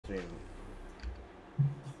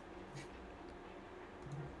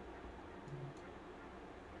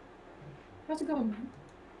How's it going, man?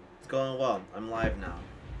 It's going well. I'm live now.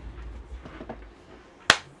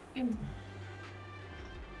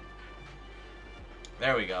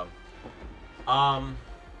 There we go. Ow.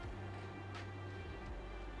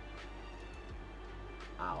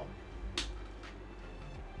 Let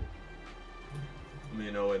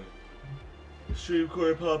me know when the stream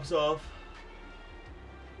cord pops off.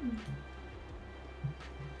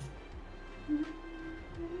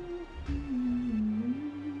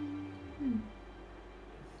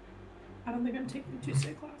 I don't think I'm taking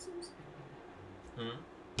Tuesday classes.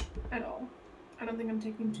 At all. I don't think I'm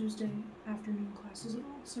taking Tuesday afternoon classes at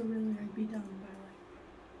all, so really I'd be done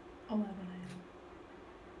by like 11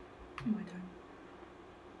 a.m. my time.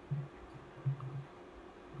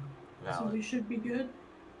 Valid. So we should be good.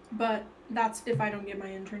 But that's if I don't get my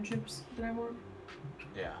internships that I want.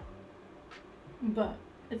 Yeah. But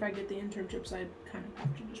if I get the internships, I'd kind of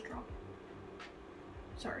have to just drop.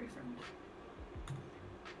 Sorry, friend.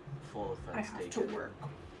 Full offense I have taken. to work.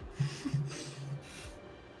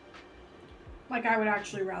 Like, I would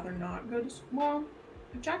actually rather not go to school. Well,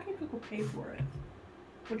 if Jack and Cook will pay for it,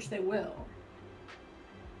 which they will,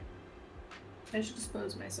 I should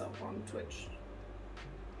expose myself on Twitch.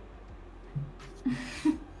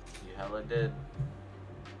 You hella did.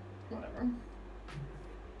 Whatever.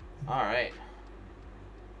 Alright.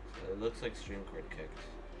 So it looks like stream cord kicked.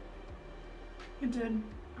 It did.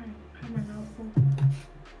 I had my mouth full.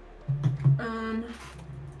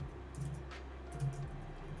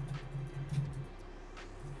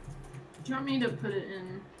 Do you want me to put it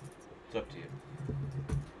in? It's up to you.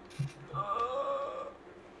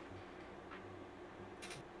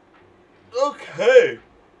 Okay.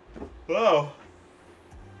 Wow.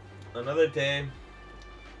 Another day.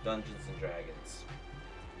 Dungeons and Dragons.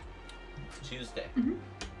 It's Tuesday. Mm-hmm.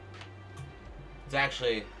 It's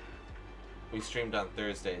actually, we streamed on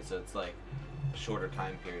Thursday, so it's like a shorter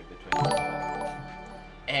time period between.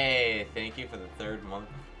 Hey, thank you for the third month.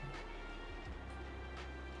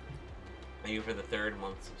 Thank you for the third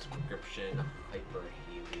month subscription, Hyper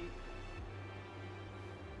Healy.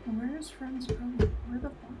 Where is Friends from? Where the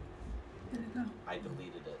fuck did it go? I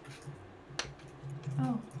deleted it.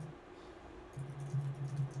 Oh.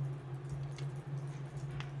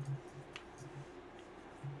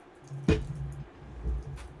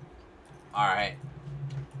 Alright.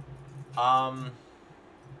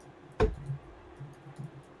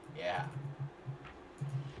 Yeah.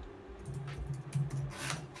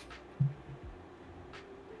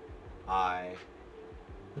 I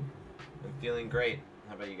am feeling great.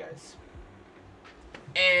 How about you guys?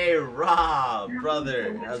 Hey, Rob,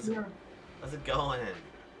 brother. How's it going?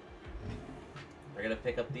 We're gonna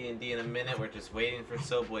pick up D&D in a minute. We're just waiting for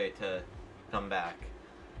Subway to come back.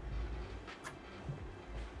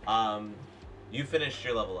 You finished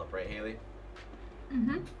your level up, right, Haley?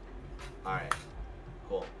 Mm-hmm. Alright,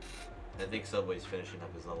 cool. I think Subway's finishing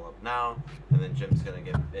up his level up now, and then Jim's gonna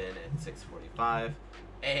get in at 6:45.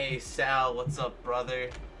 Hey, Sal, what's up,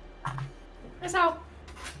 brother? Hey, Sal.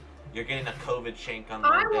 You're getting a COVID shank on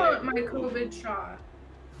I Monday. want my COVID shot.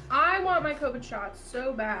 I want my COVID shot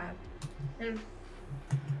so bad. And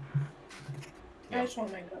I just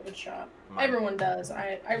want my COVID shot. Everyone does.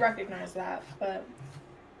 I recognize that, but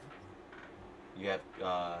you have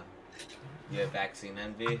vaccine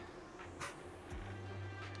envy?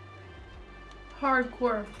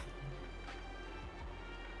 hardcore.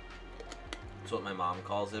 That's what my mom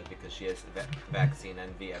calls it, because she has vaccine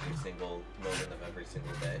envy every single moment of every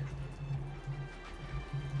single day.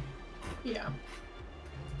 Yeah.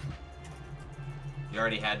 You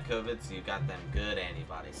already had COVID, so you got them good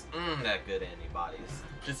antibodies. That good antibodies.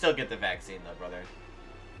 Should still get the vaccine though, brother.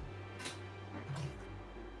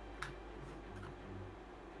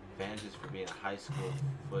 Advantages for being a high school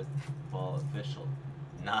football official.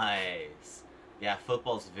 Nice. Yeah,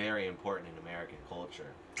 football's very important in American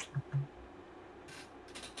culture.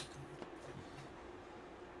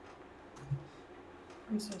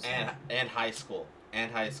 I'm so sorry. And high school.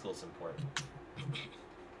 And high school's important.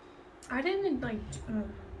 I didn't like.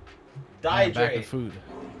 Dihydrate. Back with food.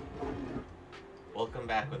 Welcome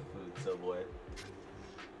back with food, so boy.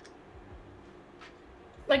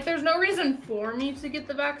 Like, there's no reason for me to get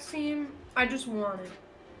the vaccine. I just want it.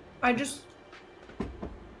 I just.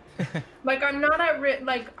 Like, I'm not at risk.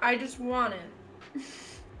 Like, I just want it.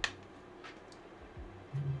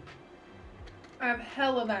 I have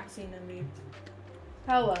hella vaccine envy.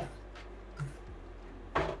 Hella.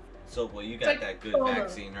 So boy, you got like that good FOMO.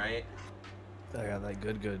 vaccine, right? I got that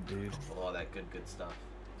good, dude. Oh, that good stuff.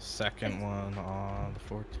 Second one on the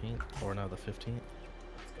 14th, or no, the 15th.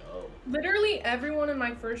 Let's go. Oh. Literally everyone in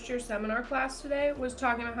my first year seminar class today was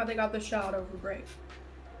talking about how they got the shot over break.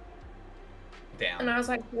 Damn. And I was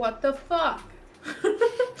like, what the fuck?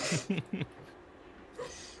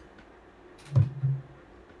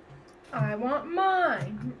 I want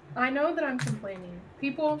mine. I know that I'm complaining.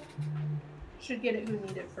 People should get it who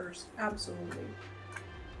need it first. Absolutely.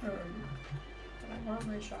 But I want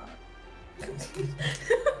my shot. They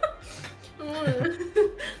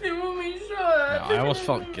want my shot. No, I almost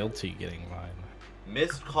felt guilty getting mine.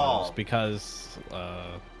 Missed It call. was because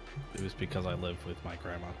I lived with my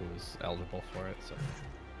grandma who was eligible for it. So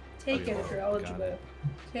Take it if you're eligible.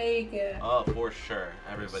 Take it. Oh, for sure.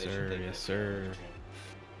 Everybody Yes, should sir. take Yes, it.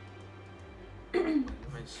 sir.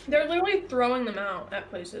 They're literally throwing them out at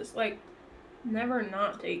places. Like, never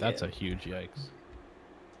not take That's it. a huge yikes.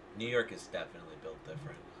 New York is definitely built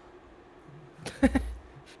different.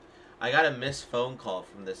 I got a missed phone call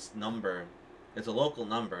from this number. It's a local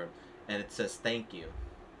number, and it says thank you.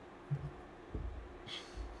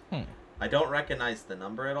 I don't recognize the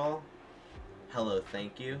number at all. Hello,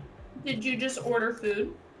 thank you. Did you just order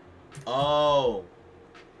food? Oh.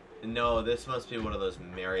 No, this must be one of those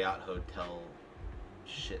Marriott hotel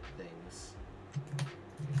shit things.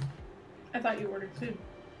 I thought you ordered food.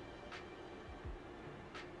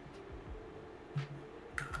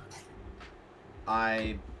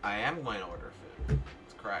 I am going to order food.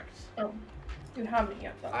 That's correct. Oh, you haven't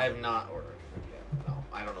yet, though. I have not ordered food yet. No,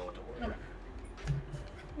 I don't know what to order.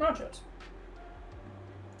 Nachos.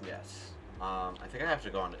 Yes. I think I have to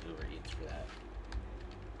go on to Uber Eats for that.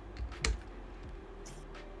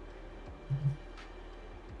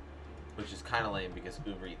 Which is kind of lame because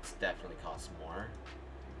Uber Eats definitely costs more.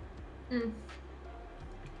 Mm.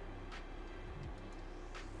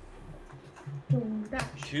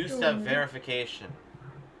 Two-step verification.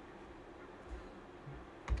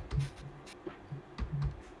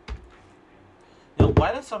 You know,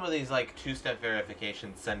 why do some of these like two-step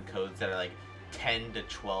verifications send codes that are like 10 to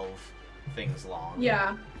 12 things long?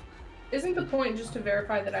 Yeah. Isn't the point just to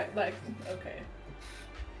verify that I, like, okay.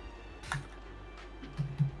 I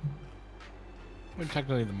mean,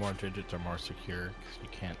 technically, the more digits are more secure because you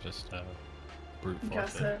can't just brute force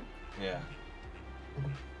Guess it. it. Yeah.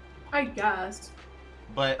 I guess.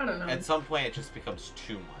 But I don't know. at some point it just becomes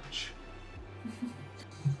too much.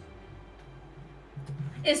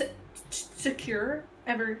 Is it secure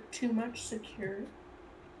ever too much secure?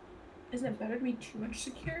 Is it better to be too much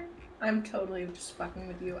secure? I'm totally just fucking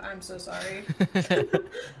with you. I'm so sorry.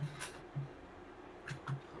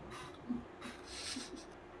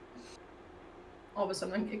 All of a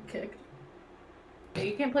sudden I get kicked. Yeah,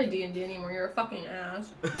 you can't play D&D anymore. You're a fucking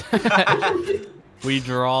ass. We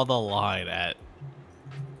draw the line at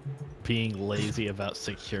being lazy about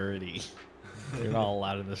security. You're not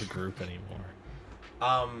allowed in this group anymore.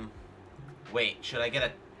 Wait, should I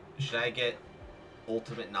get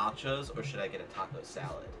ultimate nachos or should I get a taco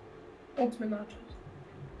salad? Ultimate nachos.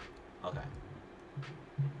 Okay.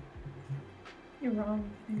 You're wrong.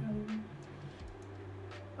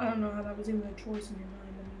 I don't know how that was even a choice in your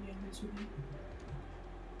mind. I'm gonna be honest with you.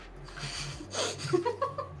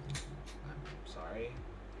 I'm sorry.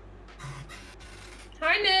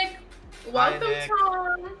 Hi, Nick. Hi, Welcome, Nick.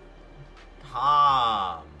 Tom.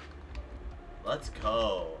 Tom. Let's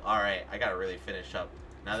go. Alright, I gotta really finish up.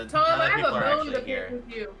 Now that, Tom, now that I have people a are bone actually to pick here. with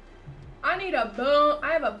you. I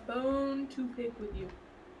have a bone to pick with you.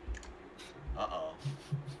 Uh-oh.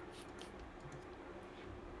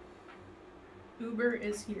 Uber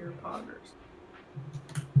is here, poggers.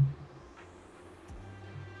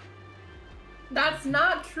 That's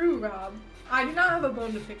not true, Rob. I do not have a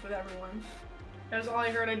bone to pick with everyone. That's all I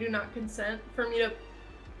heard. I do not consent for me to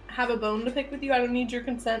have a bone to pick with you. I don't need your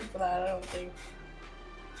consent for that, I don't think.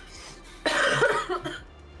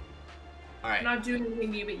 Alright. I'm not doing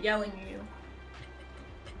anything to you but yelling at you.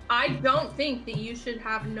 I don't think that you should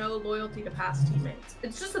have no loyalty to past teammates.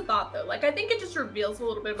 It's just a thought, though. Like, I think it just reveals a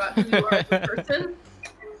little bit about who you are as a person.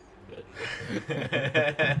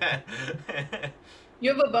 You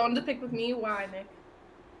have a bone to pick with me? Why, Nick?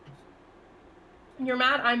 You're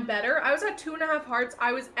mad I'm better? I was at 2.5 hearts.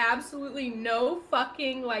 I was absolutely no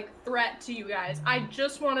fucking, like, threat to you guys. I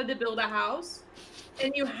just wanted to build a house,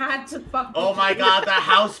 and you had to fuck Oh with my me. god, the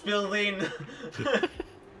house building!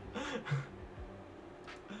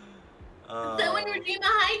 Someone redeem a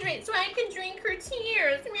hydrate so I can drink her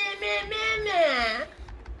tears. Meh, meh, meh,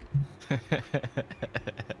 meh.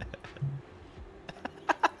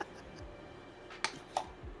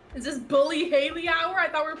 Is this Bully Haley hour? I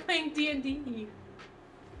thought we were playing D&D.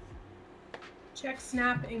 Check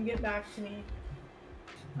Snap and get back to me.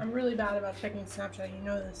 I'm really bad about checking Snapchat, you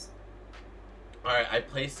know this. Alright, I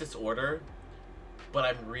placed this order, but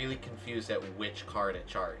I'm really confused at which card it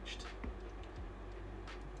charged.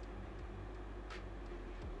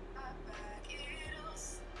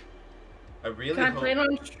 Can I play it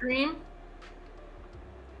on stream?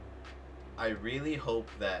 I really hope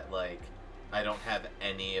that, like, I don't have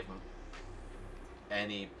any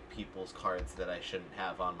people's cards that I shouldn't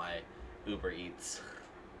have on my Uber Eats.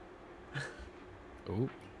 Ooh.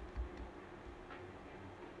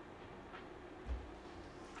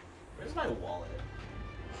 Where's my wallet?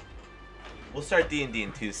 We'll start D&D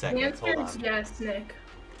in 2 seconds. The Hold answer is on. yes, Nick.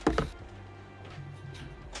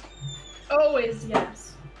 Always yes.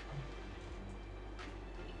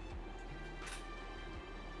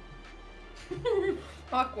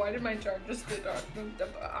 Fuck, why did my chart just get dark?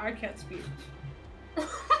 I can't speak.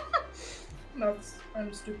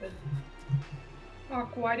 I'm stupid.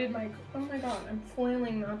 Fuck, why did my... Oh my god, I'm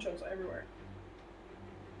flailing nachos everywhere.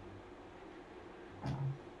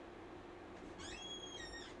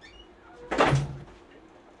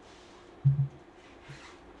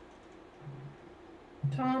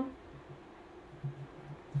 Tom?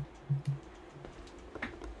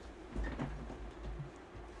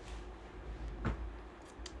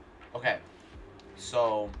 Okay,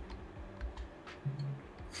 so...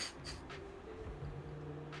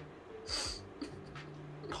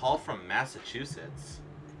 Call from Massachusetts.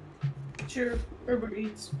 Sure, Uber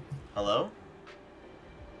Eats. Hello?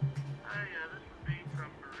 Hi, this is Nate from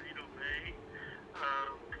Burrito Bay.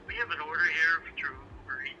 We have an order here through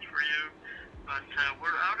Uber Eats for you, but we're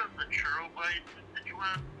out of the churro bites. Did you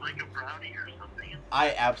want like a brownie or something?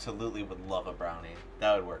 I absolutely would love a brownie.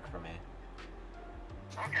 That would work for me.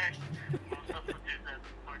 Okay, we'll substitute that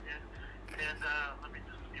for you. And let me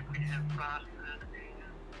just see if we have frosted and...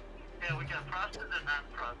 Yeah, we got frosted and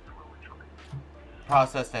non-frosted. Which one?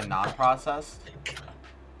 Processed and non-processed?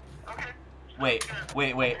 Okay. Wait.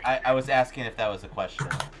 I was asking if that was a question.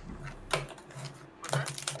 What's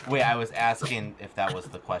that? Wait, I was asking if that was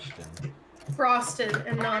the question. Frosted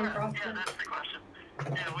and non-frosted. Yeah, that's the question.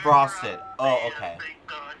 Yeah, Frosted. Were, Oh, okay. thing,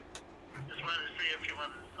 so I just wanted to see if you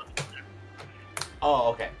wanted to substitute. Oh,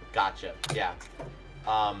 okay. Gotcha. Yeah.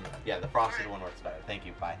 Yeah, the frosted one works better. Thank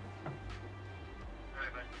you. Bye.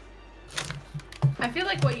 Alright, bye. I feel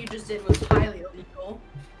like what you just did was highly illegal.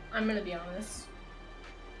 I'm gonna be honest.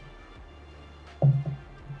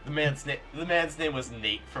 The man's name was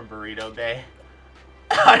Nate from Burrito Bay.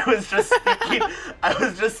 I was just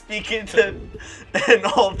speaking to an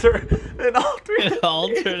alternate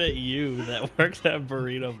Alternate you that works at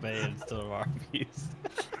Burrito Bay instead of Arby's.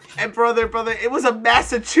 And brother, it was a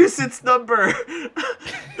Massachusetts number.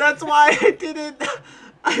 That's why I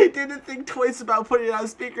didn't think twice about putting it on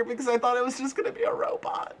speaker because I thought it was just gonna be a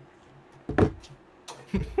robot.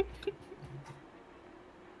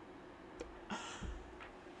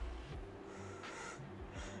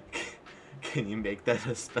 Can you make that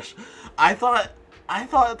a special? I thought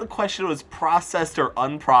the question was processed or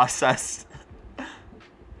unprocessed.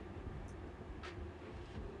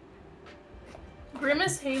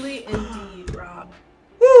 Grimace Haley indeed, Rob.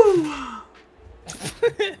 Woo!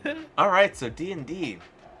 Alright, so D&D.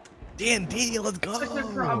 D&D, let's go! I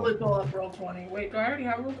could probably pull up Roll20. Wait, do I already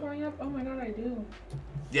have Roll20 up? Oh my god, I do.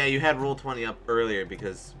 Yeah, you had Roll20 up earlier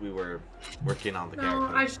because we were working on the No,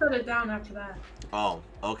 character. I shut it down after that. Oh,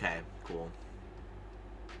 okay, cool.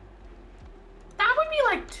 That would be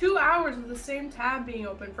like 2 hours of the same tab being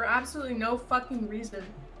open for absolutely no fucking reason.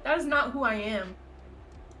 That is not who I am.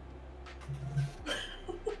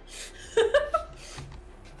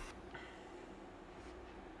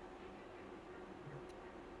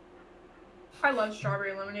 I love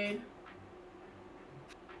strawberry lemonade.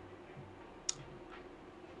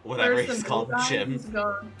 Whatever There's he's some called, guy, Jim. he's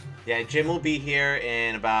gone. Yeah, Jim will be here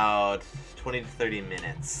in about 20 to 30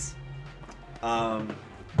 minutes.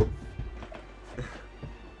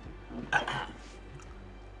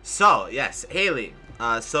 So, yes, Haley,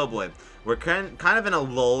 boy, we're kind of in a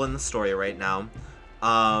lull in the story right now.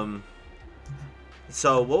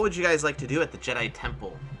 So what would you guys like to do at the Jedi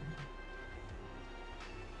Temple?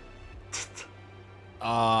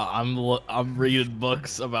 I'm reading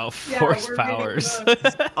books about force powers.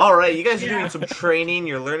 All right, you guys are doing some training.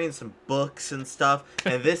 You're learning some books and stuff,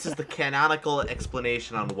 and this is the canonical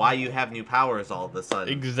explanation on why you have new powers all of a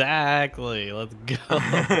sudden. Exactly. Let's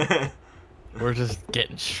go. We're just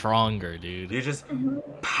getting stronger, dude. You're just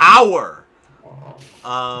power.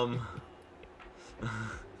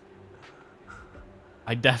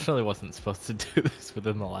 I definitely wasn't supposed to do this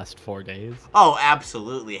within the last 4 days. Oh,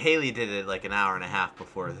 absolutely. Haley did it like an hour and a half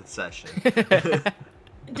before the session. Did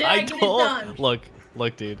I get it done? Look,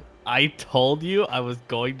 dude. I told you I was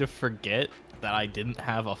going to forget that I didn't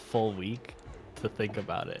have a full week to think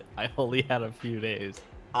about it. I only had a few days.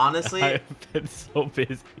 Honestly, I've been so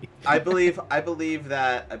busy. I believe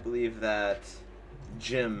that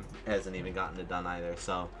Jim hasn't even gotten it done either,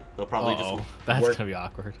 so they'll probably that's gonna be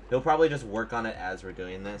awkward. He'll probably just work on it as we're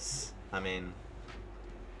doing this. I mean,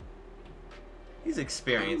 he's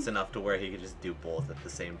experienced enough to where he could just do both at the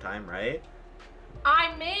same time, right?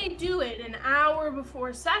 I may do it an hour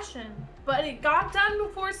before session, but it got done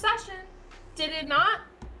before session. Did it not?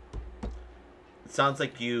 It sounds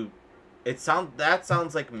like that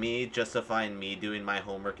sounds like me justifying me doing my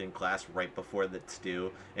homework in class right before it's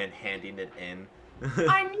due and handing it in.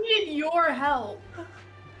 I need your help.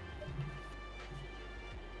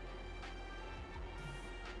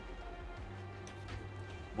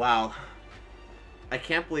 Wow. I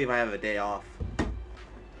can't believe I have a day off.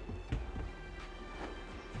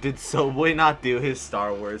 Did Subway not do his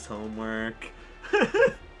Star Wars homework?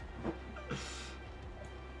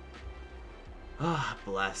 Ah,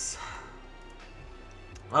 bless.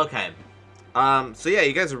 Okay. So yeah,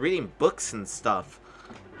 you guys are reading books and stuff.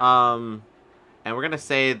 And we're gonna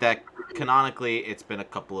say that canonically it's been a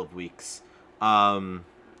couple of weeks. Fuck,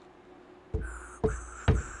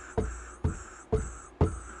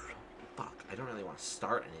 I don't really want to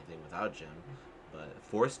start anything without Jim, but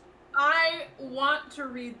forced. I want to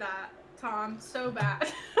read that, Tom, so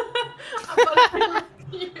bad. I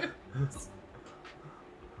refuse.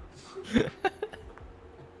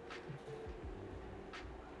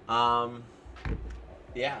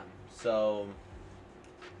 Yeah, so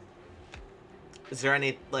is there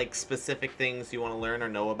any like specific things you want to learn or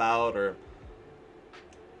know about, or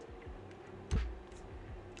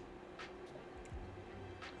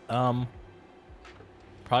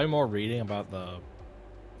probably more reading about the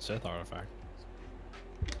Sith artifact.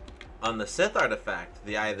 On the Sith artifact,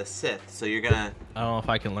 the Eye of the Sith, so you're gonna I don't know if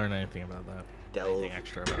I can learn anything about that. delve Anything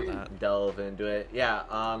extra about that. delve into it.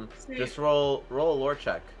 Yeah, Sweet. just roll a lore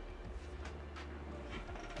check.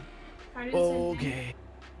 I did the same thing. Okay.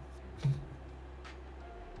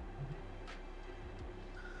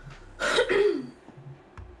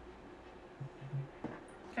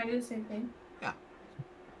 Can I do the same thing? Yeah.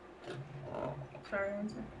 Sorry, one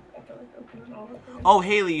second. I have to like open it all up again. Oh,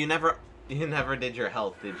 Haley, you never did your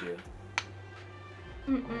health, did you?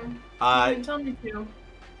 Mm-mm. Uh, You didn't tell me to.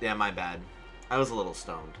 yeah, my bad. I was a little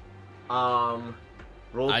stoned.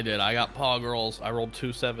 Roll. I did. I got pog rolls. I rolled 2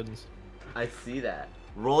 7s. I see that.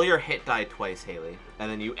 Roll your hit die twice, Haley,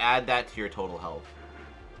 and then you add that to your total health.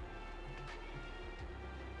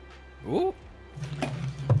 Ooh.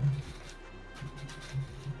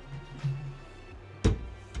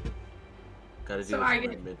 Gotta do So this I for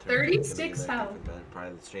get my midterm. 36 Gonna health. do that prior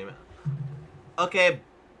to the stream. Okay,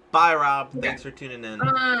 bye, Rob. Thanks for tuning in.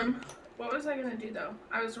 What was I gonna do though?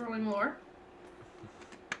 I was rolling lore.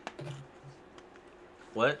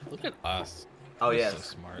 What? Look at us. Oh We're yes, so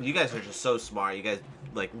smart. you guys are just so smart. You guys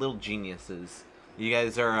like little geniuses. You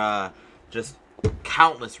guys are just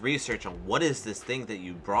countless research on what is this thing that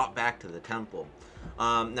you brought back to the temple.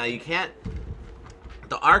 Now you can't.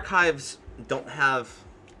 The archives don't have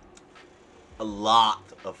a lot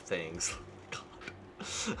of things.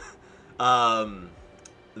 God.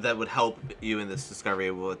 That would help you in this discovery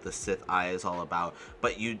of what the Sith Eye is all about.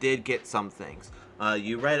 But you did get some things.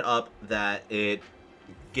 You read up that it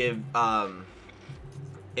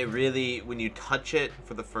really, when you touch it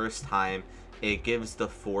for the first time, it gives the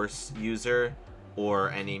Force user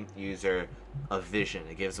or any user a vision.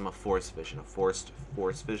 It gives them a Force vision, a forced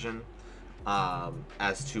Force vision,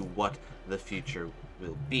 as to what the future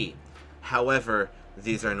will be. However,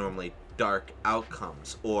 these are normally dark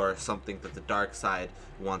outcomes, or something that the dark side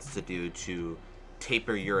wants to do to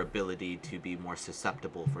taper your ability to be more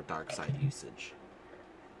susceptible for dark side usage.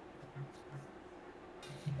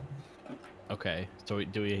 Okay, so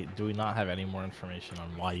do we not have any more information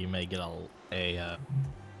on why you may get a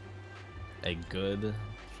good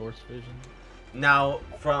Force vision? Now,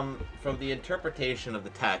 from the interpretation of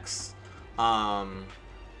the text,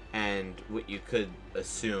 and what you could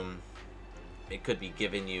assume, it could be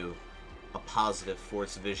giving you a positive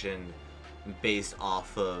Force vision based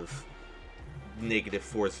off of negative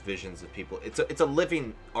Force visions of people. It's a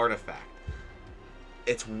living artifact.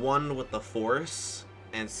 It's one with the Force,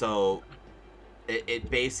 and so it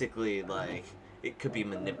basically, like, it could be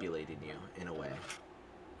manipulating you in a way.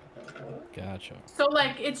 Gotcha. So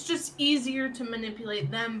like it's just easier to manipulate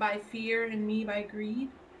them by fear and me by greed?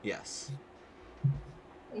 Yes.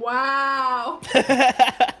 Wow.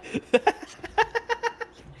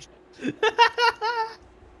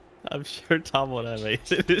 I'm sure Tom would have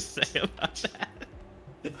anything to say about that.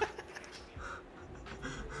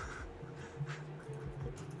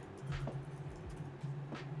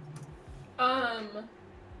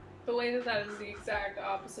 The way that is the exact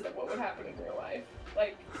opposite of what would happen in real life.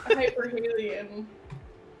 Like, hyperhelium.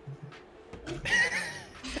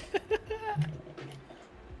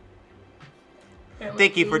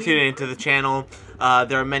 Thank you for tuning into the channel.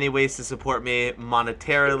 There are many ways to support me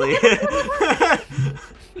monetarily.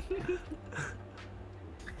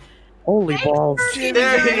 Holy balls. There he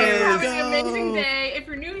is. Having an amazing day. If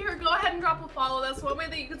you're new here, go ahead and drop a follow. That's one way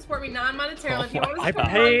that you can support me non-monetarily. If you want to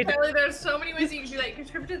support me monetarily, there's so many ways that you can do that. You can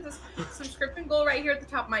contribute to this subscription goal right here at the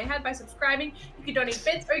top of my head by subscribing. You can donate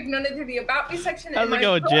bits, or you can donate through the About Me section. How's it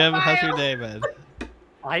going, Jim? How's your day, man?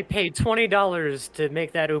 I paid $20 to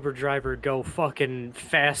make that Uber driver go fucking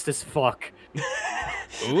fast as fuck.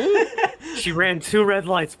 Ooh. She ran 2 red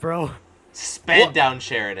lights, bro. Sped down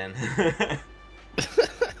Sheridan.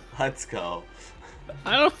 Let's go.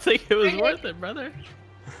 I don't think it was worth it, brother.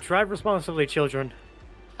 Drive responsibly, children.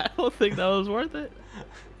 I don't think that was worth it.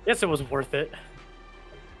 Yes, it was worth it.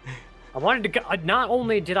 I wanted to go. Not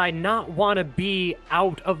only did I not want to be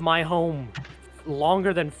out of my home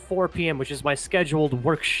longer than 4 p.m., which is my scheduled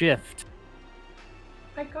work shift.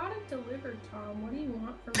 I got it delivered, Tom. What do you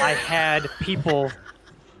want from me? I had people.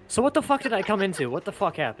 So what the fuck did I come into? What the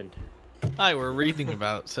fuck happened? Hi, we're reading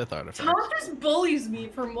about Sith artifacts. Tom just bullies me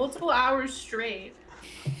for multiple hours straight.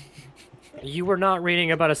 You were not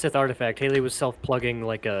reading about a Sith artifact. Haley was self-plugging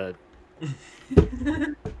like a...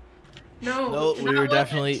 No, we were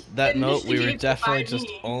definitely just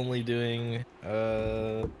only doing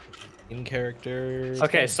in character.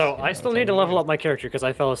 Okay, so I still need to level up my character because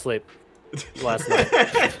I fell asleep last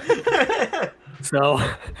night. So,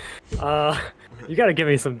 you gotta give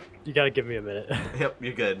me a minute. Yep,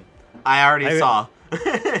 you're good. I already saw.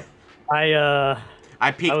 I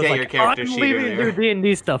peeked at your character sheet earlier. I'm leaving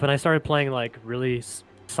D&D stuff, and I started playing like really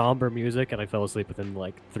somber music, and I fell asleep within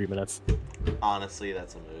like 3 minutes. Honestly,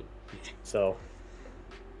 that's a mood. So,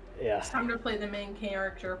 yeah. It's time to play the main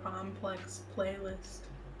character complex playlist.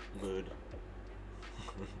 Mood.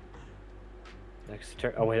 Next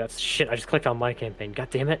turn. Oh wait, that's shit. I just clicked on my campaign. God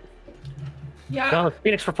damn it. Yeah. No, it's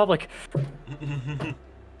Phoenix Republic.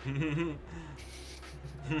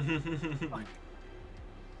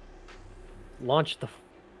 Launch the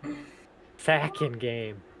fucking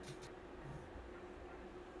game.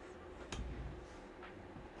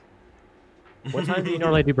 What time do you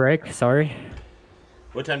normally do break? Sorry.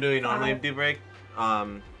 What time do we normally do break?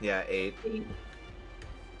 Yeah, 8.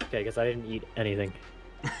 Okay, because I didn't eat anything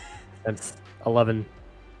since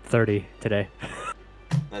 11:30 today.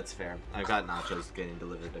 That's fair. I got nachos getting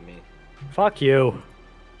delivered to me. Fuck you.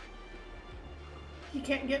 He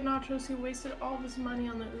can't get nachos. He wasted all of his money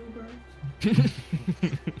on the Uber.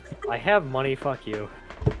 I have money. Fuck you.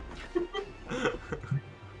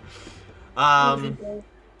 Momu,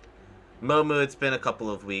 it's been a couple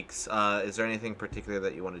of weeks. Is there anything particular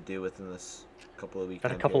that you want to do within this couple of weeks?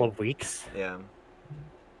 Got a couple of weeks? Yeah.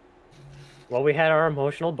 Well, we had our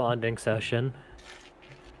emotional bonding session.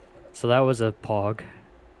 So that was a pog.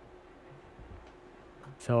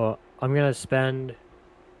 So I'm gonna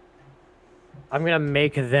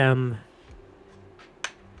make them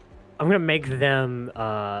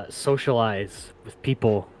socialize with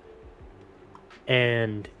people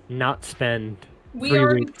and not spend We 3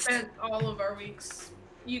 already weeks. spent all of our weeks.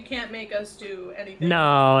 You can't make us do anything.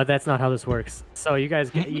 No, that's not how this works. So you guys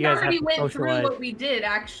have already to went socialize. through what we did,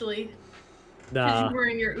 actually. Because you were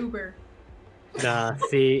in your Uber. Nah,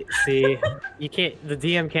 see, you can't. The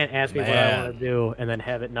DM can't ask me what I want to do and then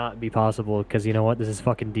have it not be possible. Because you know what? This is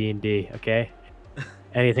fucking D&D. Okay.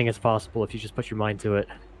 Anything is possible if you just put your mind to it.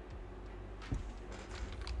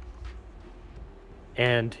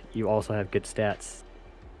 And you also have good stats,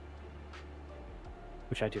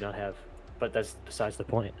 which I do not have. But that's besides the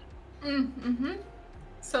point. Mm-hmm.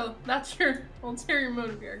 So that's your ulterior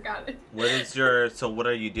motive here. Got it. What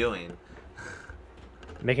are you doing?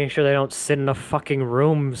 Making sure they don't sit in a fucking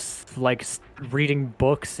room, like, reading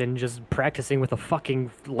books and just practicing with a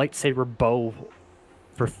fucking lightsaber bow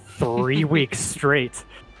for 3 weeks straight.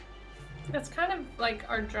 That's kind of like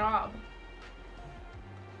our job.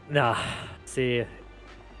 Nah, see,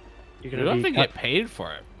 You don't have to get paid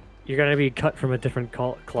for it. You're gonna be cut from a different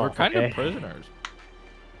cloth. We're kind okay? of prisoners.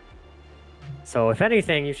 So if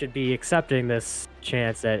anything, you should be accepting this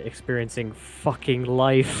chance at experiencing fucking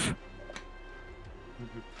life.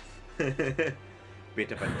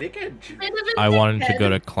 Bit of a dickage. I wanted to go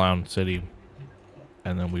to Clown City,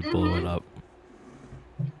 and then we blew it up.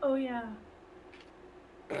 Oh yeah.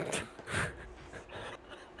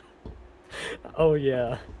 Oh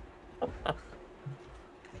yeah.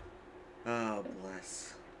 Oh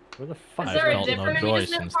bless. Where the fuck? Is there a felt no different joy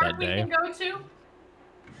amusement since park that we day. can go to?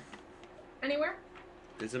 Anywhere?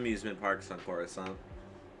 There's amusement parks on Coruscant.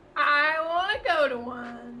 I want to go to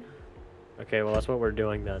one. Okay, well that's what we're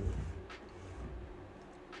doing then.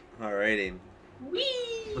 Alrighty.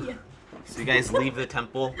 Whee! So you guys leave the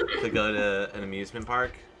temple to go to an amusement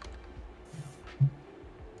park?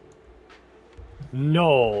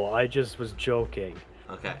 No, I just was joking.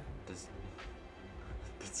 Okay.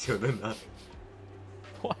 That's good enough.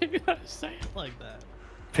 Why you gotta say it like that?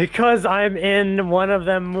 Because I'm in one of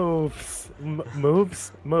them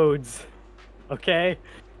moods. Okay?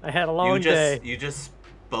 I had a long day. You just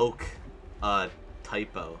spoke a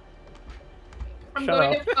typo. I'm Shut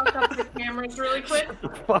going up. to fuck up the cameras really quick.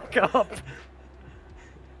 Fuck up.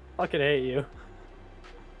 Fucking hate you.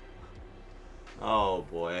 Oh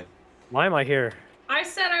boy. Why am I here? I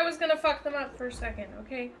said I was gonna fuck them up for a second,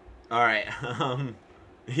 okay? Alright,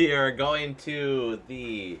 you're going to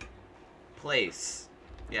the place.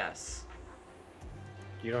 Yes.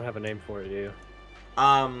 You don't have a name for it, do you?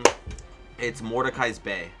 It's Mordecai's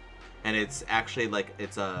Bay. And it's actually like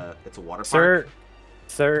it's a water Sir, park.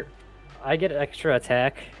 sir, I get extra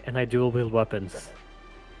attack and I dual wield weapons.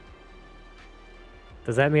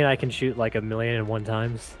 Does that mean I can shoot like 1,000,001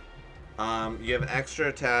 times? You have extra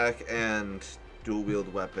attack and dual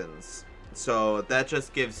wield weapons. So that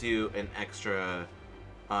just gives you an extra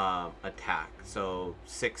attack. So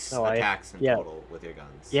 6 attacks in total with your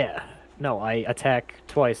guns. Yeah. No, I attack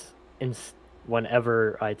twice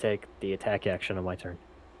whenever I take the attack action on my turn.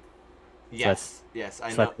 Yes, yes,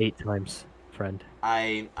 I So know. that's 8 times, friend.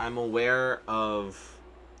 I'm aware of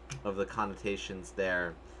the connotations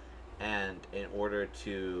there, and in order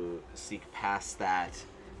to seek past that,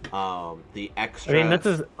 the extra.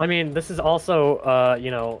 I mean, this is also,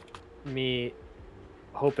 you know, me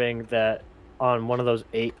hoping that on one of those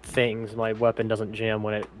 8 things, my weapon doesn't jam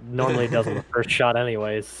when it normally does on the first shot,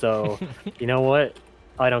 anyways. So, you know what?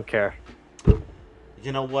 I don't care.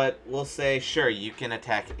 You know what? We'll say sure. You can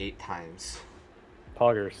attack 8 times.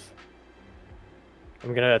 Poggers.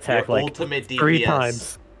 I'm gonna attack Your like ultimate 3 DPS.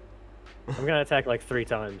 times. I'm gonna attack like 3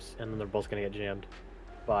 times, and then they're both gonna get jammed.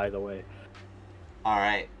 By the way. All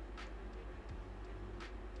right.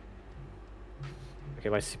 Okay,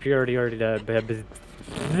 my superiority already I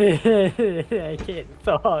can't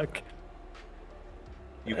talk.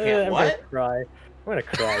 You can't I'm what? Gonna cry. I'm gonna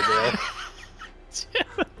cry, bro.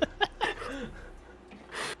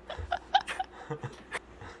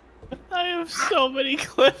 I have so many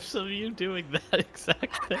clips of you doing that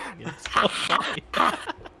exact thing. It's so funny.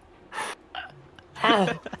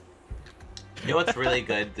 You know what's really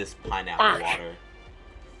good? This pineapple water.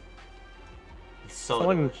 It's so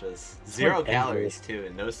delicious. 0 calories too,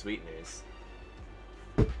 and no sweeteners.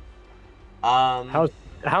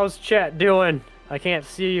 How's chat doing? I can't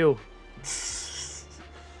see you. Cause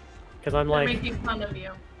I'm They're like, making fun of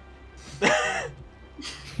you.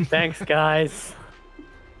 thanks guys.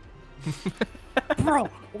 Bro,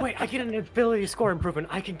 wait, I get an ability score improvement.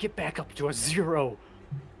 I can get back up to a 0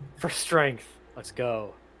 for strength. Let's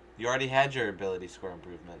go. You already had your ability score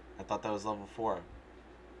improvement. I thought that was level 4.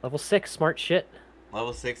 Level 6, smart shit.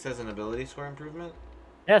 Level 6 has an ability score improvement?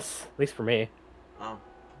 Yes, at least for me. Oh.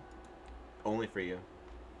 Only for you.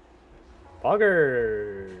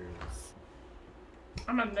 Poggers.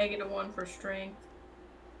 I'm a -1 for strength.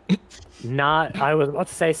 Not, I was about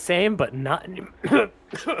to say same, but not anymore.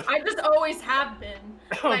 I just always have been.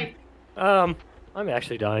 Like, I'm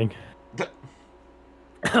actually dying.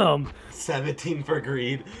 17 for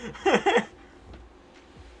greed.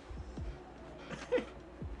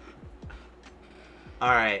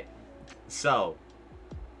 Alright. So.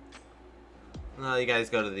 Well, you guys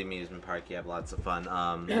go to the amusement park. You have lots of fun.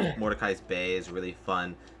 Mordecai's Bay is really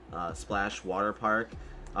fun. Splash Water Park.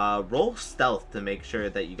 Roll stealth to make sure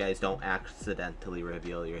that you guys don't accidentally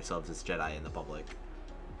reveal yourselves as Jedi in the public.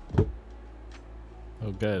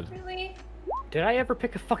 Oh, good. really? Did I ever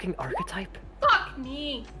pick a fucking archetype? Fuck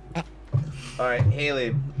me. Alright,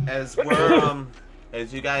 Haley, as we're,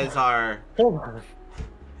 as you guys are,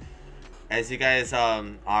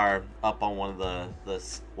 are up on one of the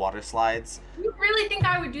water slides. You really think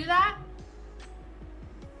I would do that?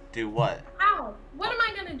 Do what? How? What am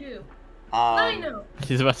I gonna do? I know.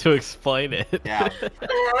 He's about to explain it. Yeah.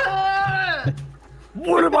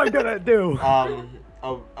 What am I gonna do?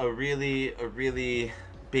 A really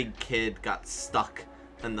big kid got stuck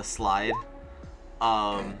in the slide.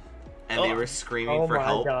 And they were screaming for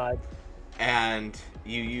help. Oh my god. And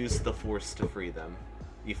you used the force to free them.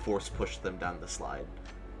 You force pushed them down the slide.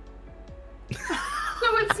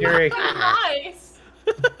 So it's Siri. not nice.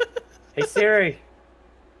 Hey Siri.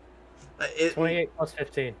 28 28 plus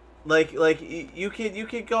 15. you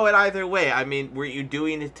could go it either way. I mean, were you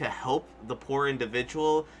doing it to help the poor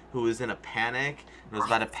individual who was in a panic and was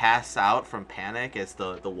about to pass out from panic as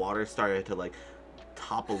the water started to like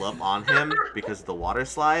topple up on him because of the water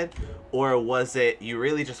slide, or was it you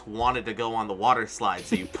really just wanted to go on the water slide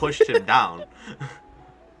so you pushed him down?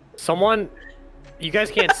 Someone, you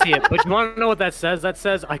guys can't see it, but you want to know what that says? That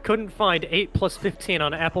says I couldn't find 8 plus 15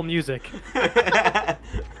 on Apple Music.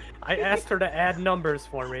 I asked her to add numbers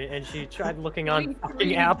for me, and she tried looking on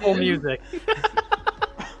fucking Apple Music.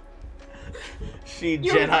 She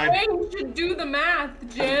Your Jedi. brain should do the math,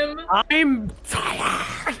 Jim. I'm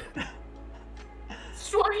tired.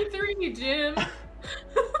 It's 23, Jim.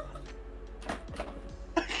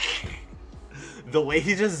 The way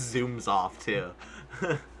he just zooms off too.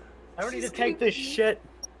 I don't need to take this shit.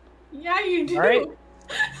 Yeah, you do. All right.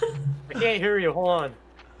 I can't hear you. Hold on.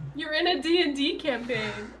 You're in a D&D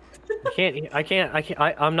campaign. I can't.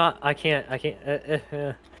 I'm not. I can't.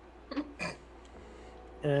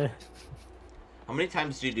 How many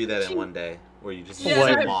times do you do that in one day? Where you just Yeah,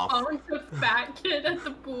 zoom I off? bonked a fat kid at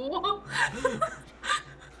the pool.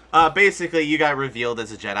 Basically, you got revealed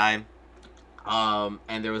as a Jedi.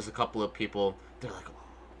 And there was a couple of people. They're like, oh,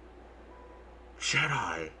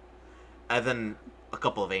 Jedi, and then a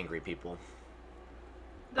couple of angry people.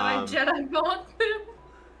 That I Jedi bought them.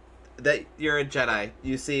 That you're a Jedi.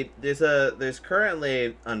 You see, there's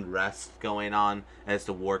currently unrest going on as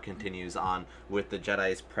the war continues on with the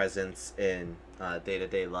Jedi's presence in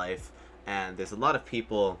day-to-day life, and there's a lot of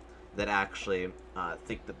people that actually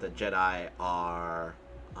think that the Jedi are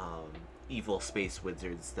evil space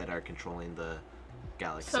wizards that are controlling the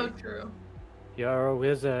galaxy. So true. You're a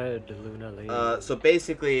wizard, Luna Lee. So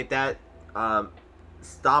basically, that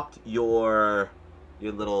stopped your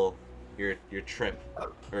trip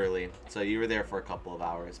early. So you were there for a couple of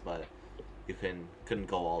hours, but you couldn't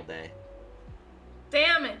go all day.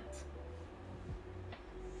 Damn it.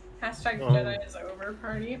 Hashtag Jedi is over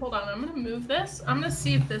party. Hold on, I'm gonna move this. I'm gonna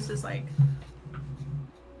see if this is like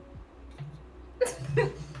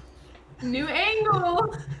new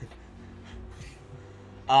angle.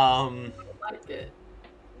 I like it.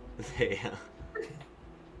 Yeah.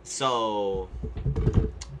 So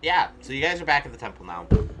yeah, so you guys are back at the temple now.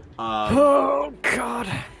 Oh God.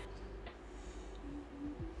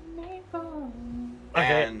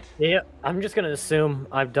 And yeah, I'm just gonna assume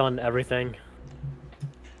I've done everything.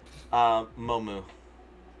 Momu,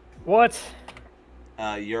 What?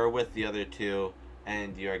 you're with the other two,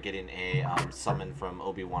 and you are getting a summon from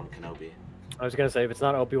Obi-Wan Kenobi. I was gonna say, if it's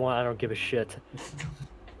not Obi-Wan, I don't give a shit.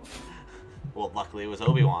 Well, luckily it was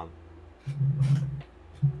Obi-Wan.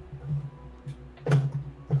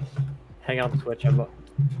 Hang on, Twitch. Hold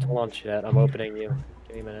on, chat. I'm opening you.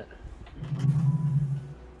 Give me a minute.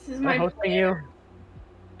 This is Am I hosting you?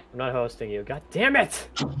 I'm not hosting you. God damn it!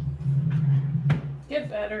 Get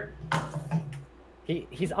better.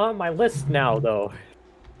 He's on my list now, though.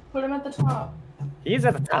 Put him at the top. He's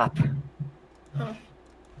at the top. Oh.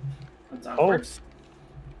 That's awkward.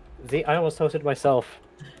 I almost hosted myself.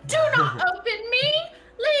 Do not open me!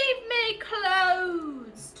 Leave me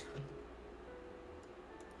closed!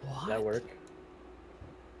 Does that work?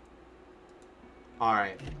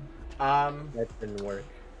 Alright. That didn't work.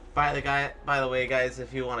 By the way, guys,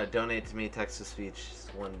 if you want to donate to me, text-to-speech is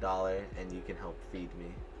 $1, and you can help feed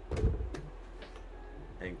me.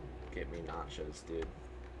 And get me nachos, dude.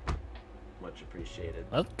 Much appreciated.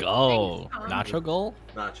 Let's go. Thanks, Tom. Nacho goal?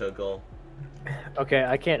 Nacho goal. Okay,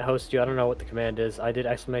 I can't host you. I don't know what the command is. I did !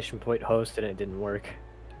 Host and it didn't work.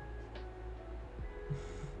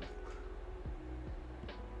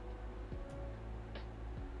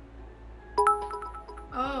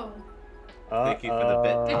 Oh. Thank you for the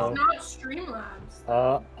bit, It's Tom. not Streamlabs.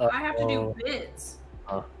 I have to do bits.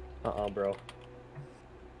 Bro.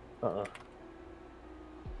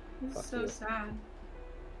 This Fuck is so you. sad.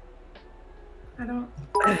 I don't.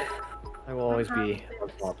 I will always be on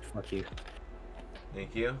top. Fuck you.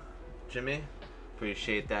 Thank you, Jimmy.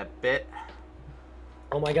 Appreciate that bit.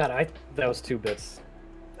 Oh my god, that was 2 bits.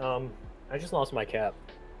 I just lost my cap.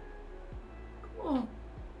 Cool.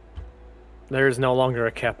 There is no longer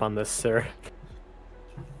a cap on this, sir.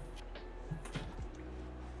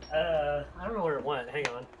 I don't know where it went. Hang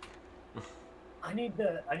on. I need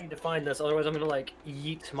to find this, otherwise I'm gonna like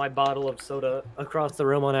yeet my bottle of soda across the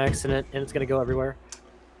room on accident, and it's gonna go everywhere.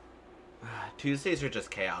 Tuesdays are just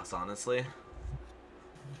chaos, honestly.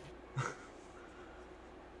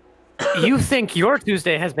 You think your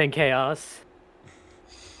Tuesday has been chaos,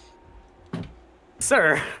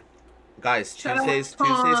 sir? Guys, Shut up, Tuesdays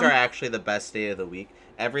Tom. are actually the best day of the week.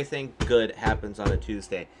 Everything good happens on a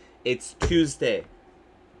Tuesday. It's Tuesday.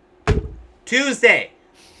 Tuesday.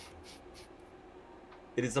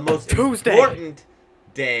 It is the most Tuesday. important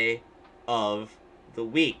day of the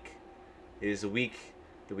week. It is a week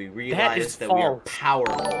that we realize that we are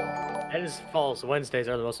powerful. That is false. Wednesdays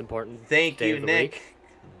are the most important Thank day you, of the Nick. week.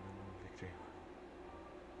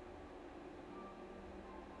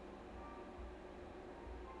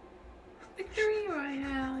 Victory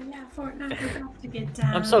Royale. Yeah, Fortnite is about to get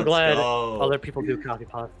down. I'm so glad go. other people do copy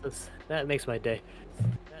pastas. That makes my day.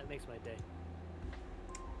 That makes my day.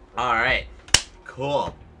 All right,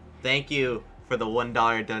 cool. Thank you for the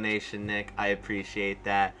 $1 donation, Nick. I appreciate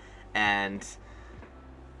that. And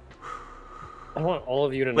I want all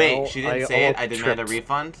of you to know. wait, she didn't say it. I didn't tripped. get a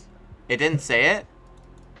refund. It didn't say it.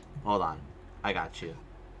 Hold on, I got you.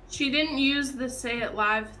 She didn't use the Say It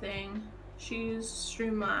Live thing. She used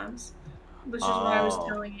Streamlabs, which is what I was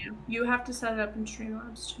telling you. You have to set it up in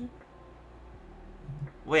Streamlabs too.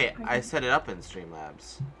 Wait, I set it up in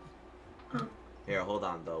Streamlabs. Huh. Here, hold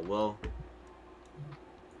on though. We'll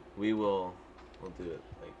do it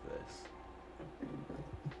like this.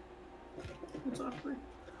 It's awkward.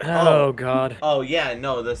 Oh God. Oh yeah,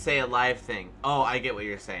 no, the Say It Live thing. Oh, I get what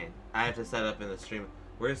you're saying. I have to set up in the stream.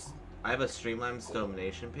 I have a Streamlabs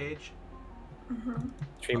donation page.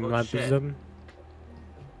 Streamlabs.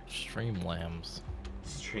 Streamlabs.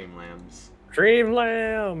 Streamlabs.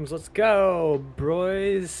 Streamlabs. Let's go,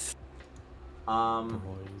 boys.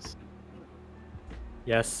 Boys.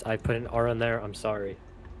 Yes, I put an R in there. I'm sorry.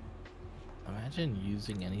 Imagine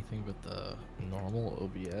using anything but the normal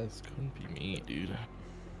OBS. Couldn't be me, dude.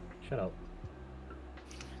 Shut up.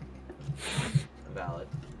 Valid.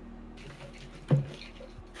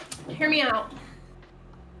 Hear me out.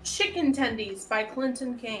 Chicken Tendies by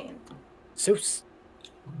Clinton Kane. Zeus.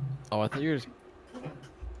 Oh, I thought you were.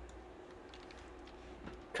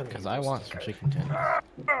 Because I want some chicken tenders.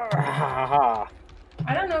 I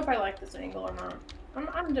I don't know if I like this angle or not.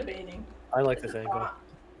 I'm debating. like It's this a angle thought.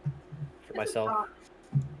 for It's a myself. thought.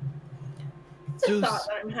 It's a Zeus. thought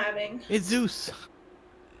that I'm having. It's Zeus.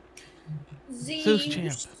 Z.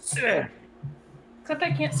 Zeus champ. Except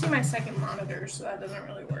I can't see my second monitor, so that doesn't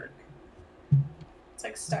really work. It's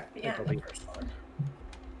like stuck behind the first one.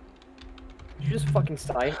 Did you just fucking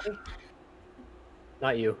sigh?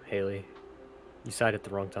 Not you, Haley. You sighed at the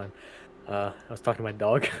wrong time. I was talking to my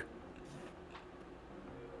dog.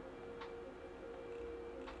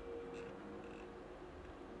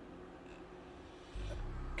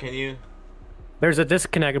 Can you There's a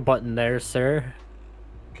disconnect button there, sir.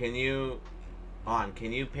 can you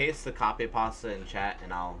paste the copy pasta in chat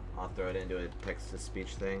and I'll throw it into a text to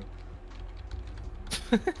speech thing.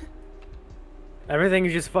 Everything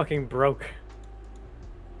just fucking broke.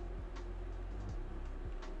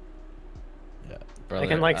 Yeah, brother, I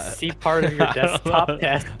can like see part of your desktop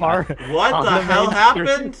taskbar. What on the hell main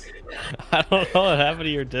happened? I don't know what happened to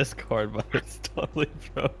your Discord, but it's totally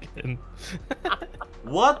broken.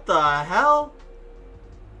 What the hell?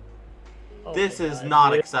 Oh This my is God, not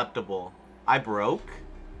dude. acceptable. I broke?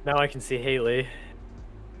 Now I can see Haley.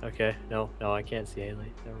 Okay, no, I can't see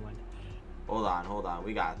Haley. Never mind. Hold on.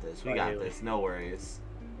 We got this. We Sorry, got Haley. this. No worries.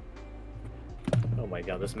 Oh my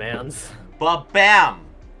God, this man's. But bam!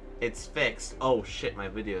 It's fixed. Oh shit, my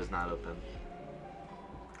video is not open.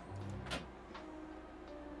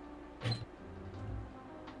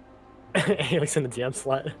 Haley's in the DM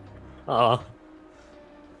slot. Oh.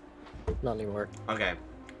 Not anymore. Okay.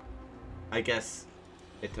 I guess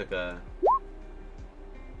it took a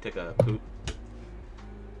poop.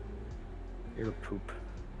 You're a poop.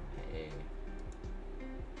 Hey.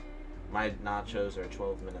 My nachos are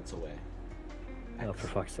 12 minutes away. Oh, for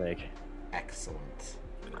fuck's sake. Excellent.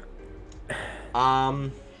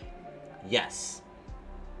 Yes.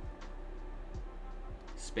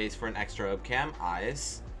 Space for an extra webcam.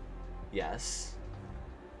 Eyes. Yes.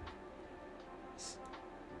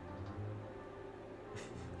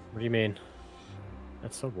 What do you mean?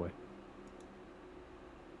 That's Subway.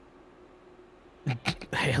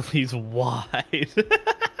 Haley's wide.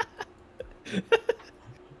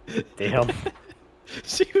 Damn.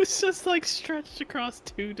 She was just like stretched across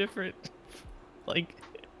two different like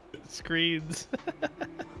screens.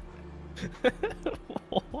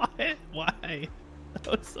 Why?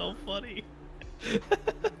 That was so funny.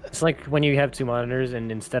 It's like when you have two monitors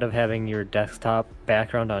and instead of having your desktop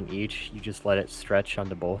background on each, you just let it stretch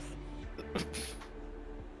onto both.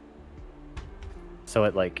 So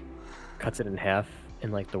it like cuts it in half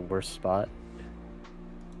in like the worst spot.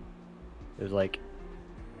 It was like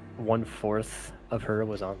 1/4 of her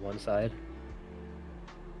was on one side.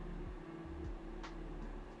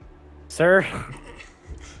 Sir,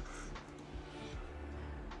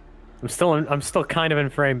 I'm still kind of in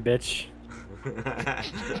frame, bitch.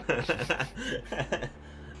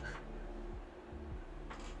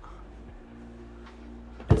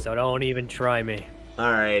 So don't even try me.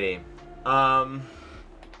 Alrighty.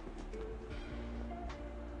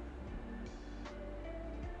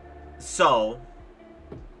 So,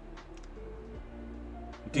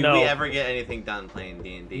 do No. we ever get anything done playing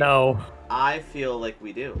D&D? No. I feel like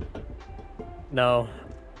we do. No.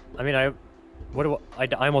 I mean, I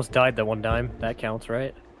almost died that one time. That counts,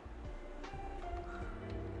 right?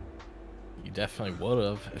 You definitely would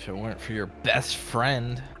have if it weren't for your best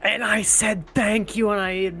friend. And I said thank you, and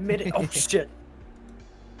I admitted. Oh shit.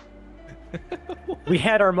 We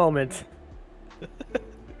had our moment.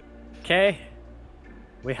 Okay?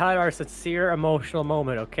 We had our sincere emotional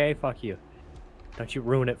moment, okay? Fuck you. Don't you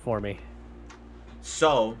ruin it for me.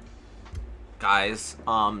 So, guys,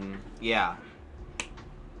 yeah.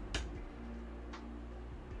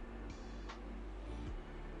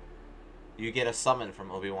 You get a summon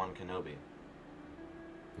from Obi-Wan Kenobi.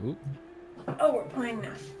 Oop. Oh, we're playing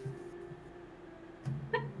now.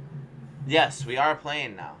 Yes, we are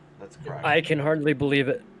playing now. That's correct. I can hardly believe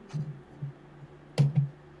it.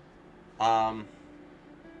 Hello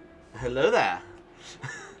there.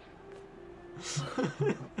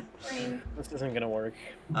 Brain, This isn't gonna work.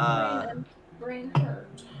 brain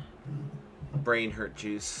hurt. Brain hurt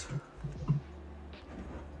juice.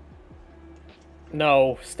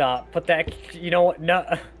 No, stop. Put that. You know what?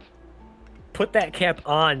 No. Put that cap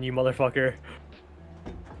on, you motherfucker.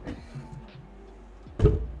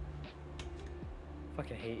 Fucking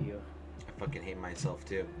hate you. I fucking hate myself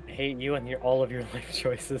too. I hate you and all of your life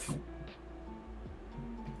choices.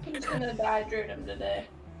 I'm just gonna dehydrate him today.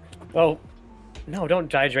 Oh, no!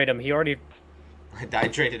 Don't dehydrate him. He already. I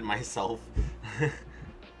dehydrated myself.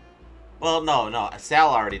 Well, no. Sal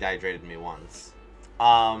already dehydrated me once.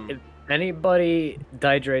 If anybody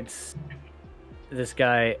dehydrates this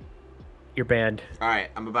guy, you're banned. Alright,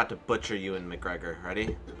 I'm about to butcher you and McGregor.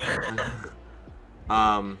 Ready?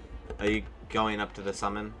 Are you going up to the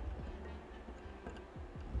summon?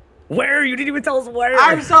 Where? You didn't even tell us where.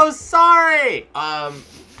 I'm so sorry!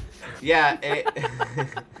 Yeah,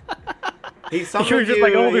 he summoned You're just you.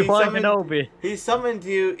 like Obi-Wan Kenobi. He summoned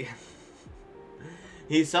you.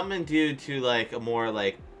 He summoned you to like a more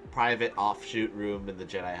like private offshoot room in the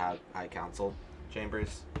Jedi High Council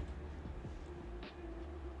chambers.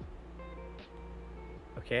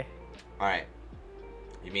 Okay. All right,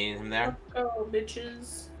 you meeting him there? Oh,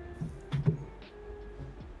 bitches.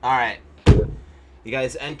 All right. You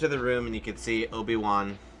guys enter the room and you can see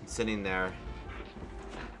Obi-Wan sitting there,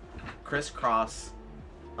 crisscross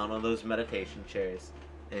on one of those meditation chairs,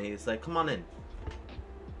 and he's like, "Come on in."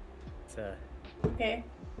 It's a Okay.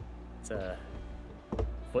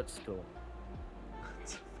 footstool.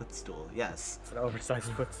 It's a footstool. Yes. It's an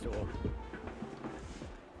oversized footstool.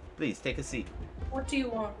 Please take a seat. What do you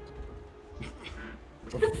want?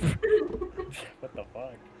 What the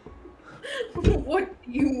fuck? What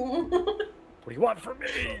do you want? What do you want from me?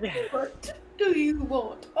 What do you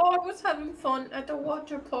want? Oh, I was having fun at the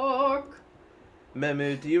water park.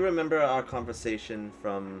 Memu, do you remember our conversation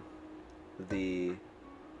from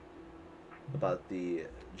about the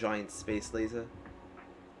giant space laser?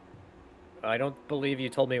 I don't believe you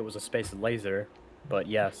told me it was a space laser, but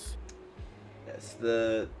yes. Yes,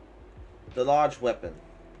 the large weapon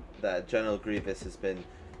that General Grievous has been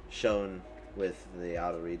shown with the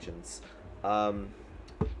outer regions.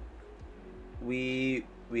 We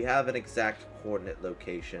have an exact coordinate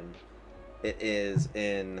location. It is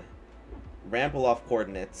in Ramble-Off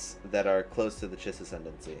coordinates that are close to the Chiss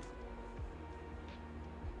Ascendancy.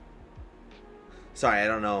 Sorry, I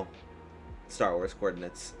don't know Star Wars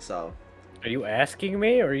coordinates, so. Are you asking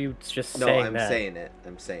me, or are you just No, saying I'm that? saying it.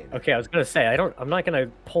 I'm saying it. Okay, I was gonna say I'm not gonna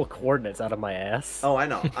pull coordinates out of my ass. Oh, I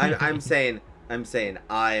know. I'm saying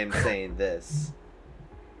this.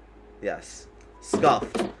 Yes.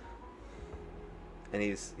 Scuff. And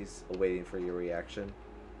he's waiting for your reaction.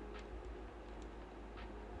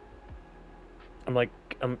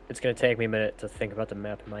 It's gonna take me a minute to think about the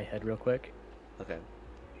map in my head real quick. Okay.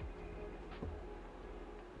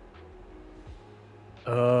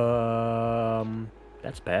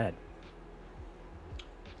 That's bad.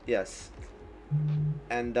 Yes.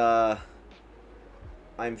 And I'm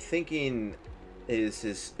thinking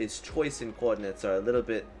his choice in coordinates are a little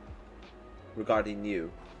bit regarding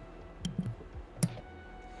you.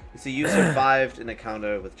 You see, you survived an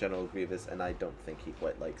encounter with General Grievous, and I don't think he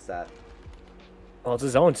quite likes that. Well, it's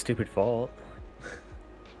his own stupid fault.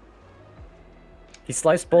 He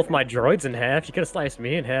sliced both my droids in half. He could have sliced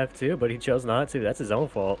me in half too, but he chose not to. That's his own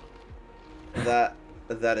fault. That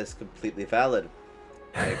is completely valid.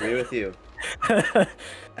 I agree with you.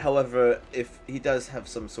 However, if he does have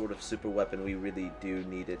some sort of super weapon, we really do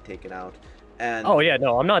need it taken out. And Oh yeah,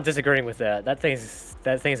 no, I'm not disagreeing with that. That thing's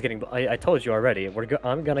getting. I told you already.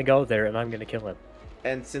 I'm gonna go there and I'm gonna kill him.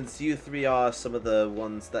 And since you three are some of the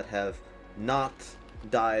ones that have not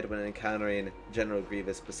died when encountering General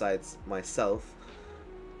Grievous besides myself,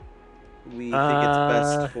 we think it's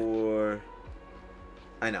best for...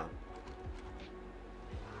 I know.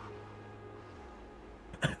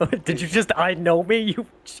 Did you just I know me? You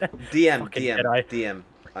DM,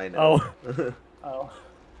 I know. Oh.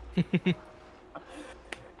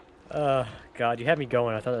 Oh. God, you had me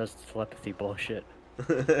going. I thought that was telepathy bullshit.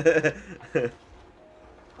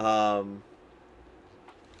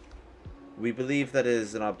 We believe that it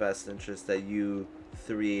is in our best interest that you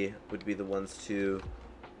three would be the ones to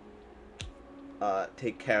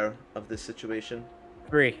take care of this situation.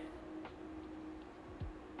 3.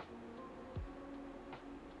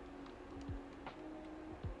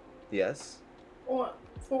 Yes. 4.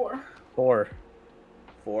 4.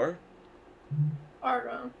 4?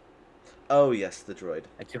 Argo. Oh yes, the droid.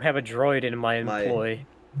 I do have a droid in my employ.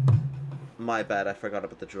 My bad, I forgot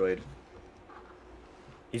about the droid.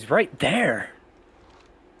 He's right there.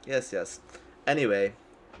 Yes, yes. Anyway.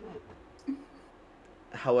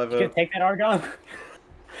 However... You gonna take that Argon?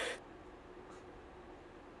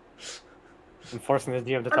 I'm forcing the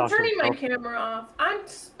DM to talk to him. I'm turning my camera off.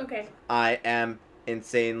 Okay. I am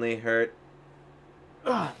insanely hurt.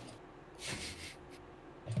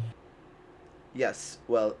 Yes,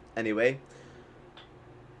 well, anyway.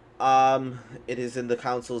 It is in the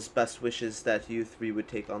Council's best wishes that you three would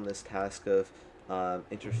take on this task of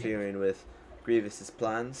interfering with Grievous's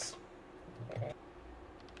plans.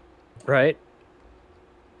 Right.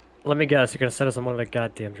 Let me guess, you're gonna set us on one of the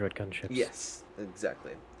goddamn droid gunships. Yes,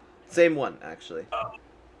 exactly. Same one, actually.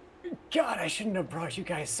 God, I shouldn't have brought you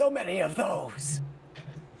guys so many of those.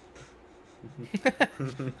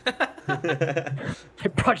 I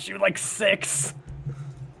brought you like 6.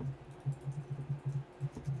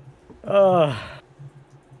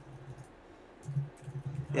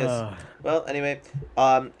 Yes. Well, anyway,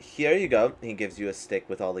 here you go. He gives you a stick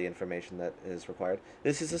with all the information that is required.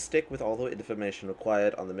 This is a stick with all the information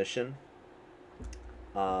required on the mission.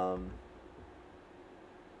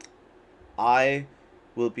 I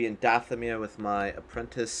will be in Dathomir with my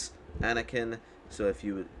apprentice, Anakin, so if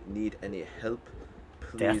you need any help,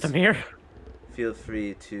 please Dathomir? Feel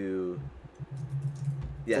free to...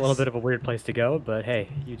 Yes. A little bit of a weird place to go, but hey,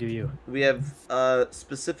 you do you. We have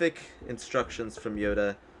specific instructions from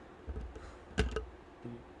Yoda.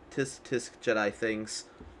 Tisk Jedi things.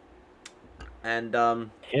 And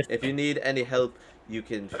if you need any help, you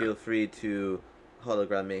can feel free to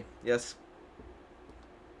hologram me. Yes.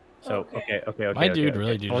 So okay. My dude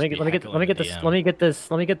really do. Let me get this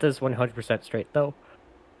 100% straight though.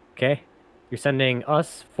 Okay, you're sending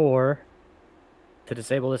us 4 to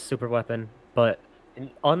disable this super weapon, but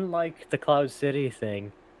unlike the Cloud City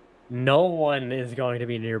thing, no one is going to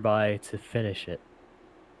be nearby to finish it.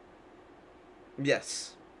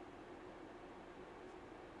 Yes.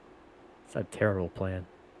 It's a terrible plan.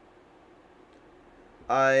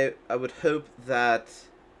 I would hope that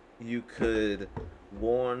you could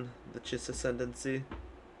warn the Chiss Ascendancy.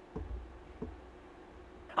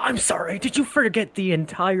 I'm sorry, did you forget the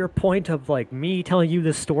entire point of, like, me telling you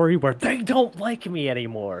this story where they don't like me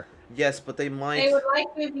anymore? Yes, but they might... They would like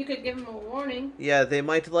you if you could give them a warning. Yeah, they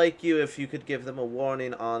might like you if you could give them a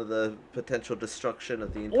warning on the potential destruction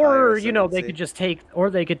of the entire Or, you know, they ascendancy. could just take... Or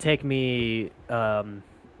they could take me,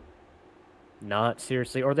 not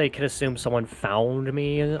seriously. Or they could assume someone found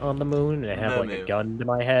me on the moon and have, like, a gun to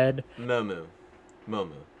my head. Momu.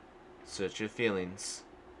 Search your feelings.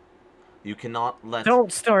 You cannot let...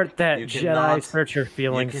 Don't start that Jedi search your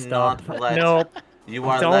feelings stuff. Nope. You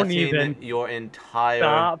are don't letting even your entire...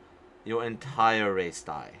 Stop. Your entire race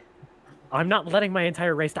die. I'm not letting my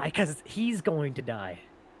entire race die, because he's going to die.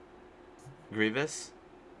 Grievous?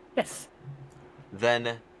 Yes.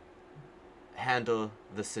 Then handle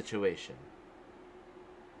the situation.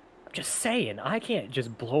 I'm just saying, I can't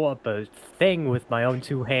just blow up a thing with my own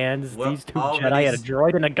 2 hands. Well, these 2 Jedi and a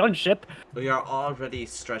droid and a gunship. We are already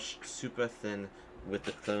stretched super thin with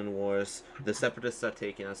the Clone Wars. The Separatists are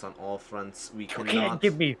taking us on all fronts. We cannot... You can't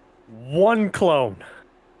give me 1 clone.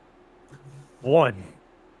 1.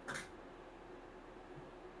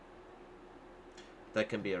 That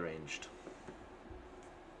can be arranged.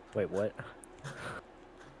 Wait, what?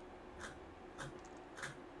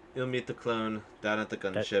 You'll meet the clone down at the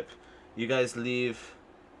gunship. You guys leave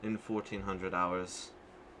in 1400 hours.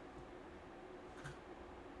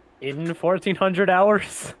 In 1400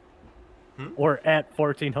 hours? Or at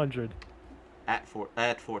 1400? At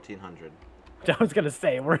 1400. I was gonna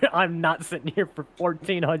say I'm not sitting here for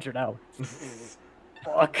 1400 hours.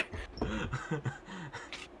 Fuck.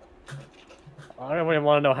 I don't even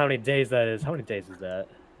want to know how many days that is. How many days is that?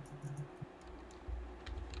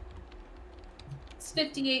 It's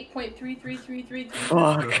 58.33333.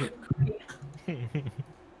 Fuck.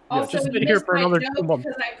 Also, just you been here missed for my another joke 2 months.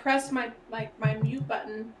 because I pressed my mute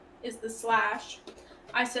button is the slash.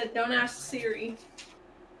 I said, "Don't ask Siri."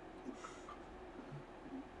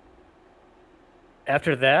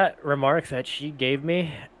 After that remark that she gave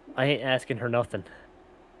me, I ain't asking her nothing.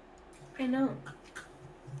 I know.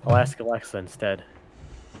 I'll ask Alexa instead.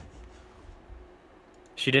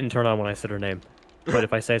 She didn't turn on when I said her name, but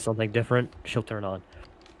if I say something different, she'll turn on.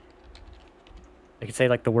 I could say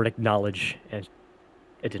like the word acknowledge, and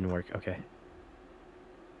it didn't work. Okay.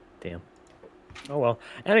 Damn. Oh well.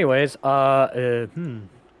 Anyways,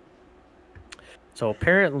 So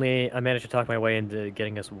apparently, I managed to talk my way into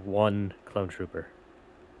getting us 1 clone trooper,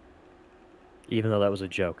 even though that was a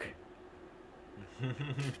joke.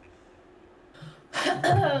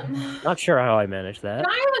 Not sure how I managed that.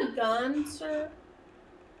 Can I have a gun, sir?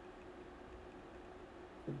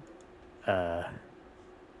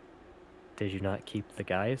 Did you not keep the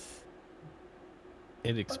guys?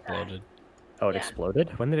 It exploded. Oh, it Yeah.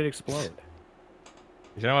 exploded? When did it explode?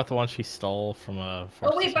 You know about the one she stole from a...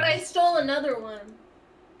 Oh wait, but I stole another one.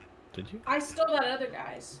 Did you? I stole that other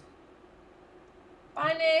guy's.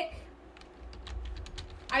 Bye, Nick.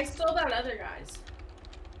 I stole that other guy's.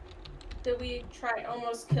 That we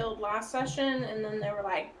almost killed last session, and then they were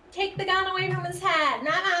like, "Take the gun away from his head!"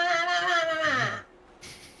 Nah, nah, nah, nah, nah,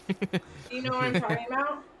 nah. Do you know what I'm talking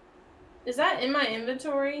about? Is that in my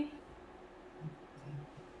inventory?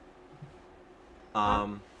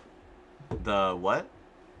 The what?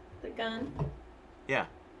 The gun. Yeah.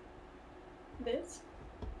 This?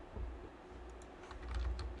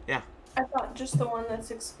 Yeah. I thought just the one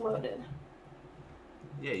that's exploded.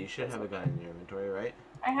 Yeah, you should have a gun in your inventory, right?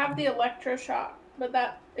 I have the electroshock, but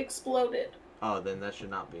that exploded. Oh, then that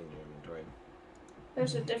should not be in your inventory.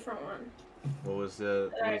 There's a different one. What was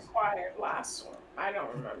the... That I acquired last one. I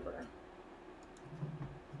don't remember.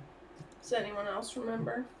 Does anyone else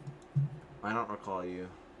remember? I don't recall you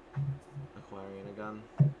acquiring a gun.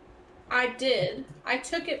 I did. I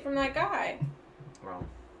took it from that guy. Well.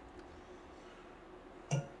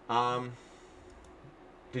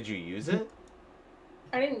 Did you use it?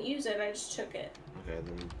 I didn't use it, I just took it. Okay,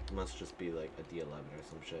 then it must just be like a D11 or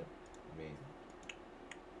some shit. I mean...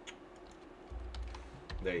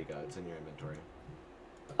 There you go, it's in your inventory.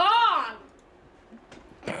 Ah!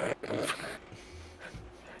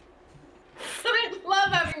 I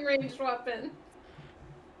love having ranged weapon.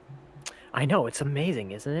 I know, it's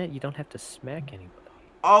amazing, isn't it? You don't have to smack anybody.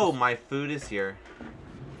 Oh, my food is here.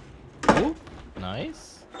 Ooh,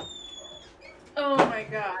 nice. Oh my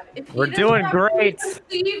god. If he We're doesn't doing have great.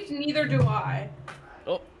 Steve, neither do I.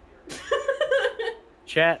 Oh.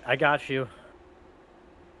 Chat, I got you.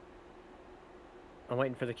 I'm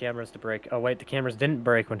waiting for the cameras to break. Oh wait, the cameras didn't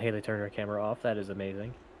break when Haley turned her camera off. That is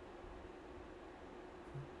amazing.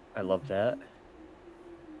 I love that.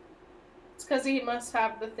 It's because he must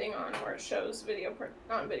have the thing on where it shows video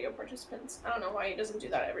participants. I don't know why he doesn't do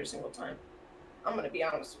that every single time. I'm gonna be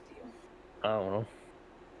honest with you. I don't know.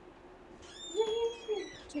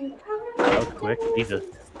 That was quick. Jesus.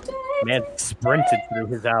 Man sprinted through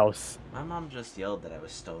his house. My mom just yelled that I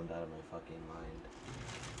was stoned out of my fucking mind.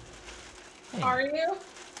 Are you?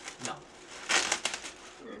 No.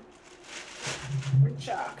 I'm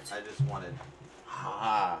shocked. I just wanted...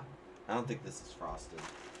 Ha! I don't think this is frosted.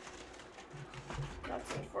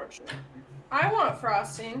 That's unfortunate. I want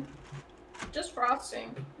frosting. Just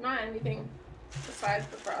frosting. Not anything besides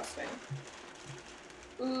the frosting.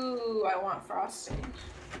 Ooh, I want frosting.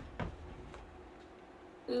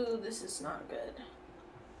 Ooh, this is not good.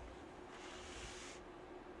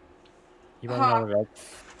 You wanna know that?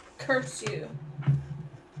 Curse you.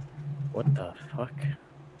 What the fuck?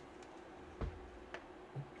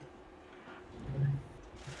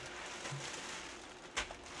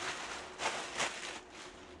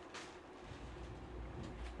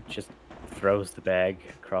 Just throws the bag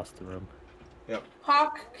across the room. Yep.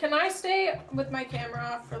 Hawk, can I stay with my camera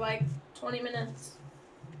off for like 20 minutes?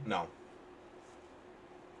 No.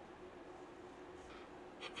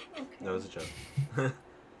 Okay. That was a joke.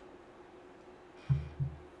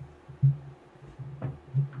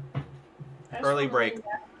 Early break.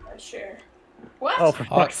 Share. What? Oh, for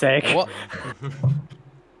fuck's sake. What?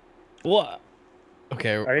 What?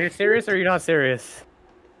 Okay. Are you serious or are you not serious?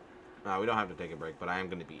 No, we don't have to take a break, but I am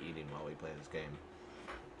going to be eating while we play this game.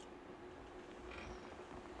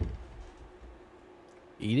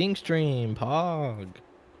 Eating stream, Pog.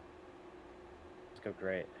 Let's go,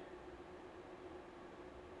 great.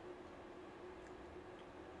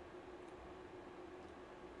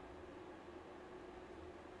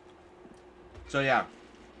 So yeah.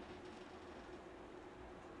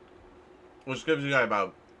 Which gives you guys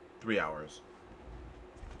about 3 hours.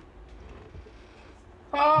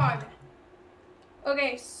 Fog.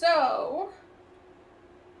 Okay, so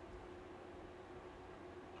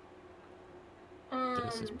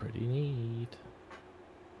This is pretty neat.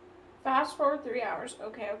 fast forward 3 hours.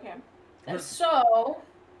 Okay. So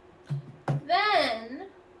then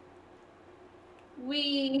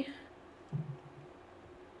we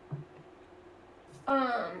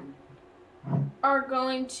are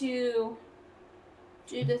going to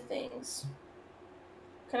do the things.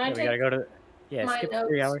 Can I Yeah, we take gotta go to. Yeah, my skip 3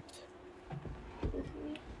 notes hours, with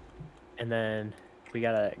me? and then we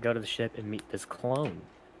gotta go to the ship and meet this clone.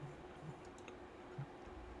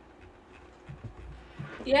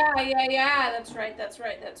 Yeah.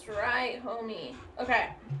 That's right, homie. Okay.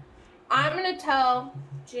 I'm gonna tell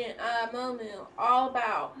Momu all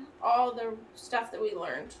about all the stuff that we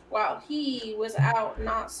learned while he was out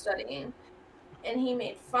not studying, and he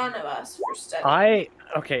made fun of us for studying.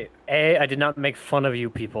 I did not make fun of you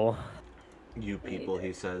people. You people,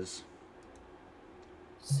 he says.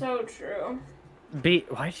 So true. B,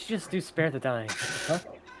 why did you just do spare the dying?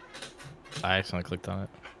 I accidentally clicked on it.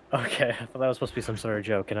 Okay, I thought that was supposed to be some sort of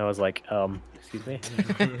joke, and I was like, excuse me.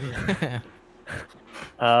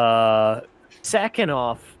 Second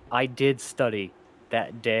off, I did study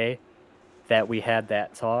that day that we had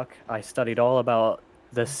that talk. I studied all about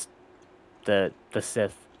this, the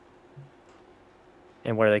Sith,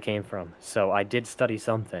 and where they came from. So I did study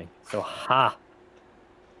something. So ha,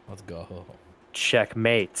 Let's go.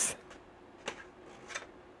 checkmate.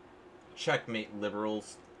 Checkmate,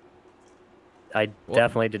 liberals. I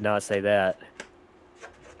definitely did not say that.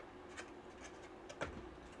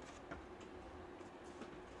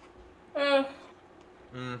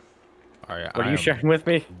 Alright, What are you sharing with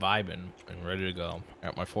me? Vibing and ready to go. I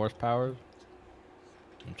got my force powers.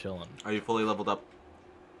 I'm chilling. Are you fully leveled up?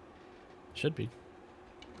 Should be.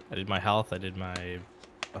 I did my health. I did my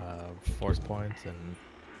force points and.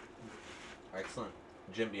 Excellent.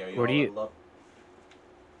 Jimby, are you Where do all you- leveled up?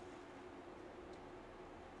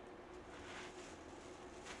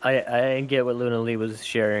 I didn't get what Luna Lee was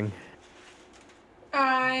sharing.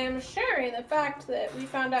 I am sharing the fact that we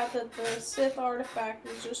found out that the Sith artifact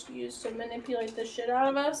was just used to manipulate the shit out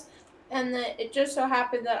of us, and that it just so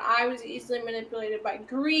happened that I was easily manipulated by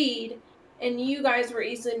greed, and you guys were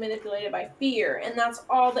easily manipulated by fear, and that's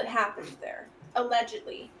all that happened there,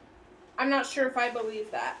 allegedly. I'm not sure if I believe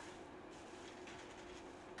that,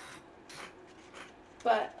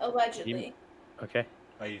 but allegedly. Okay.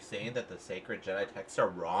 Are you saying that the sacred Jedi texts are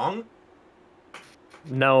wrong?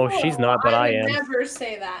 No, she's not, but I would am. never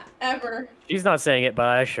say that, ever. She's not saying it, but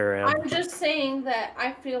I sure am. I'm just saying that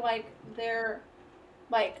I feel like they're,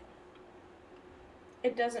 like,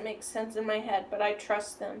 it doesn't make sense in my head, but I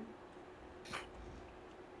trust them.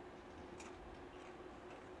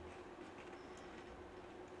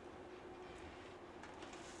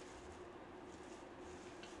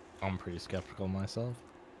 I'm pretty skeptical myself.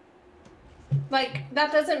 Like,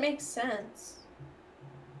 that doesn't make sense.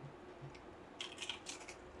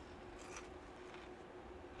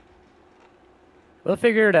 We'll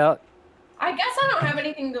figure it out. I guess I don't have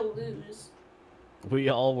anything to lose. We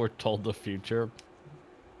all were told the future,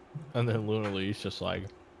 and then Luna Lee's just like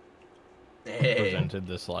presented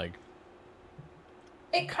this like.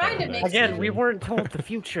 It kind of makes Again, sense. we weren't told the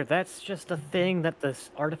future. That's just a thing that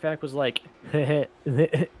this artifact was like,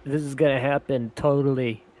 this is gonna happen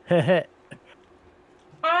totally. I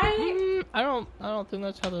don't think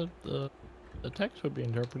that's how the text would be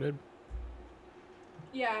interpreted.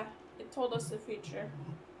 yeah, it told us the future.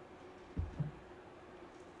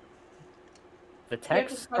 The We have to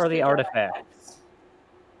text trust or the Jedi artifact? texts.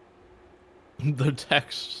 The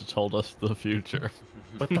text told us the future.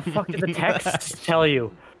 What the fuck did the text tell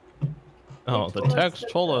you? Oh, the told us text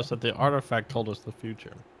that told us that the artifact told us the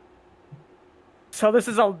future. So this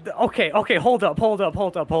is a okay. Hold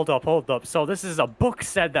up. So this is a book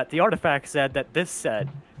said that the artifact said that this said.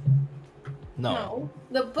 No.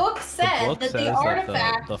 The book The said book that says the artifact.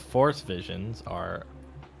 that the force visions are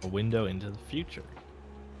a window into the future.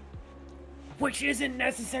 Which isn't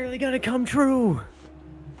necessarily gonna come true.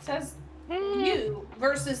 says you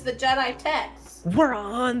versus the Jedi text. We're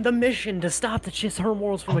on the mission to stop the Chisholm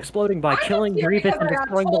worlds from exploding by I'm killing just here Grievous because and I got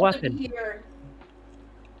destroying the told to weapon. be here.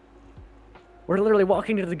 We're literally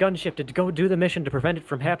walking to the gunship to go do the mission to prevent it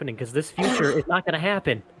from happening because this future is not gonna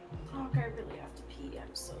happen. Fuck, I really have to pee.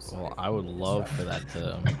 I'm sorry. Well, I would love for that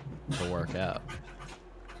to work out.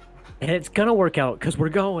 And it's gonna work out because we're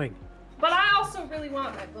going. But I also really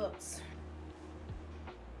want my books.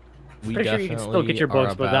 We Pretty sure definitely you can still get your are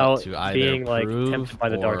books about without to either being like prove tempted by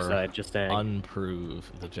the dark or side. Just saying.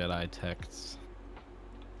 unprove the Jedi texts.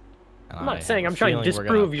 And I'm not I saying have I'm a trying to feeling we're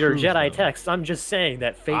gonna disprove your prove Jedi them. texts. I'm just saying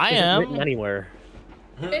that fate I isn't am. written anywhere.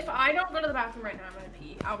 If I don't go to the bathroom right now, I'm gonna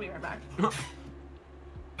pee. I'll be right back.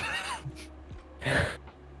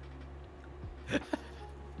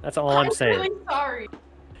 That's all I'm saying. really sorry.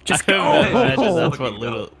 Just I go. imagine that's what Fucking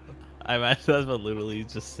Lulu. go. I imagine that's what literally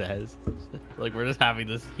just says. Like we're just having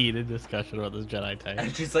this heated discussion about this Jedi text.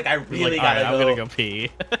 And she's like, I He's really like, gotta "Alright, go. I'm gonna go pee.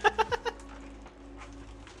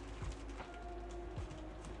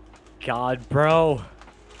 God, bro.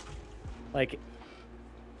 Like,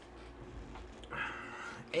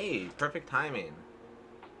 Hey, perfect timing.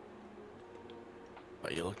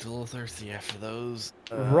 But you looked a little thirsty after those.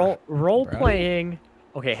 role bro. playing.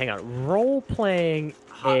 Okay, hang on. Role playing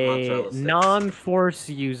Hot a mozzarella sticks. non-force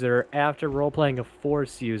user after role playing a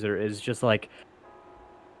force user is just like,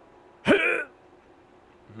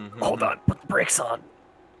 hold on, put the brakes on.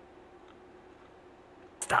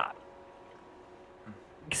 Stop.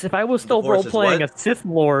 Because if I was still The Force role is playing what? a Sith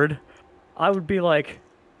Lord, I would be like,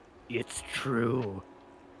 it's true.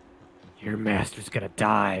 Your master's gonna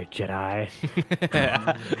die, Jedi.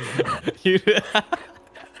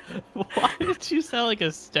 Why did you sound like a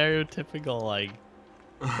stereotypical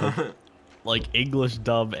like English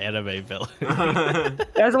dub anime villain?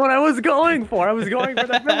 That's what I was going for. I was going for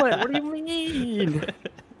the villain. What do you mean?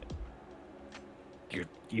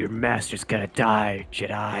 Your master's gonna die,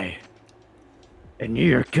 Jedi. And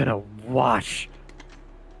you're gonna watch.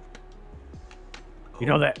 You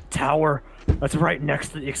know that tower that's right next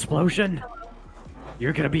to the explosion?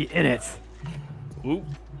 You're gonna be in it. Oop.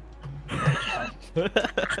 I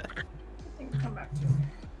think come back to me.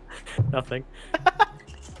 Nothing.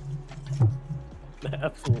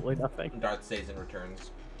 Absolutely nothing. Darth Sazin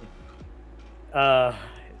returns. Darth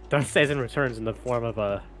Sazin returns in the form of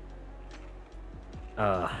a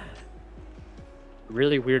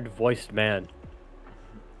really weird voiced man.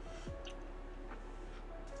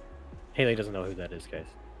 Haley doesn't know who that is, guys.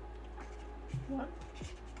 What?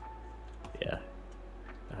 Yeah,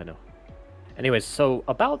 I know. Anyways, so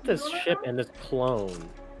about this ship and this clone.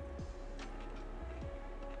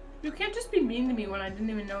 You can't just be mean to me when I didn't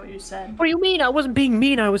even know what you said. What do you mean? I wasn't being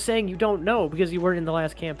mean. I was saying you don't know because you weren't in the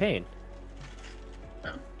last campaign.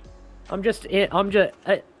 Oh. I'm just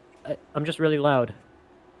really loud.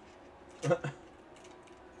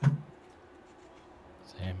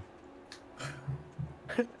 Same.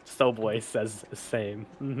 Stowboy says the same.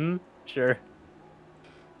 Mm-hmm. Sure.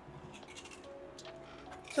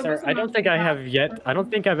 So Sir, what's the I don't most think I have important yet. thing? I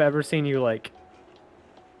don't think I've ever seen you like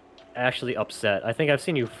actually upset. I think I've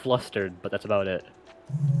seen you flustered, but that's about it.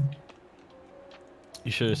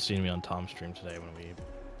 You should have seen me on Tom's stream today when we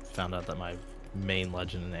found out that my main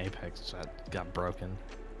legend in Apex got broken.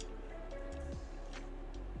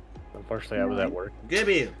 Unfortunately, I was at work.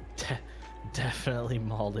 Gibby! Definitely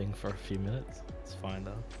mauling for a few minutes. It's fine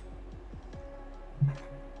though.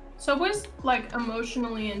 So was like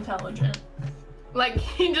emotionally intelligent. Like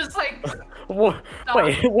he just like Wha- Stop.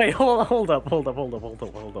 wait, hold up. Hmm.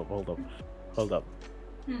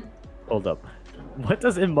 Hold up. What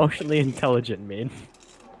does emotionally intelligent mean?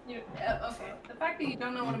 Okay. The fact that you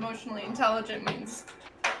don't know what emotionally intelligent means.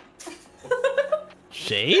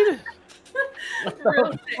 Shade?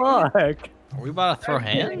 Real thing. Fuck. Are we about to throw I'm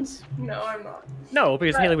kidding. hands? No, I'm not. No,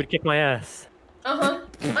 because Right. Haley would kick my ass. Uh-huh.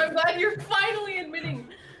 I'm glad you're finally admitting.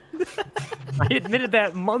 I admitted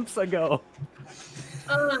that months ago.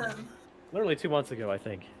 Literally 2 months ago, I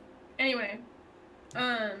think. Anyway.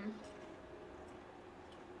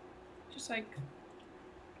 Just like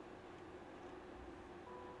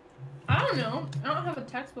I don't know. I don't have a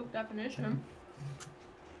textbook definition.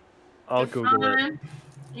 I'll Google it. Define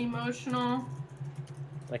emotional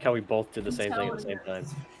Like how we both did the same thing at the same time.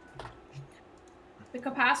 intelligence. The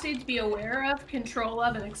capacity to be aware of, control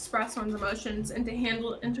of, and express one's emotions, and to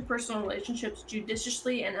handle interpersonal relationships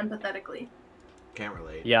judiciously and empathetically. Can't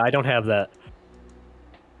relate. Yeah, I don't have that.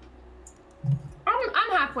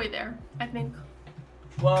 I'm halfway there, I think.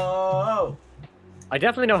 Whoa! I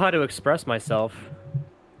definitely know how to express myself.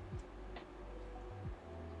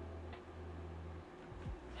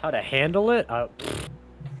 How to handle it?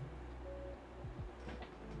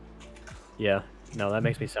 Yeah. No, that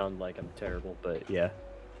makes me sound like I'm terrible, but yeah.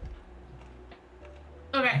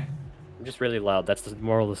 Okay. I'm just really loud. That's the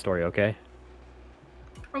moral of the story, okay?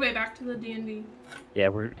 Okay, back to the D&D. Yeah,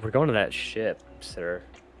 we're going to that ship, sir.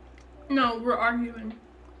 No, we're arguing.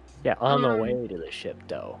 Yeah, on the way to the ship,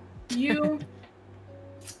 though. You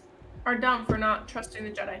are dumb for not trusting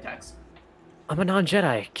the Jedi text. I'm a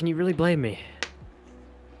non-Jedi. Can you really blame me?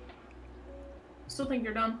 Still think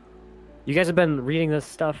you're dumb. You guys have been reading this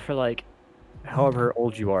stuff for like, however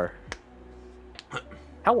old you are.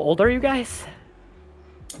 How old are you guys?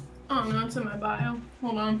 Oh no, it's in my bio.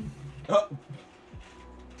 Hold on. Oh.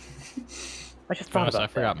 I just thought about I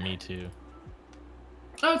forgot that. me too.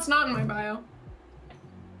 Oh, it's not in my bio.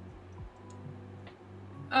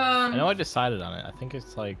 I know I decided on it. I think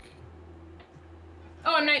it's like...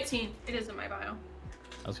 Oh, I'm 19. It is in my bio.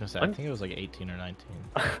 I was gonna say, I think it was like 18 or 19.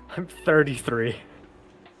 I'm 33.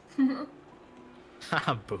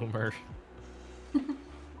 Haha, boomer.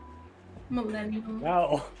 Millennial.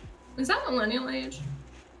 Wow. Is that millennial age?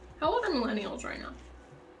 How old are millennials right now?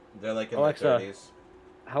 They're like in Alexa. their 30s.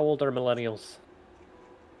 How old are millennials?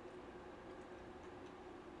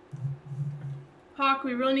 Hawk,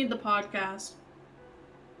 we really need the podcast.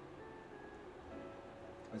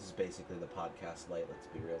 This is basically the podcast light, let's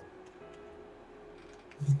be real.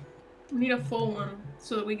 We need a full one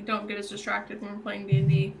so that we don't get as distracted when we're playing D&D.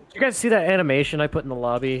 Did you guys see that animation I put in the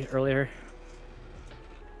lobby earlier?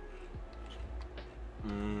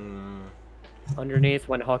 Underneath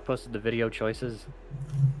when Hawk posted the video choices.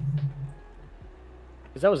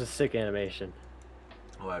 Because that was a sick animation.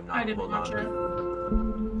 Oh, I've not I didn't pulled watch it.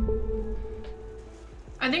 on.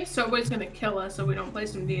 I think Subway's gonna kill us if we don't play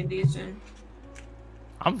some D&D soon.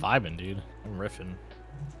 I'm vibing, dude. I'm riffing.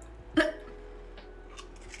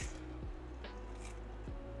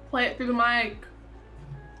 Play it through the mic.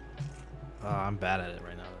 I'm bad at it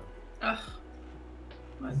right now, though. Ugh.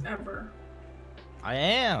 Whatever. I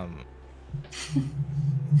am.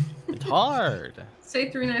 It's hard.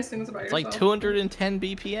 Say 3 nice things about It's yourself. like 210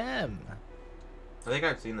 BPM. I think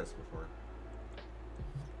I've seen this before.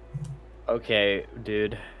 Okay,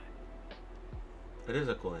 dude. It is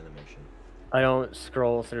a cool animation. I don't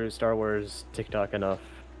scroll through Star Wars TikTok enough.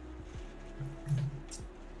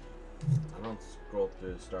 I don't scroll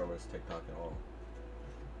through Star Wars TikTok at all.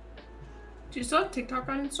 Do you still have TikTok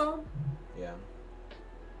uninstalled? Yeah.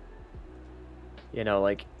 You know,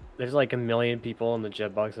 like, there's like a million people in the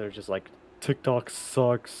Jetbox that are just like, TikTok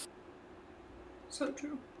sucks. So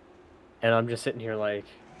true. And I'm just sitting here like,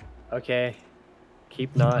 okay,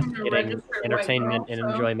 keep not I'm a getting registered white entertainment girl, and so-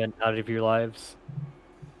 enjoyment out of your lives.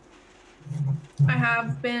 I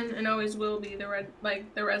have been and always will be the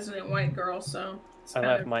resident white girl, so it's I kind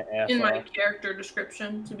laughed of my ass in my off. character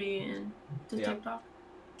description to be in TikTok.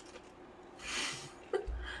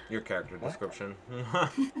 Your character description.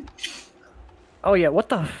 Oh yeah, what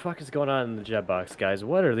the fuck is going on in the Jetbox, guys?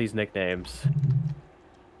 What are these nicknames?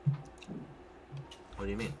 What do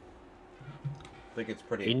you mean? I think it's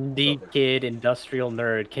pretty... Indie self- kid, industrial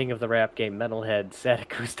nerd, king of the rap game, metalhead, sad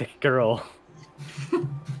acoustic girl.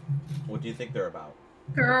 What do you think they're about?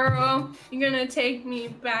 Girl, you're gonna take me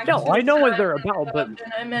back. No, to I the know what time they're I about, but loved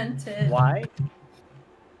and I meant it. why?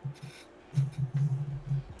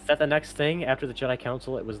 Is that the next thing after the Jedi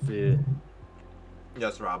Council? It was the...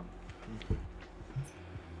 Yes, Rob.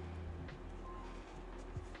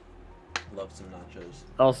 Love some nachos.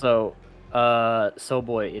 Also, so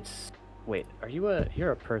boy, it's... Wait,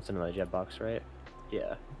 you're a person in the Jetbox, right?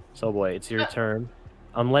 Yeah. So boy, it's your turn.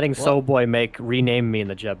 I'm letting So boy rename me in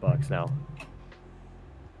the Jetbox now.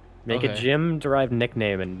 Make a Okay. gym-derived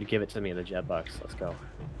nickname and give it to me in the Jetbox. Let's go.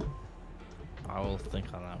 I will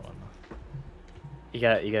think on that one. You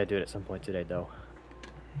gotta do it at some point today, though.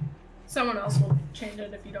 Someone else will change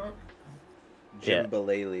it if you don't. Jim Yeah.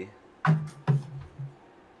 Belaley.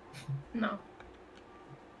 No.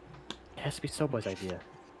 It has to be So boy's idea.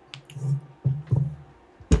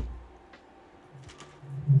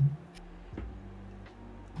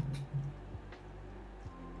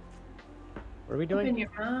 What are we Open doing? your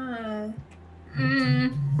eye.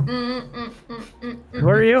 Who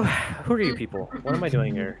are you? Who are you people? What am I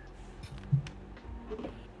doing here?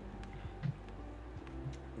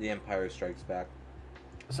 The Empire Strikes Back.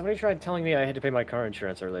 Somebody tried telling me I had to pay my car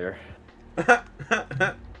insurance earlier. They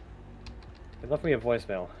left me a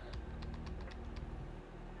voicemail.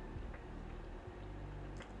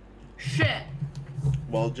 Shit.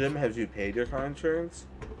 Well, Jim, have you paid your car insurance?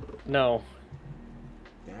 No,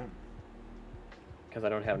 Damn. because I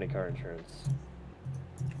don't have any car insurance.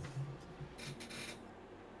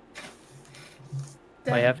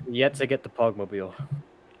 I have yet to get the Pogmobile.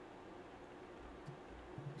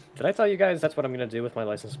 Did I tell you guys that's what I'm gonna do with my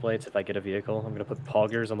license plates if I get a vehicle? I'm gonna put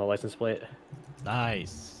Poggers on the license plate.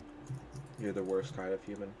 Nice. You're the worst kind of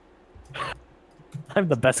human. I'm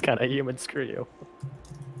the best kind of human, screw you.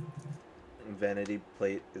 Vanity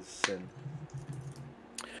plate is sin.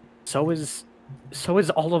 So is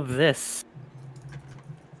all of this.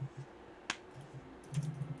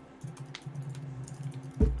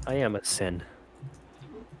 I am a sin.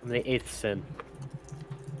 I'm the 8th sin.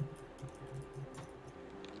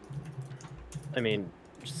 I mean,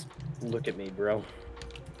 just look at me, bro.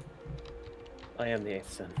 I am the 8th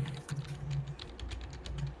sin.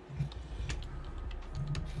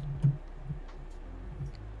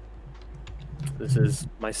 This is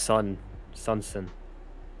my son, sin.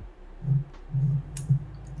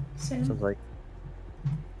 Sin. Sounds like...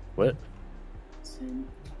 What? Sin.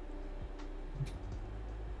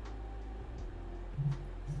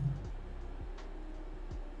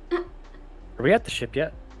 Are we at the ship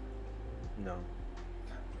yet? No.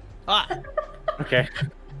 Ah! Okay.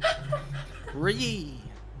 Ree!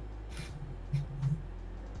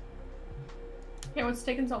 Yeah, what's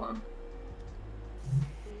taking so long?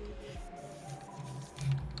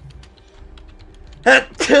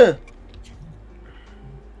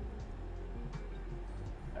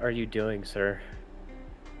 What are you doing, sir?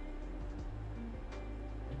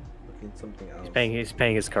 Looking something else. He's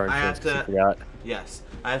paying his car I insurance have 'cause he to- forgot. Yes.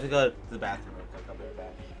 I have to go to the bathroom real quick. I'll be right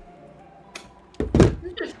back.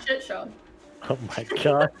 This is a shit show. Oh my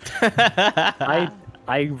god.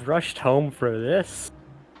 I rushed home for this.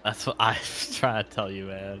 That's what I was trying to tell you,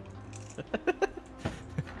 man.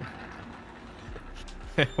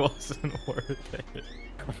 It wasn't worth it.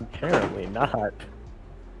 Apparently not.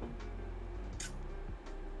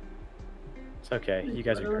 It's okay. You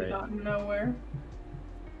guys are Literally great. got nowhere.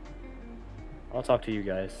 I'll talk to you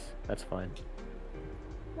guys. That's fine.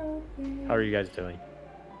 How are you guys doing?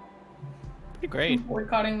 Pretty great. I'm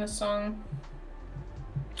boycotting this song.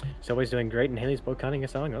 Zoe's doing great and Haley's boycotting a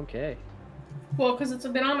song? Okay. Well, because it's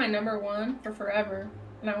been on my #1 for forever,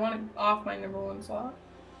 and I want it off my #1 slot.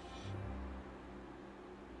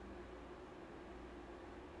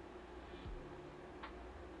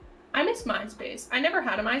 I miss MySpace. I never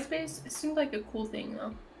had a MySpace. It seemed like a cool thing,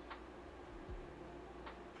 though.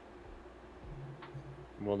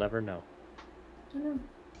 We'll never know. I don't know.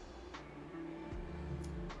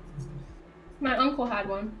 My uncle had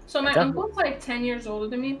one. So my Definitely. uncle's like 10 years older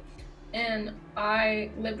than me, and I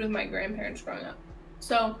lived with my grandparents growing up.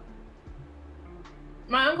 So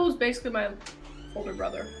my uncle was basically my older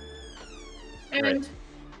brother. And Right.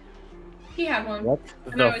 he had one. What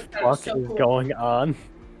And I the always thought it was fuck so is cool. going on?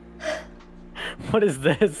 What is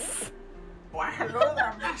this? Why, hello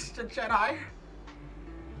there, Master Jedi.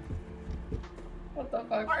 What the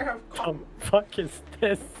fuck? I have What come the fuck is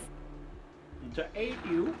this? to aid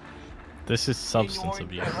you This is substance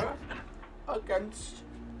in your abuse. endeavor against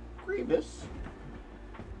Grievous.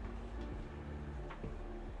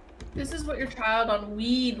 This is what your child on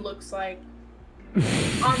weed looks like.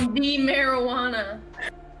 On the marijuana.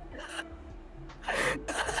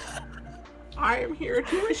 I am here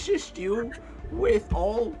to assist you with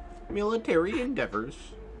all military endeavors.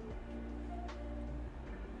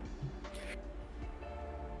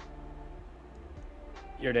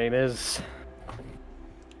 Your name is...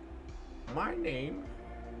 My name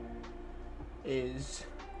is...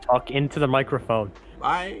 Talk into the microphone.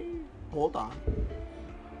 Hold on.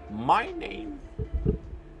 My name...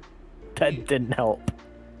 That didn't help.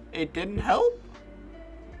 It didn't help?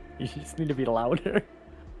 You just need to be louder.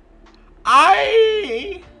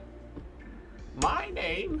 My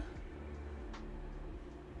name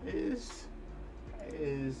is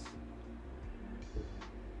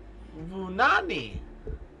Vunani.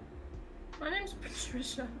 My name's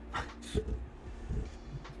Patricia.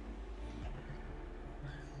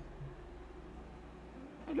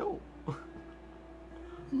 Hello.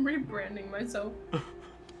 I'm rebranding myself.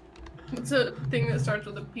 What's a thing that starts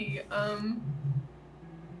with a P?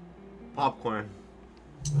 Popcorn.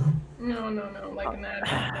 No, like an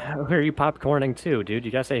ad. Who are you popcorning to, dude?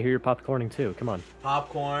 You gotta say who you're popcorning to. Come on.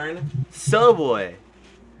 Popcorn. So boy.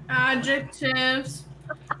 Adjectives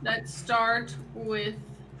that start with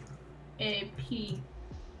a P.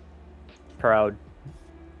 Proud.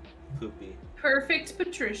 Poopy. Perfect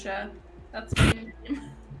Patricia. That's my name.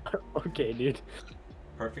 Okay, dude.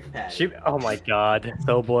 Perfect patty. Shoot. Oh my god.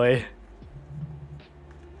 So boy.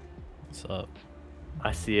 What's up?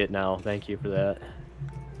 I see it now. Thank you for that.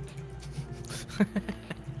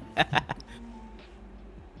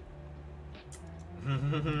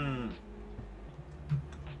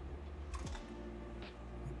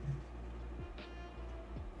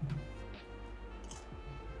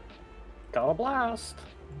 Got a blast.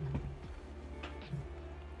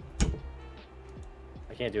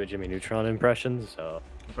 I can't do a Jimmy Neutron impression, so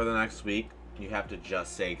For the next week, you have to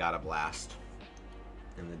just say "got a blast"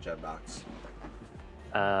 in the jet box.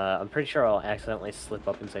 I'm pretty sure I'll accidentally slip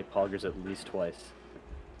up and say poggers at least twice.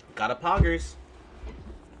 Got a poggers.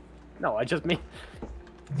 No, I just mean...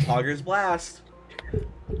 Poggers blast.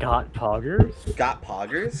 Got poggers? Got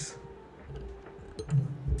poggers?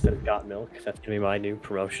 Instead of got milk, that's gonna be my new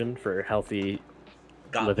promotion for healthy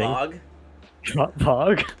Got living. pog? Got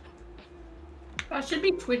pog? That should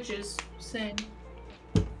be Twitch's saying.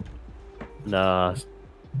 Nah.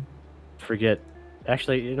 Forget.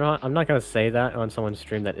 Actually, you know what? I'm not gonna say that on someone's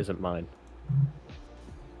stream that isn't mine.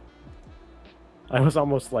 I was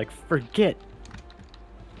almost like, forget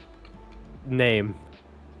name.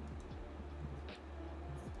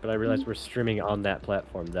 But I realized we're streaming on that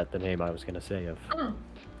platform, that the name I was gonna say of. Oh,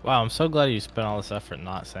 Wow, I'm so glad you spent all this effort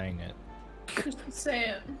not saying it. just say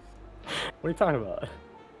it. What are you talking about?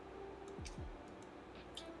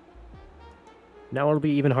 Now it'll be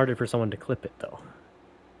even harder for someone to clip it, though.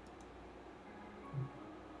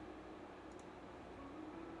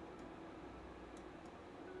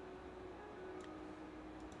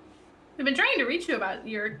 We've been trying to reach you about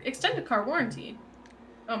your extended car warranty.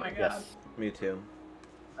 Oh my god. Yes. Me too.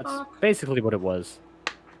 That's Fuck. basically what it was.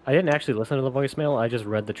 I didn't actually listen to the voicemail, I just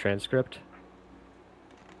read the transcript.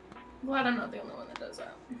 Glad I'm not the only one that does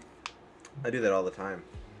that. I do that all the time.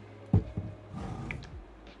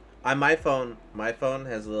 On my phone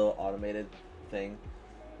has a little automated thing,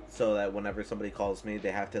 so that whenever somebody calls me,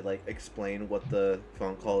 they have to like explain what the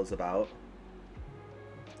phone call is about,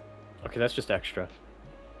 Okay, that's just extra.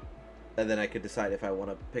 and then I could decide if I want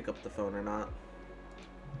to pick up the phone or not.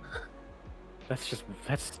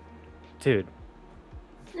 That's... Dude.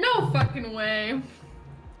 No fucking way.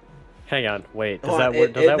 Hang on, wait, does Hold that on,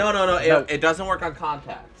 work? no, it doesn't work on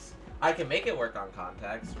contacts. I can make it work on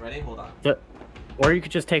contacts. Ready? Hold on. Or you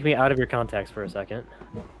could just take me out of your contacts for a second.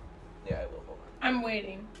 Yeah, I will. Hold on. I'm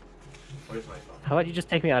waiting. Where's my phone? How about you just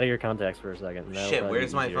take me out of your contacts for a second? That'll Shit, probably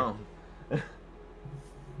where's be my easier. phone?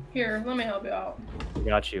 Here, let me help you out.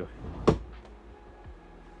 Got you.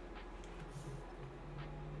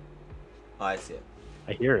 Oh, I see it.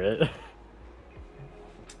 I hear it.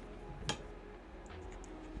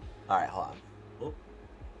 All right, hold on. Oop.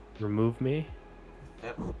 Remove me?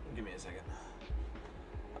 Yep. Give me a second.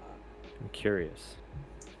 I'm curious.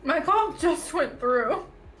 My call just went through.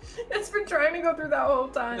 It's been trying to go through that whole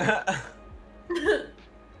time.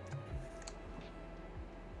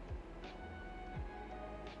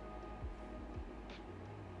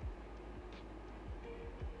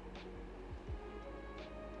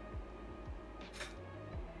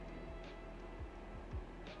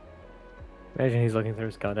 Imagine he's looking through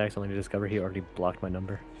his contacts only to discover he already blocked my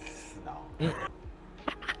number. No.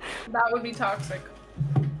 That would be toxic.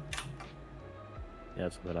 Yeah,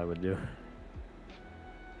 that's what I would do.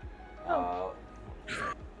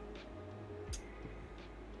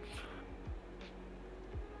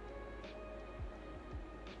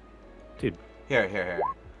 Dude. Here.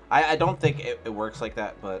 I don't think it works like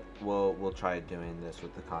that, but we'll try doing this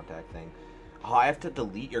with the contact thing. Oh, I have to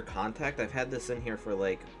delete your contact? I've had this in here for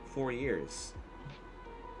like 4 years.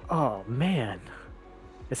 Oh, man.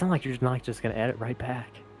 It's not like you're not just gonna add it right back.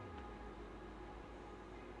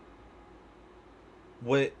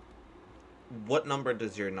 What number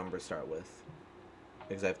does your number start with?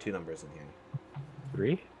 Because I have 2 numbers in here.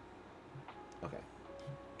 3? Okay.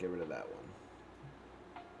 Get rid of that one.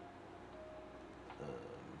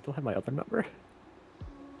 Still have my other number?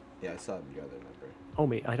 Yeah, I still have your other number.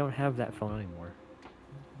 Homie, I don't have that phone anymore.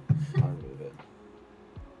 I'll remove it.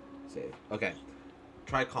 Save. Okay.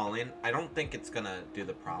 Try calling. I don't think it's gonna do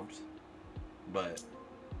the prompt, but...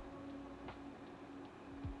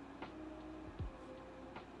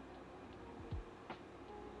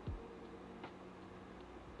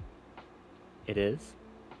 It is?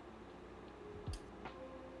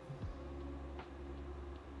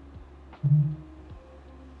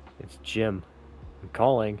 It's Jim. I'm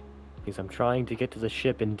calling because I'm trying to get to the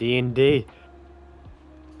ship in D&D.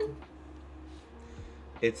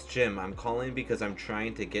 It's Jim. I'm calling because I'm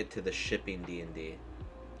trying to get to the shipping D&D.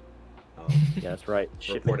 Oh. Yeah, that's right.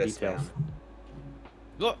 Report Shipment as details. spam.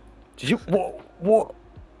 Look. Did you? Whoa!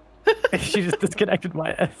 She just disconnected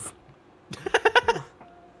my S.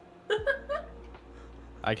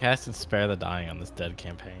 I casted Spare the Dying on this dead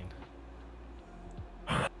campaign.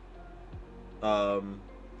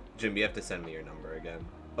 Jim, you have to send me your number again.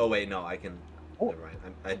 Oh wait, no, I can. Oh. Never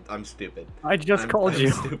mind. I'm stupid. I just called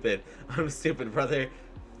you. I'm stupid, brother.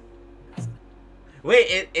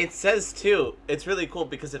 Wait, it says too. It's really cool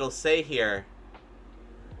because it'll say here.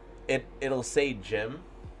 It'll say Jim.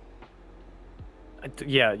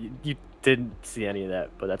 Yeah, you didn't see any of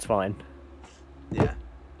that, but that's fine. Yeah.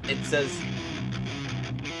 It says.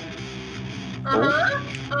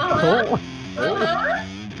 Oh.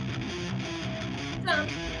 Tap,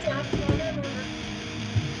 tap, remember.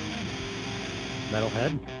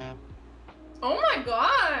 Metalhead. Oh my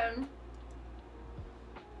god.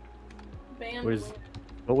 Band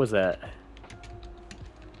What was that?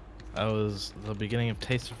 That was the beginning of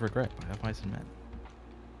Taste of Regret by F. Mice and Men.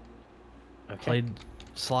 Okay. Played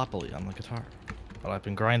sloppily on the guitar, but I've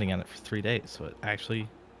been grinding on it for 3 days, so it actually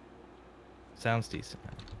sounds decent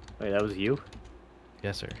now. Wait, that was you?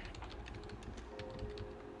 Yes, sir.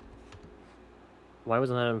 Why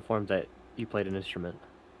wasn't I informed that you played an instrument?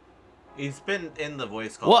 He's been in the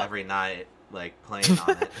voice call every night, like playing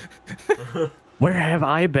on it. Where have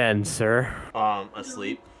I been, sir?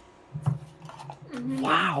 Asleep.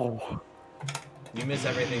 Wow. You miss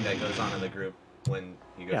everything that goes on in the group when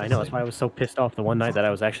you go. Yeah, to I know. sleep. That's why I was so pissed off the one night that I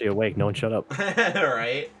was actually awake. No one shut up.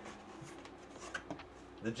 Right?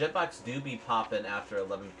 The Jetbox do be popping after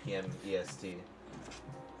 11 p.m. EST.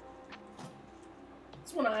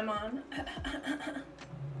 That's what I'm on.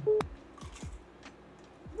 What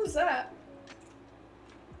was that?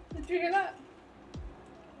 Did you hear that?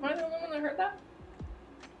 Am I the only one that heard that?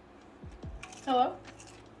 Hello?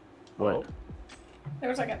 What? Oh. There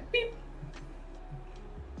was like a beep,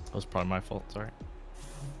 That was probably my fault. Sorry.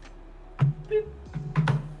 beep.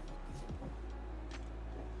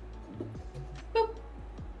 Boop.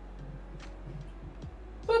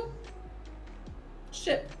 Boop.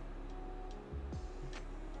 Shit.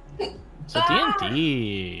 So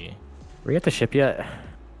D&D. Were you at the ship yet?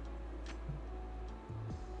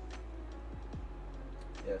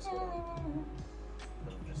 Yes, hold on.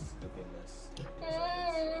 I'm just scooping this.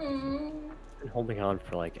 Been holding on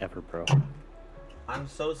for like ever, bro. I'm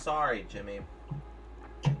so sorry, Jimmy.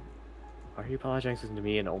 Why are you apologizing to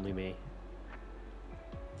me and only me?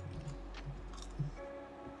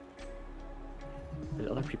 There's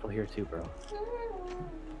other people here too, bro.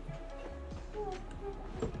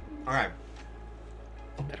 Alright,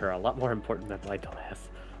 That are a lot more important than my dumbass.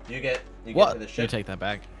 you get to What? the You ship. take that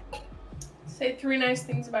back. Say 3 nice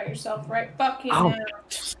things about yourself right fucking Oh. now.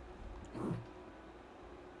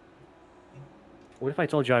 What if I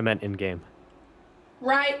told you I meant in-game?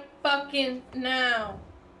 Right fucking now.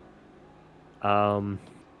 I You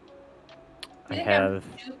think have...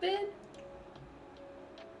 I'm stupid?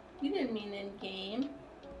 You didn't mean in game.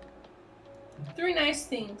 3 nice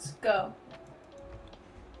things. Go.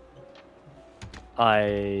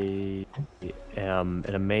 I am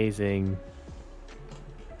an amazing...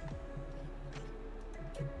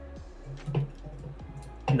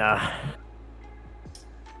 Nah.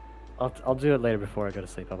 I'll do it later before I go to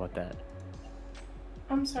sleep. How about that?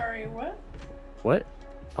 I'm sorry, what? What?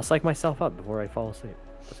 I'll psych myself up before I fall asleep.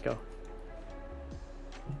 Let's go.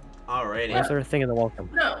 Alrighty. Why is there a thing in the welcome?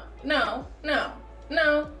 No, no, no,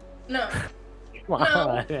 no, no, Come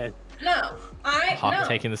on. no. Hawk No.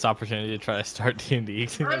 taking this opportunity to try to start D&D.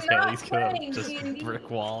 I'm not He's gonna playing just D&D. brick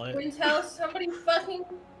wall it. Until somebody fucking,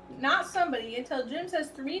 not somebody, until Jim says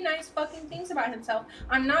 3 nice fucking things about himself,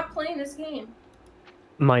 I'm not playing this game.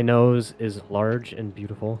 My nose is large and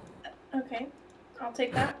beautiful. Okay, I'll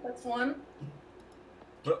take that. That's 1.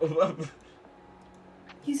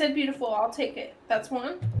 He said beautiful. I'll take it. That's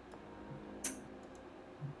 1.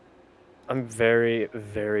 I'm very,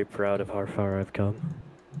 very proud of how far I've come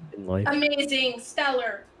in life. Amazing.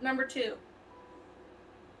 Stellar. Number 2.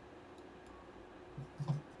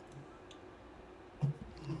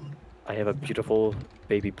 I have a beautiful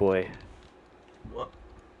baby boy. What?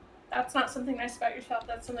 That's not something nice about yourself.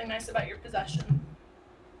 That's something nice about your possession.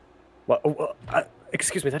 What?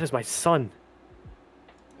 Excuse me, that is my son.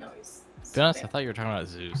 No, he's... To be honest, I thought you were talking about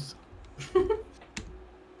Zeus.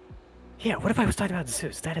 Yeah, what if I was talking about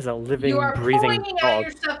Zeus? That is a living, You are breathing pointing at dog.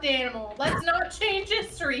 your stuffed animal. Let's not change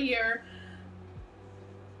history here.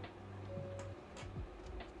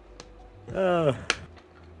 Yeah.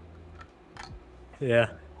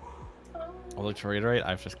 I'd like to reiterate,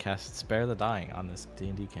 I've just cast Spare the Dying on this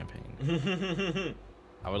D&D campaign.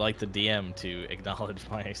 I would like the DM to acknowledge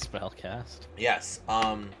my spell cast. Yes.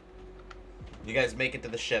 You guys make it to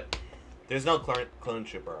the ship. There's no clone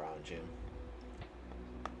trooper around you.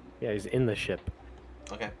 Yeah, he's in the ship.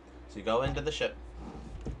 Okay. So you go into the ship.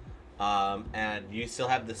 And you still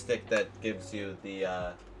have the stick that gives you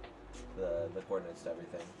the coordinates to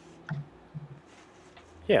everything.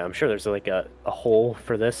 Yeah, I'm sure there's like a hole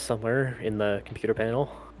for this somewhere in the computer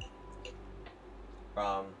panel.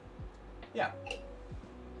 Yeah.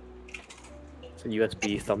 It's a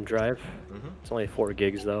USB thumb drive. Mm-hmm. It's only 4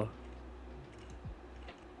 gigs though.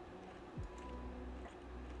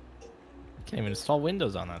 Can't even install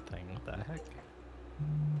Windows on that thing. What the heck?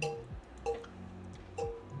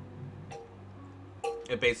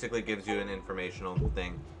 It basically gives you an informational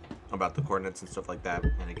thing about the coordinates and stuff like that,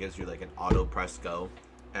 and it gives you like an auto press go,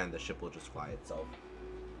 and the ship will just fly itself.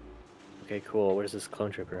 Okay, cool. Where's this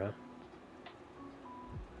clone trooper, huh?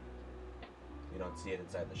 You don't see it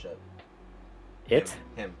inside the ship. It?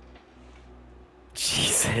 Him.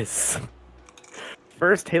 Jesus.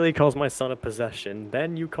 First, Haley calls my son a possession,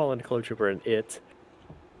 then you call a clone trooper an it.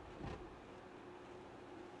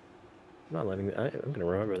 I'm not letting. I'm gonna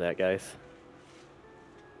remember that, guys.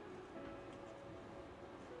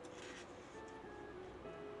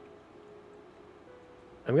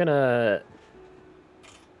 I'm gonna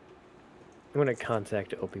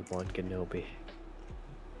contact Obi-Wan Kenobi.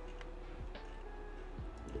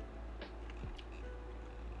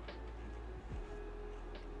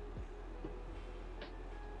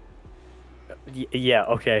 Yeah,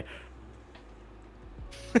 okay.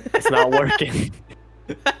 It's not working.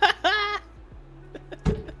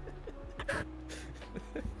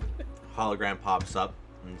 Hologram pops up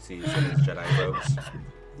and sees his Jedi robes.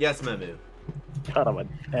 Yes, Memu. God, I'm an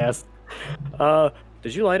ass.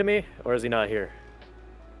 Did you lie to me, or is he not here?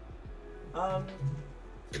 I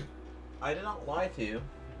did not lie to you.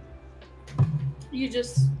 You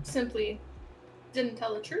just simply didn't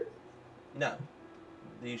tell the truth? No.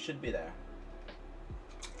 You should be there.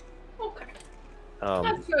 Okay.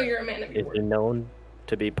 That's no, you're a man of your Is word. he known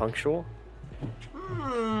to be punctual?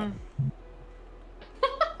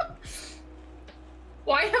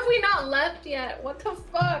 Why have we not left yet? What the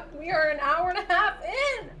fuck? We are an hour and a half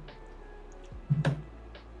in!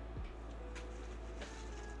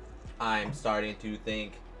 I'm starting to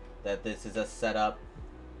think that this is a setup.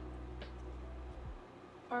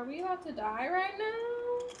 Are we about to die right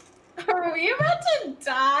now? Are we about to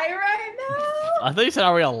die right now? I thought you said,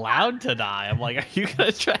 are we allowed to die? I'm like, are you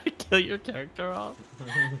gonna try to kill your character off?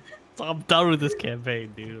 So I'm done with this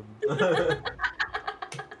campaign, dude.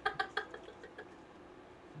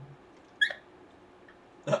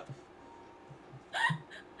 Can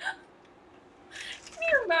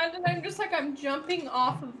you imagine? I'm just like, I'm jumping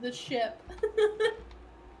off of the ship.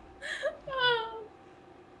 Oh.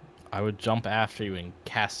 I would jump after you and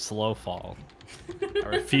cast slow fall. I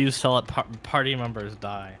refuse to let party members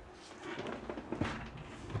die.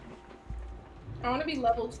 I want to be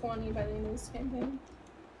level 20 by the end of this campaign.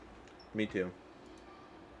 Me too.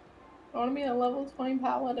 I want to be a level 20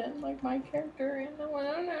 paladin, like my character in the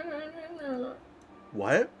one.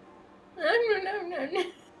 What?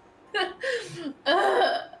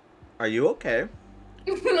 uh, Are you okay?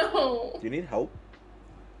 no. Do you need help?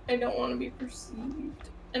 I don't want to be perceived.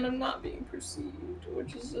 And I'm not being perceived,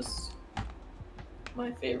 which is just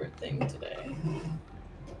my favorite thing today.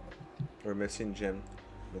 We're missing Jim.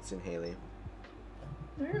 Missing Haley.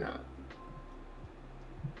 No, you're not.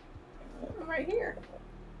 I'm right here.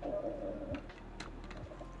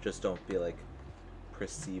 Just don't feel like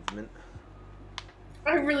perceivement.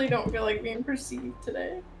 I really don't feel like being perceived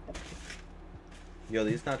today. Yo,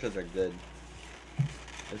 these nachos are good.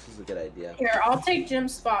 This is a good idea. Here, I'll take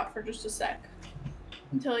Jim's spot for just a sec.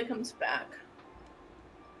 Until he comes back.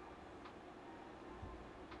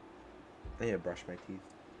 I need to brush my teeth.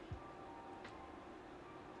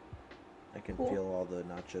 I can Cool. feel all the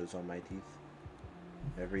nachos on my teeth.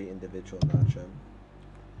 Every individual nacho.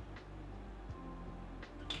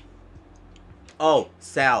 Oh,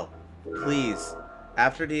 Sal, please,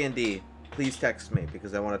 after D&D, please text me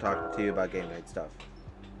because I want to talk to you about game night stuff.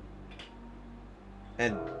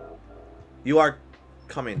 And you are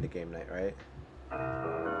coming to game night, right?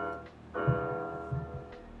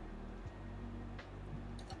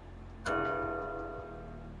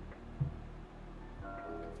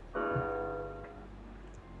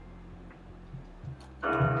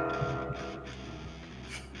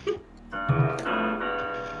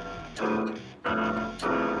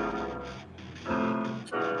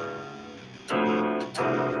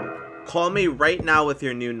 Call me right now with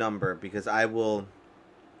your new number because I'll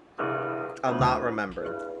not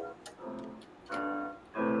remember.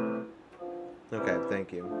 Okay,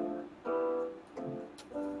 thank you.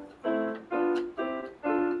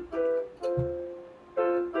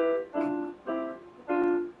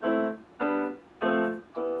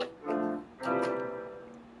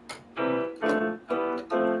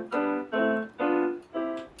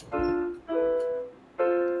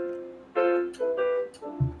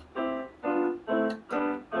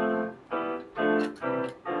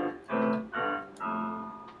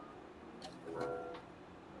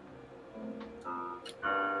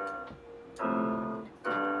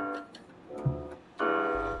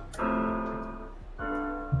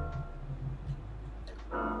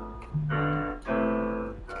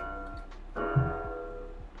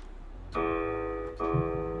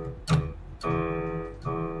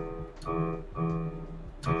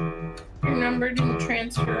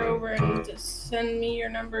 transfer over and just send me your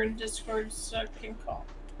number in Discord so I can call.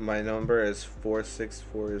 My number is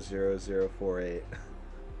 4640048.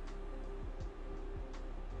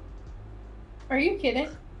 Are you kidding?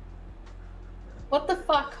 What the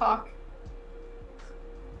fuck, Hawk?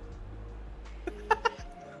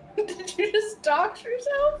 Did you just dox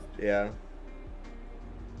yourself? Yeah.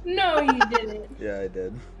 No, you didn't. Yeah, I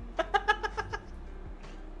did.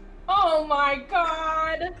 Oh my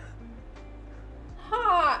god!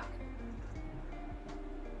 Hawk!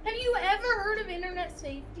 Have you ever heard of internet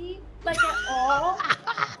safety? Like at all?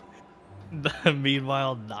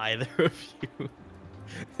 Meanwhile, neither of you.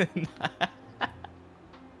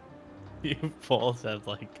 You both have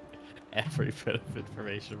like every bit of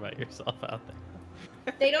information about yourself out there.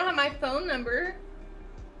 They don't have my phone number.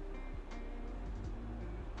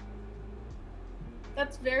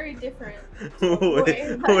 That's very different.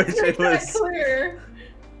 Wait, Which it was clear.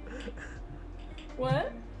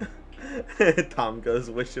 What? Tom goes,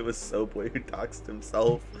 wish it was Soapboy who doxed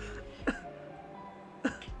himself.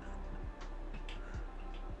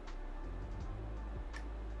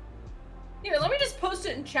 Here, let me just post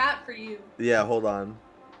it in chat for you. Yeah, hold on.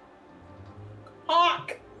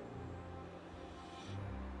 Hawk!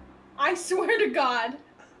 I swear to God.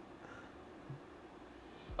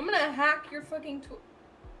 I'm gonna hack your fucking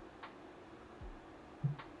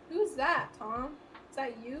Who's that, Tom? Is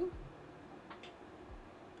that you?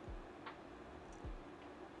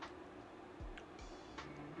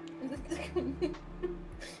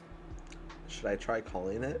 Should I try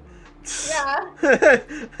calling it? Yeah. Do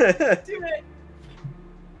it.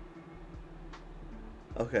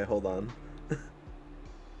 Okay, hold on. Let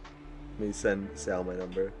me send Sal my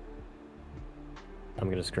number. I'm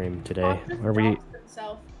gonna scream today. Hawk just Are we? doxed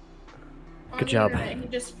himself on Good the job. internet. He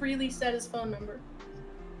just freely said his phone number.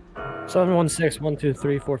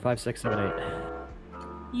 716-123-45678.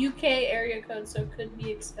 UK area code, so it could be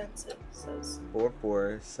expensive. Says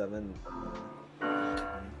 447.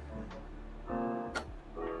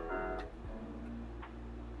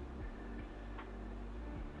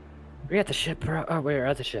 We're at the ship, bro. Oh, we're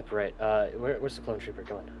at the ship, right? Where's the clone trooper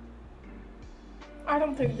going? I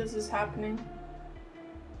don't think this is happening.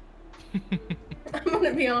 I'm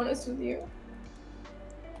gonna be honest with you.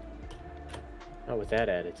 Not with that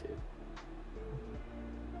attitude.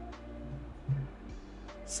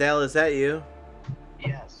 Sal, is that you?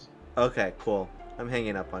 Yes. Okay, cool. I'm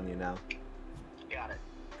hanging up on you now. Got it.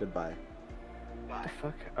 Goodbye. What Bye. the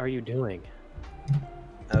fuck are you doing?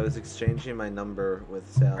 I was exchanging my number with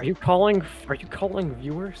Sal. Are you calling? Are you calling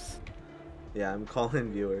viewers? Yeah, I'm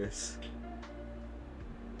calling viewers.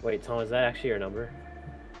 Wait, Tom, is that actually your number?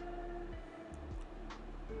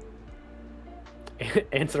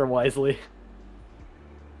 Answer wisely.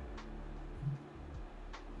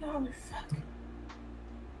 Oh, fuck.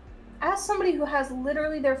 As somebody who has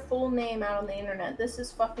literally their full name out on the internet, this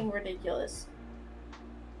is fucking ridiculous.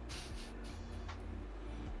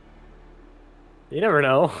 You never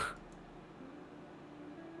know.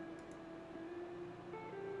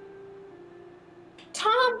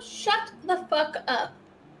 Tom, shut the fuck up.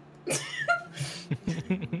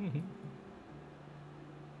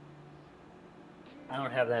 I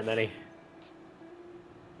don't have that many.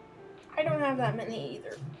 I don't have that many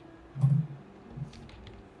either.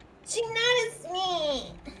 She noticed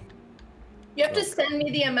me. You have to send me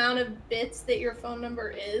the amount of bits that your phone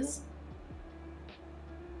number is.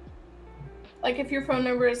 Like if your phone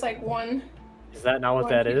number is like 1. Is that not what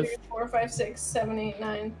that is? 4, 5, 6, 7, 8,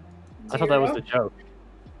 9. I thought that was the joke.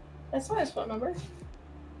 That's not his phone number.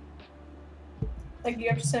 Like you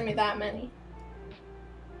have to send me that many.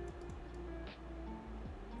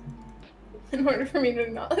 In order for me to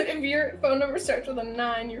acknowledge. If your phone number starts with a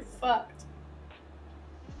 9, you're fucked.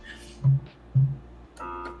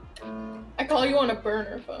 I call you on a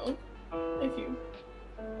burner phone. If you...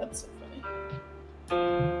 That's so funny.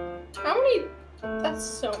 How many... That's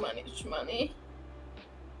so much money.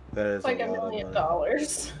 That is It's like a $1 lot million. of money.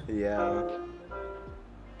 Yeah.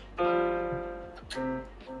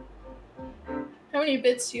 How many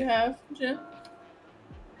bits do you have, Jim?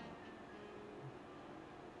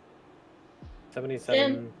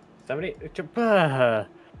 77. 70.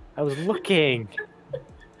 I was looking.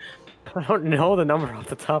 I don't know the number off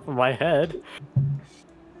the top of my head.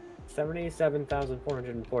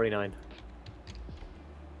 77,449.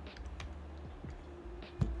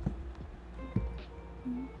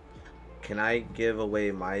 Can I give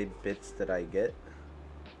away my bits that I get?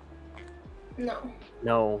 No.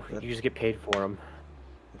 No, you just get paid for them.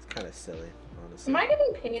 It's kind of silly, honestly. Am I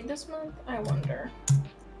getting paid this month? I wonder.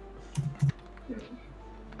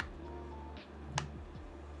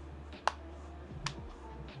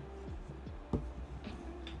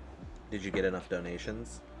 Did you get enough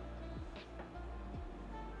donations?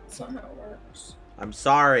 That's not how it works. I'm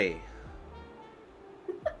sorry.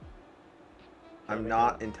 I'm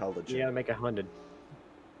not intelligent. You gotta make $100. You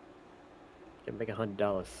gotta make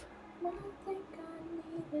 $100. And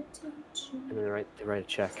then they write a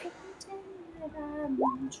check.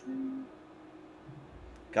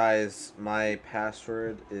 Guys, my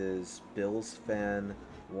password is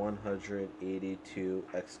BillsFan182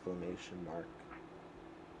 exclamation mark.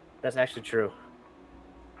 That's actually true.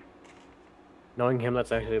 Knowing him,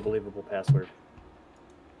 that's actually a believable password.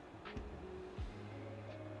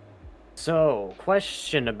 So,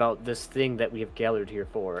 question about this thing that we have gathered here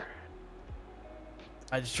for.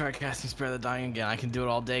 I just tried casting Spare the Dying again. I can do it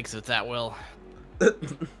all day because it's at will.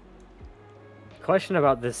 Question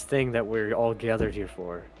about this thing that we're all gathered here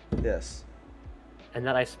for. Yes. And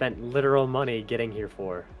that I spent literal money getting here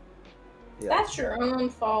for. Yeah. That's your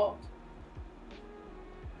own fault.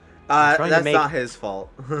 That's not his fault.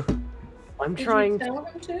 I'm Did trying you tell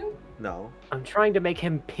him to? No. I'm trying to make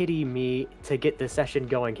him pity me to get the session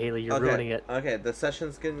going, Haley. You're ruining it. Okay, the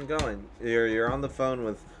session's getting going. You're on the phone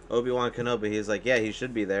with Obi-Wan Kenobi. He's like, yeah, he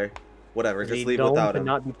should be there. Whatever, just leave without him.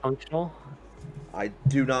 Not be functional? I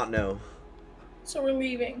do not know. So we're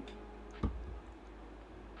leaving.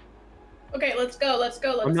 Okay, let's go. Let's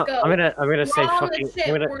go. Let's go. I'm gonna say We're on the fucking. ship.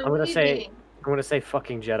 I'm We're gonna say. leaving. I'm gonna say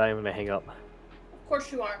fucking Jedi. I'm gonna hang up. Of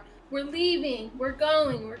course you are. We're leaving. We're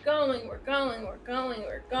going. We're going. We're going. We're going.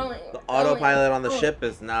 We're going. The autopilot on the ship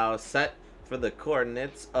is now set for the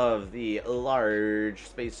coordinates of the large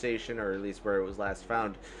space station, or at least where it was last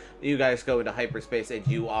found. You guys go into hyperspace and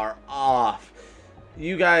you are off.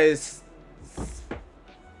 You guys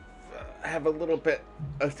have a little bit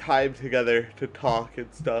of time together to talk and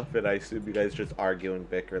stuff, and I assume you guys just argue and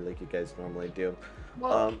bicker like you guys normally do.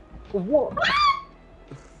 Well, What?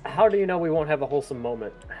 How do you know we won't have a wholesome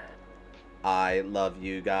moment? I love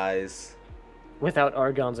you guys. Without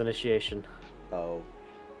Argon's initiation. Oh.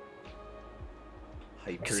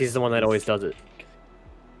 Because he's the one that always does it.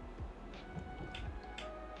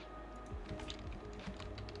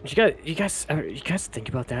 You guys think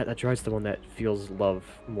about that? That droid's the one that feels love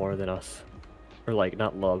more than us. Or like,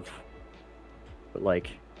 not love. But like,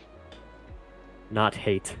 not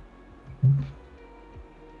hate.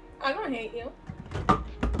 I don't hate you.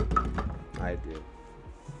 I do.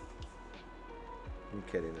 I'm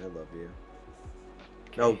kidding. I love you.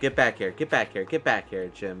 Okay. No, get back here. Get back here. Get back here,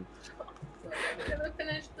 Jim. We're gonna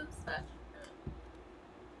finish this session.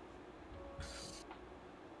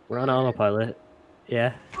 We're on autopilot.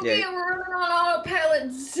 Yeah. Okay, Yeah. we're running on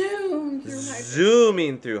autopilot. Zoom through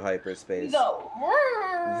Zooming through hyperspace. You go.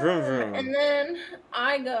 Vroom, vroom. And then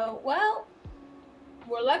I go, well,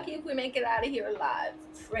 we're lucky if we make it out of here alive.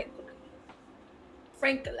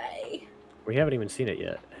 Frankly. We haven't even seen it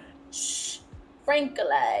yet. Shh.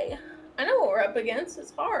 Frankly. I know what we're up against.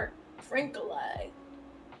 It's hard. Frankly.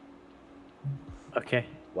 Okay.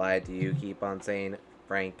 Why do you keep on saying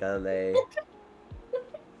frankly?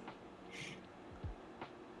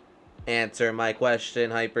 Answer my question,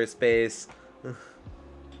 hyperspace.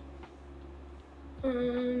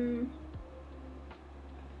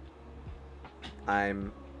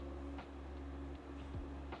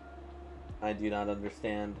 I do not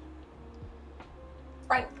understand.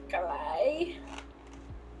 Frankly.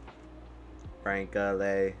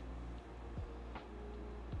 Frankly.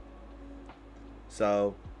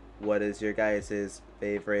 So, what is your guys'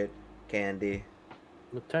 favorite candy?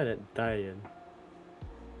 Lieutenant Diane.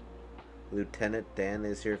 Lieutenant Dan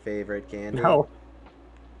is your favorite candy? No.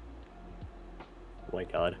 Oh my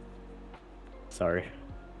god. Sorry.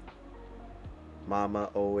 Mama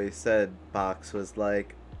always said box was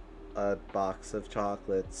like a box of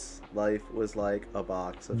chocolates. Life was like a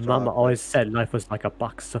box of chocolates. Mama always said life was like a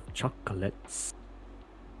box of chocolates.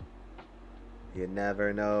 You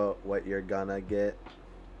never know what you're gonna get.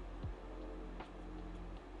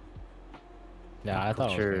 Yeah, I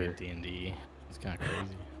thought Sure. I was gonna get D&D. It's kind of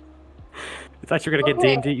crazy. I thought you were gonna get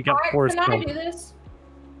D&D. You got Forrest Can I Gump. do this?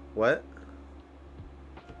 What?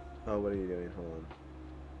 Oh, what are you doing? Hold on.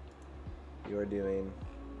 You are doing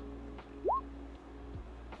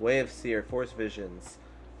Wave Seer, Force Visions.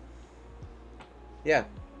 Yeah.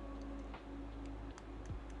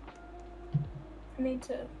 I need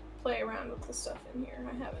to play around with the stuff in here.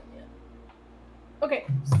 I haven't yet. Okay,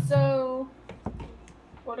 so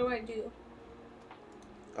what do I do?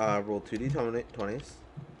 Roll 2d20s.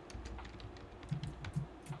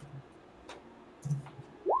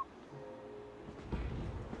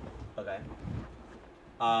 Okay.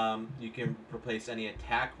 You can replace any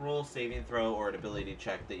attack roll, saving throw, or an ability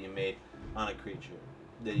check that you made on a creature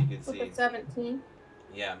that you can With see. a 17.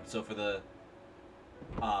 Yeah. So for the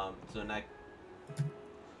so next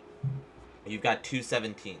you've got two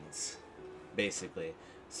 17s, basically.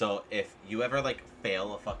 So if you ever like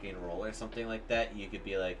fail a fucking roll or something like that, you could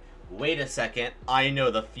be like, wait a second, I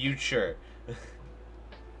know the future.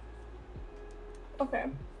 Okay.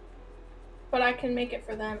 But I can make it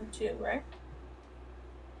for them too, right?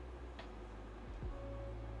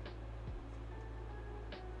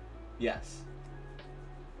 Yes.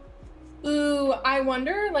 Ooh, I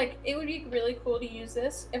wonder, like, it would be really cool to use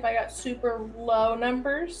this if I got super low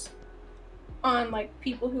numbers on, like,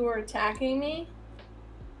 people who were attacking me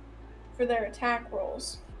for their attack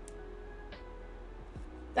rolls.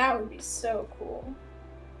 That would be so cool.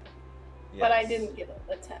 Yes. But I didn't get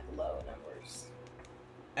low numbers.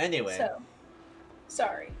 Anyway. So,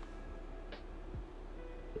 sorry.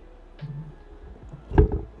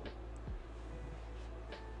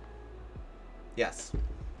 Yes.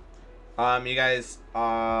 You guys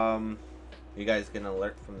get an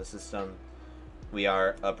alert from the system. We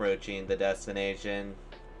are approaching the destination.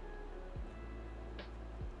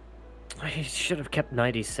 I should have kept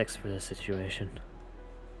 96 for this situation.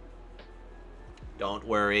 Don't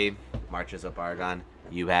worry. Marches up Argon.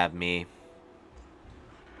 You have me.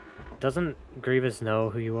 Doesn't Grievous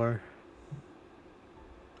know who you are?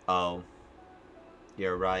 Oh.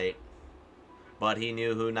 You're right. But he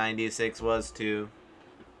knew who 96 was too.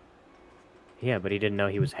 Yeah, but he didn't know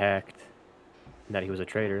he was hacked. And that he was a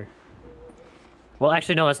traitor. Well,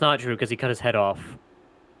 actually, no, that's not true, because he cut his head off.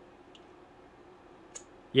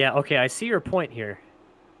 Yeah, okay, I see your point here.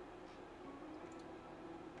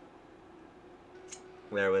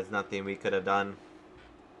 There was nothing we could have done.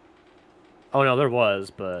 Oh, no, there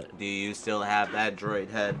was, but... Do you still have that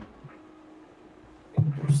droid head?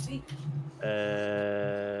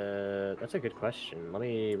 That's a good question. Let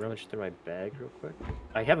me rummage through my bag real quick.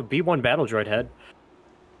 I have a B1 battle droid head.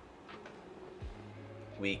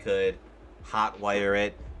 We could hotwire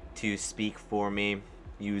it to speak for me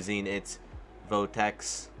using its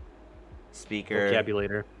Votex speaker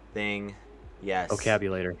Vocabulator. thing. Yes.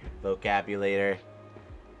 Vocabulator. Vocabulator.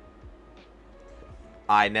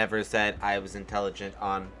 I never said I was intelligent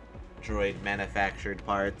on droid manufactured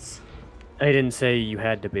parts. I didn't say you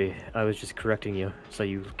had to be. I was just correcting you so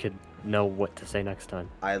you could know what to say next time.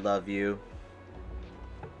 I love you.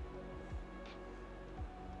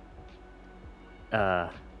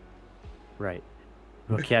 Right.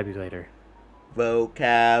 Vocabulator.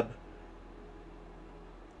 Vocab.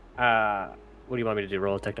 What do you want me to do?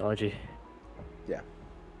 Roll of technology? Yeah.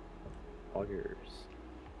 All yours.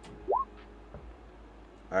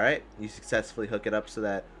 Alright, you successfully hook it up so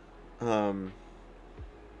that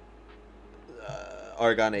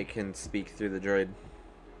Argane can speak through the droid.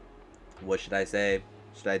 What should I say?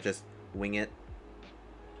 Should I just wing it?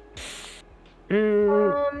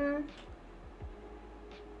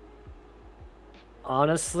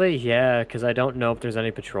 Honestly, yeah, because I don't know if there's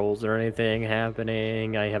any patrols or anything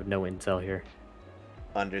happening. I have no intel here.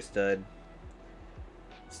 Understood.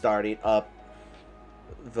 Starting up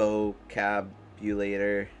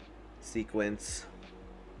vocabulator sequence.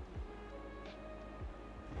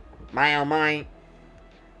 My oh my.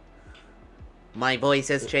 My voice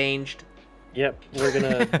has changed. Yep, we're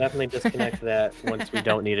gonna definitely disconnect that once we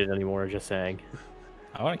don't need it anymore, just saying.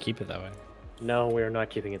 I want to keep it that way. No, we're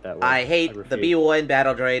not keeping it that way. I hate the B1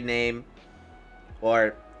 battle droid name.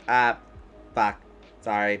 Or, fuck.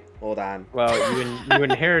 Sorry, hold on. Well, you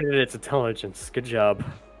inherited its intelligence. Good job.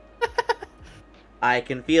 I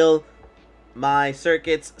can feel my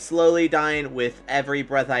circuits slowly dying with every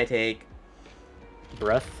breath I take.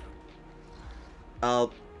 Breath?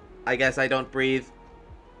 Oh, I guess I don't breathe.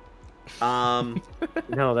 No,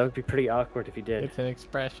 that would be pretty awkward if you did. It's an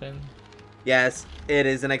expression. Yes, it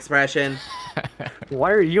is an expression. Why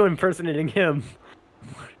are you impersonating him?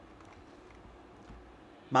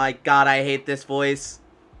 My god, I hate this voice.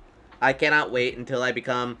 I cannot wait until I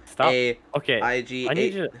become a IG. I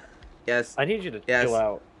need you to... Yes. I need you to chill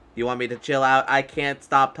out. You want me to chill out? I can't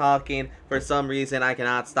stop talking. For some reason, I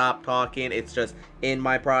cannot stop talking. It's just in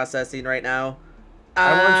my processing right now.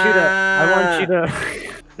 I want you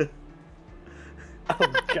to... Oh,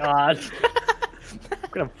 God. I'm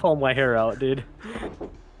gonna pull my hair out, dude.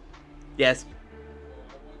 Yes.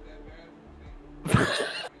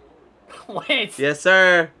 Wait. Yes,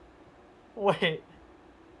 sir. Wait.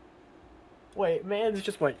 Wait, man's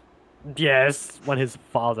just went... Yes, when his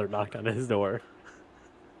father knocked on his door.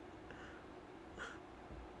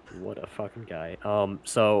 What a fucking guy.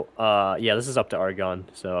 Yeah, this is up to Argon,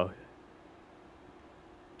 so...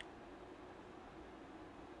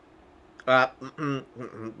 A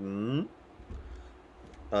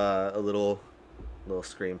little Little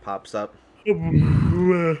screen pops up.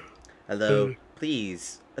 Hello,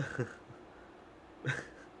 please.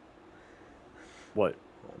 What?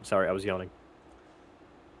 Sorry, I was yawning.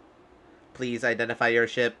 Please identify your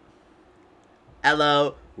ship.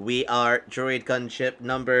 Hello, we are droid gunship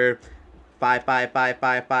number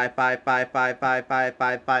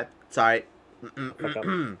 5555555555555. Sorry.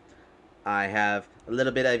 I have a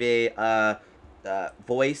little bit of a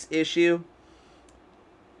voice issue.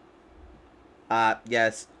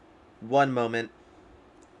 Yes. One moment.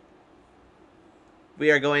 We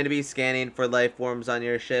are going to be scanning for life forms on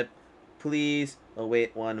your ship. Please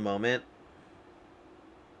await one moment.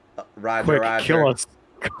 Roger, Quick, Roger. kill us.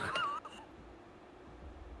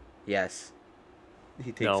 Yes.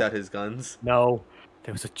 He takes out his guns. No,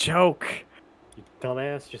 that was a joke. You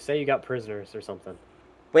dumbass. Just say you got prisoners or something.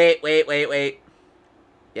 Wait.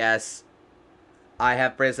 Yes. I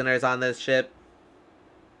have prisoners on this ship.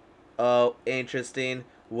 Oh, interesting.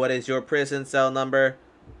 What is your prison cell number?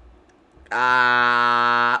 It's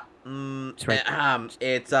right.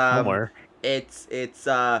 It's Somewhere. It's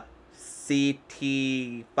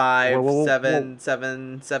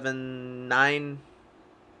CT5779.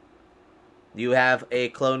 You have a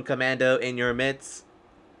clone commando in your midst?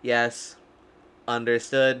 Yes.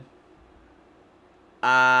 Understood.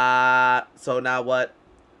 So now what?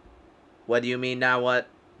 What do you mean now what?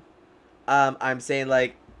 I'm saying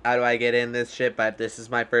like, how do I get in this ship? But this is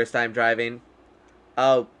my first time driving.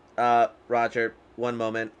 Oh, Roger, one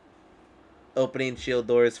moment. Opening shield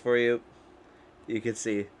doors for you. You can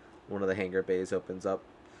see one of the hangar bays opens up.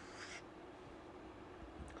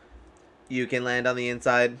 You can land on the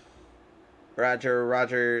inside.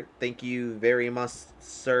 Roger. Thank you very much,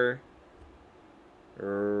 sir.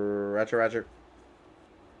 Roger.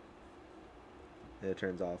 It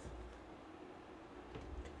turns off.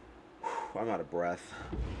 I'm out of breath.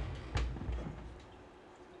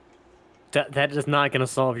 That is not gonna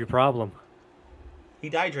solve your problem. He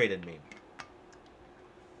dehydrated me.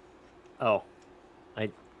 Oh,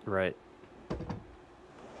 right.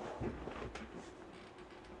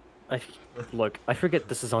 Look, I forget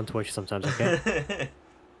this is on Twitch sometimes. Okay.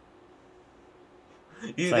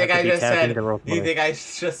 You think I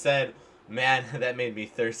just said, man, that made me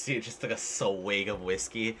thirsty. It just took a swig of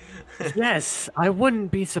whiskey. Yes, I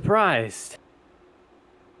wouldn't be surprised.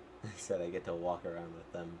 I said I get to walk around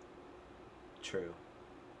with them. True.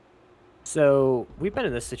 So, we've been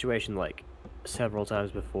in this situation, like, several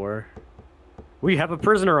times before. We have a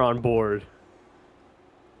prisoner on board.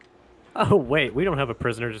 Oh, wait, we don't have a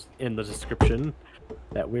prisoner just in the description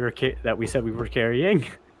that we said we were carrying.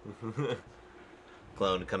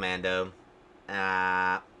 Clone commando.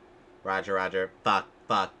 Roger. Fuck.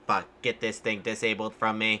 Get this thing disabled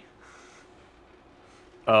from me.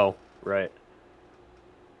 Oh, right.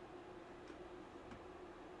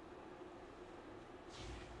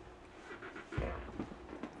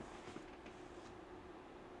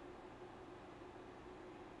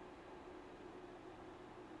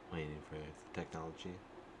 Waiting for technology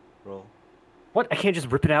roll. What? I can't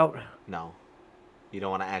just rip it out? No. You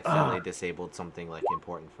don't want to accidentally disable something like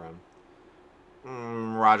important for him.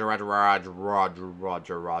 Roger.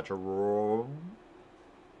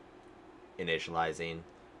 Initializing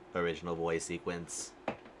original voice sequence.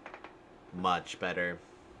 Much better.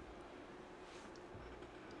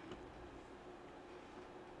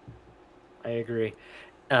 I agree.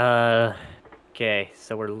 Okay,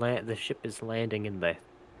 so the ship is landing in a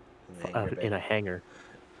hangar.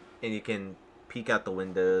 And you can peek out the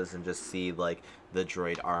windows and just see like the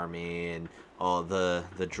droid army and all the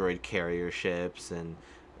droid carrier ships and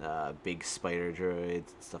big spider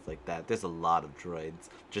droids and stuff like that. There's a lot of droids.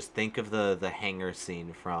 Just think of the hangar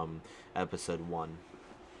scene from episode 1.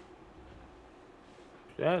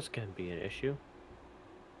 That's gonna be an issue.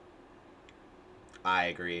 I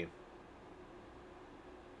agree.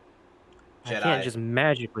 I can't just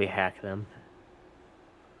magically hack them.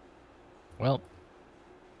 Well,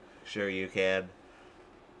 sure you can.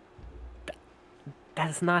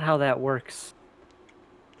 That's not how that works.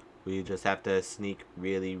 We just have to sneak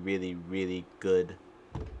really good.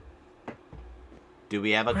 Do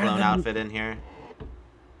we have a clone outfit in here?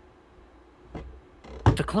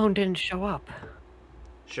 The clone didn't show up.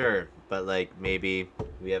 Sure, but like maybe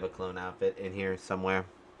we have a clone outfit in here somewhere.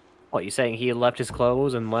 What, you saying he left his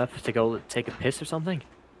clothes and left to go take a piss or something?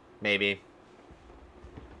 Maybe.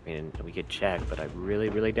 I mean, we could check, but I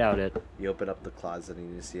really doubt it. You open up the closet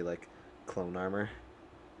and you see like clone armor.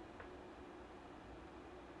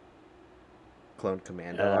 Clone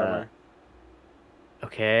commando armor.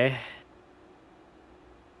 Okay.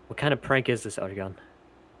 What kind of prank is this, Argon?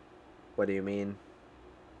 What do you mean?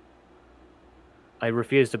 I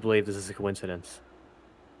refuse to believe this is a coincidence.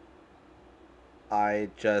 I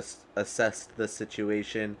just assessed the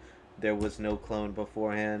situation. There was no clone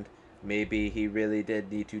beforehand. Maybe he really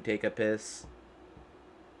did need to take a piss,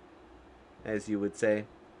 as you would say.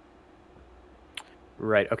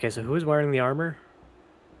 Right. Okay. So who's wearing the armor?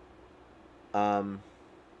 I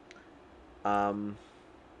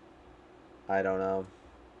don't know.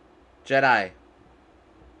 Jedi.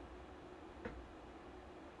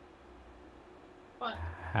 What?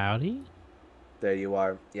 Howdy? There you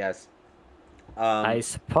are. Yes. I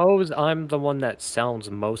suppose I'm the one that sounds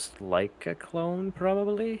most like a clone,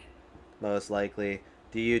 probably. Most likely.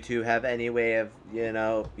 Do you two have any way of,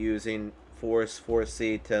 using Force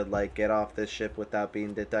 4C to, like, get off this ship without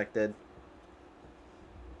being detected?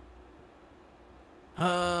 They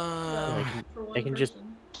can just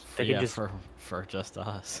for just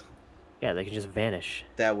us. Yeah, they can just vanish.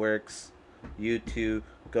 That works. You two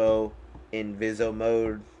go Inviso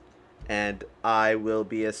mode, and I will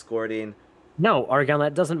be escorting. No, Argon,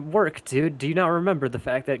 that doesn't work, dude. Do you not remember the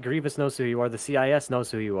fact that Grievous knows who you are, the CIS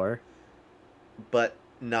knows who you are? But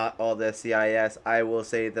not all the CIS. I will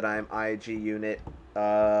say that I'm IG unit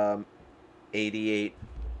 88.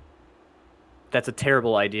 That's a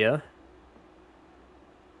terrible idea.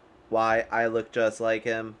 Why? I look just like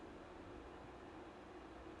him.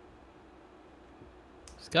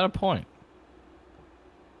 He's got a point.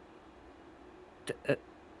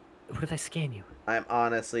 What if I scan you? I'm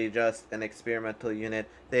honestly just an experimental unit.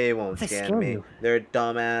 They won't What if I scan scan me. you? They're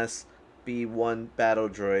dumbass B1 battle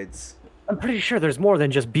droids. I'm pretty sure there's more than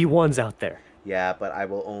just B1s out there. Yeah, but I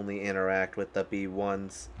will only interact with the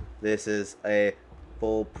B1s. This is a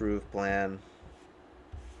foolproof plan.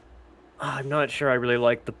 I'm not sure I really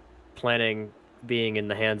like the planning being in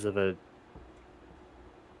the hands of a...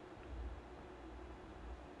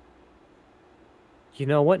 You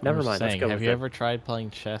know what? Never mind. Let's go Have with you it. ever tried playing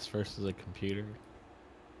chess versus a computer?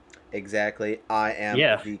 Exactly. I am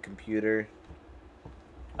the computer.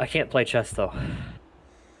 I can't play chess, though.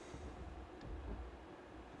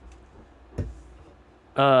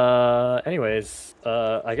 Anyways,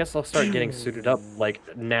 I guess I'll start getting suited up, like,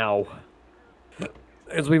 now.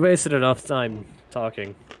 Because we wasted enough time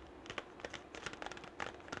talking.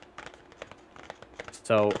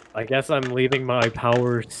 So, I guess I'm leaving my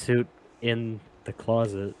power suit in the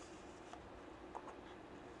closet.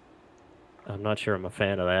 I'm not sure I'm a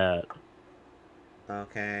fan of that.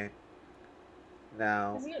 Okay.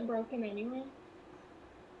 Now... Isn't it broken anyway?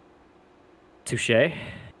 Touché.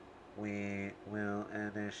 We will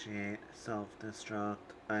initiate self-destruct.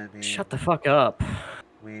 Shut the fuck up.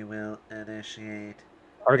 We will initiate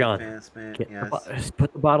Argon, advancement. just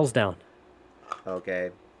put the bottles down. Okay.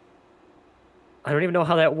 I don't even know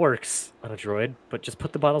how that works on a droid, but just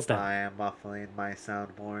put the bottles down. I am muffling my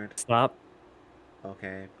soundboard. Stop.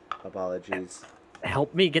 Okay. Apologies.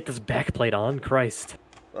 Help me get this backplate on, Christ.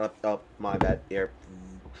 Oh, my bad. Here.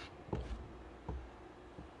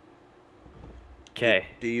 Okay.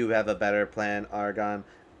 Do you have a better plan, Argon?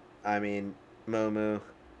 I mean, Momu.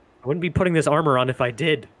 I wouldn't be putting this armor on if I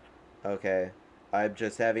did. Okay. I'm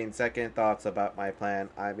just having second thoughts about my plan.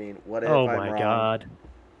 I mean, what if I'm wrong? Oh my god.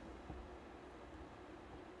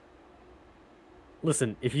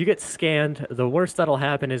 Listen, if you get scanned, the worst that'll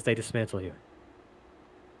happen is they dismantle you.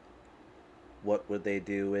 What would they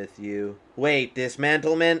do with you? Wait,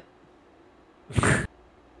 dismantlement?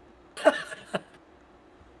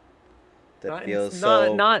 That feels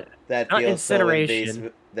so... Not incineration. So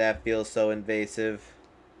invasive. That feels so invasive.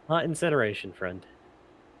 Not incineration, friend.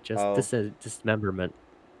 Just dismemberment.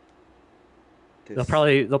 They'll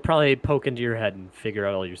probably poke into your head and figure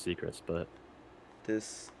out all your secrets, but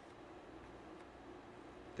this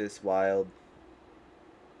wild.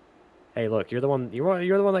 Hey, look, you're the one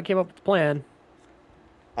that came up with the plan.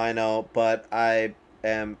 I know, but I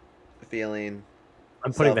am feeling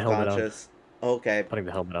I'm putting the helmet on. Okay. Putting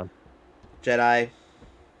the helmet on. Jedi.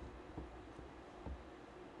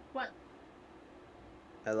 What?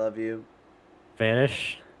 I love you.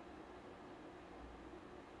 Vanish.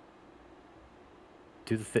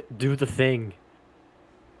 Do the thing.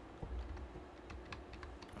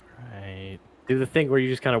 Right. Do the thing where you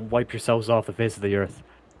just kind of wipe yourselves off the face of the earth.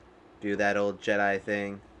 Do that old Jedi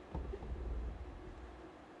thing.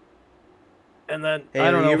 And then, hey,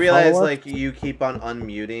 I don't know, you realize, like, you keep on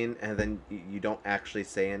unmuting and then you don't actually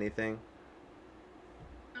say anything?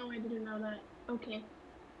 Oh, I didn't know that. Okay.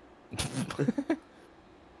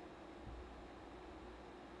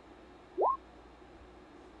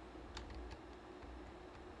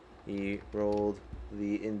 He rolled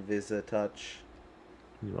the Invisa touch.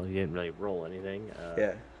 Well, you didn't really roll anything.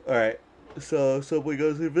 Yeah. Alright. So, someone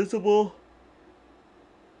goes invisible.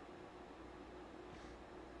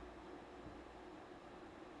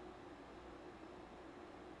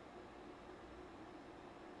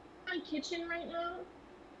 kitchen right now.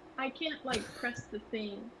 I can't like press the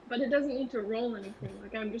thing, but it doesn't need to roll anything.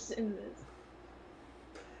 Like I'm just in this.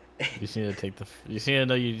 You just need to take the. You just need to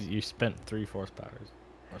know you spent 3 force powers,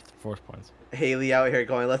 or force points. Haley out here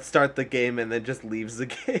going, let's start the game, and then just leaves the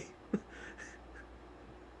game.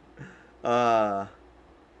 A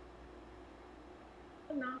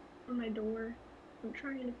knock on my door. I'm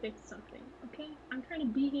trying to fix something. Okay, I'm trying to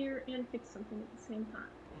be here and fix something at the same time.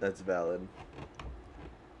 That's valid.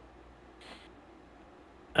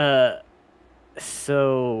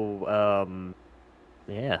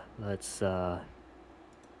 Yeah, let's,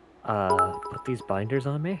 put these binders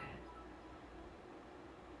on me.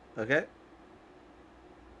 Okay.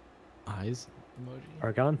 Eyes emoji.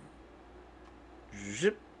 Argon.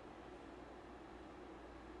 Zip.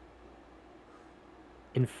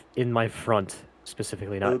 In my front,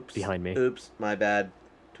 specifically, not Oops. behind me. Oops, my bad.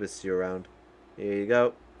 Twist you around. Here you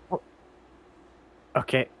go.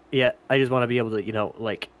 Okay, yeah, I just want to be able to,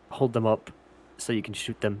 like, hold them up so you can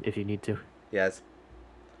shoot them if you need to. Yes.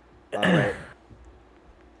 Alright.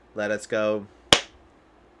 Let us go.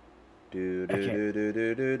 I'm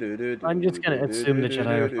just gonna assume the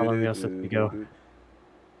Jedi are following us as we go.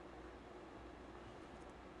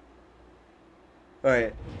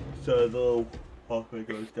 Alright. So the little hallway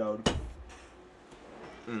goes down.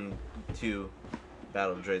 2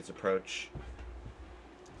 battle droids approach.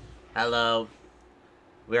 Hello.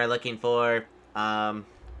 We are looking for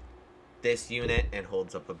this unit, and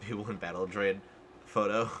holds up a B1 battle droid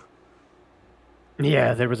photo.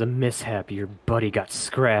 Yeah, there was a mishap. Your buddy got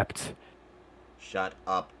scrapped. Shut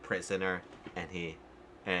up, prisoner.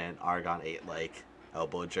 And Argon 8 like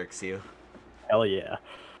elbow jerks you. Hell yeah.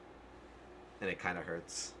 And it kind of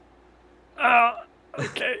hurts.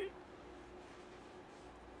 Okay.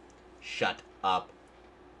 Shut up,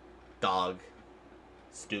 dog.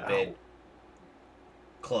 Stupid. Ow.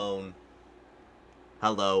 Clone.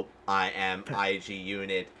 Hello, I am IG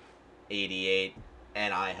Unit 88,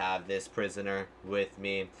 and I have this prisoner with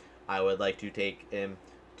me. I would like to take him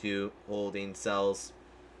to holding cells.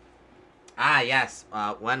 Ah, yes.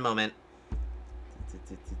 One moment. The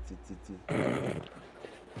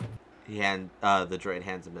droid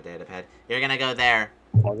hands him the data pad. You're gonna go there.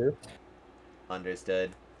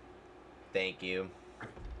 Understood. Thank you.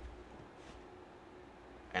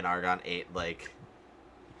 And Argon 8, like,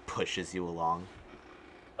 pushes you along.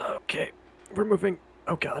 Okay, we're moving.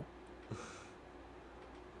 Oh god.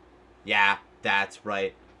 Yeah, that's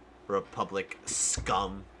right. Republic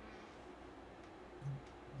scum.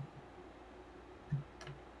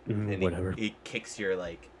 And Whatever. He kicks your,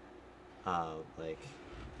 like, the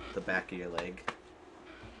back of your leg.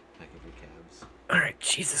 Back of your calves. Alright,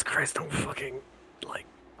 Jesus Christ, don't fucking, like,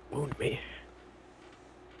 wound me.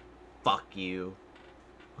 Fuck you.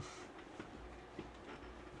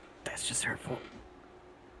 That's just hurtful.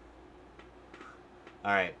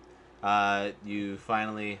 Alright. You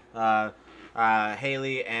finally,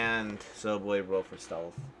 Haley and Soboy roll for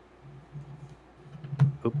stealth.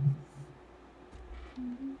 Oop.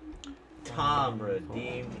 Tom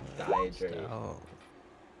redeemed Diedre.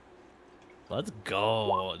 Let's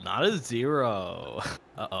go. Not a 0.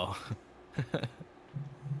 Uh-oh.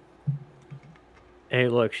 Hey,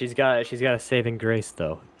 look, she's got a saving grace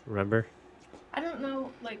though. Remember? I don't know,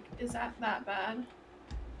 like, is that bad?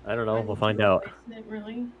 I don't know. I We'll need find to out. replace it,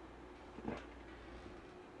 really?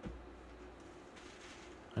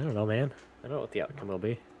 I don't know, man. I don't know what the outcome will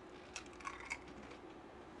be.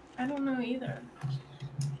 I don't know either.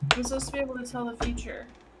 I'm supposed to be able to tell the future.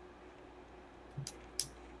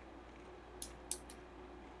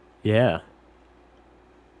 Yeah.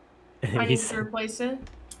 I need to replace it?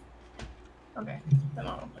 Okay, then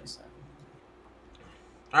I'll replace it.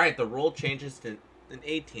 Alright, the roll changes to an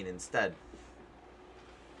 18 instead.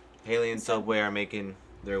 Haley and Subway are making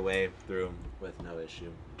their way through with no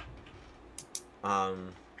issue.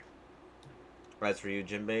 As for you,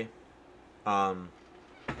 Jinbei, Argon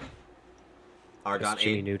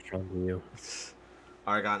 8. Neutron to you.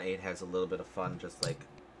 Argon 8 has a little bit of fun just, like,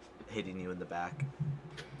 hitting you in the back.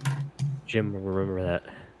 Jim will remember that.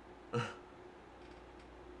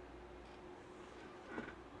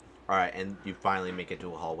 Alright, and you finally make it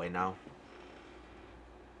to a hallway now.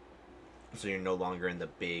 So you're no longer in the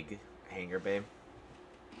big hangar bay.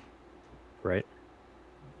 Right.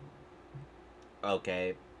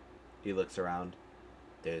 Okay. He looks around.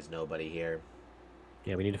 There's nobody here.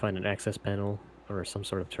 Yeah, we need to find an access panel or some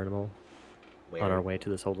sort of terminal Where, on our way to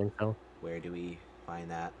this holding cell. Where do we find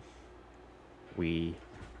that? We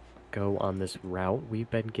go on this route we've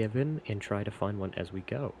been given and try to find one as we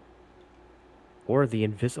go. Or the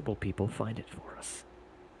invisible people find it for us.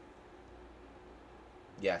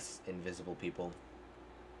 Yes, invisible people.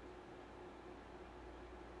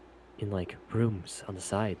 In like rooms on the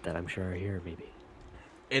side that I'm sure are here, maybe.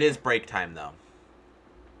 It is break time though.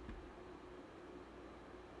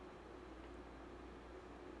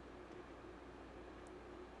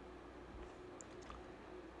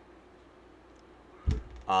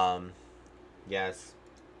 Yes.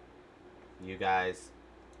 You guys,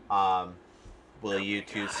 will you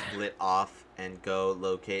two split off and go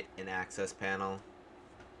locate an access panel?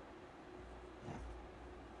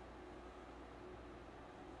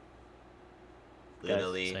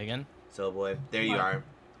 Literally. Say again? So boy, there you are.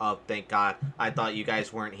 Oh, thank God. I thought you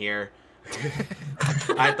guys weren't here.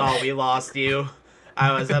 I thought we lost you.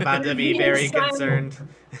 I was about to be very concerned.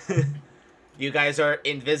 You guys are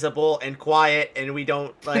invisible and quiet, and we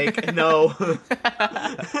don't, like, know.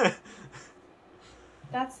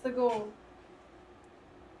 That's the goal.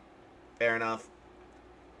 Fair enough.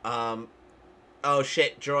 Oh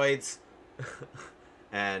shit, droids.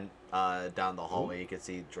 And, down the hallway, you can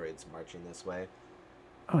see droids marching this way.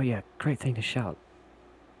 Oh yeah, great thing to shout.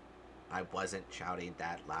 I wasn't shouting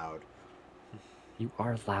that loud. You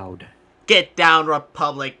are loud. Get down,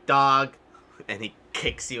 Republic dog! And he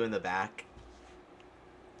kicks you in the back.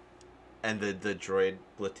 And the droid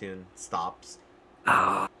platoon stops.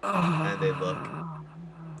 And they look.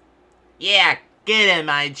 Yeah, get him,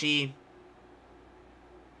 IG.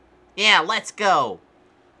 Yeah, let's go.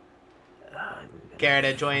 Care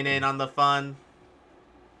to join in on the fun?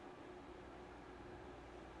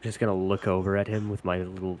 Just gonna look over at him with my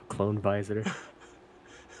little clone visor.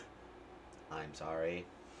 I'm sorry.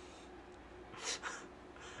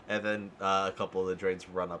 And then a couple of the droids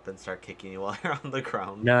run up and start kicking you while you're on the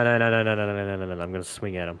ground. No. I'm gonna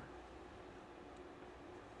swing at him.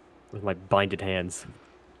 With my binded hands.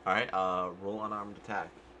 Alright, roll unarmed attack.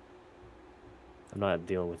 I'm not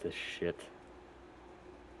dealing with this shit.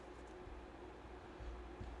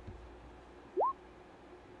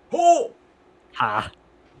 Oh! Ha!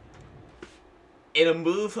 In a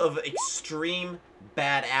move of extreme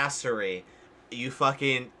badassery, you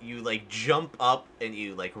like jump up and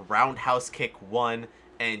you like roundhouse kick one,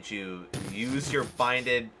 and you use your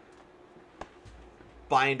binded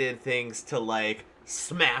things to like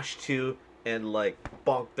smash two and like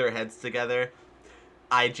bonk their heads together.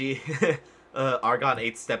 IG Argon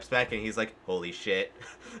 8 steps back and he's like, holy shit.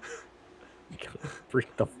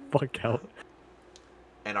 Freak the fuck out.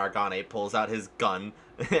 And Argon 8 pulls out his gun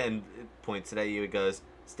and points it at you and goes,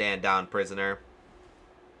 stand down, prisoner.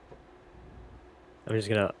 I'm just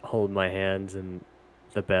gonna hold my hands in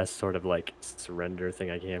the best sort of like surrender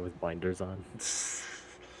thing I can with binders on.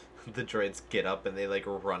 The droids get up and they like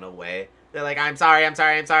run away. They're like, I'm sorry. I'm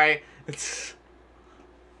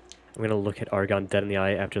gonna look at Argon dead in the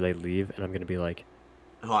eye after they leave, and I'm gonna be like,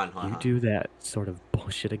 hold on. You do that sort of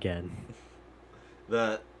bullshit again.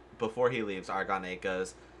 Before he leaves, Argon 8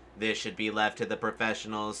 goes, this should be left to the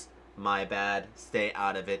professionals. My bad. Stay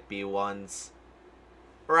out of it, B1s.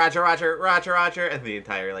 Roger. And the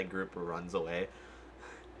entire like group runs away.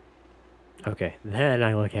 Okay, then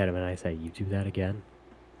I look at him and I say, you do that again,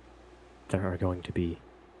 there are going to be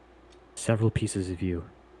several pieces of you.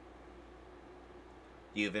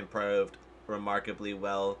 You've improved remarkably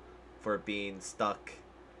well for being stuck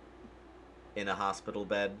in a hospital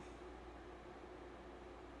bed.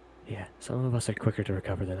 Yeah, some of us are quicker to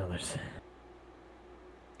recover than others.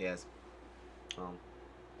 Yes.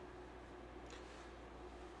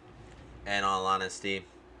 In all honesty,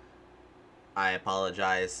 I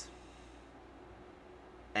apologize.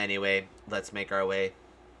 Anyway, let's make our way.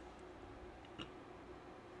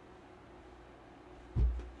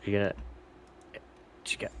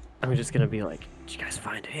 I'm just gonna be like, did you guys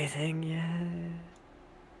find anything yet?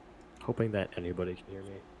 Hoping that anybody can hear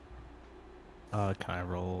me. Can I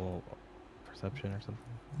roll perception or something?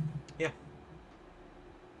 Yeah.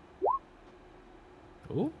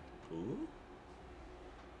 Ooh.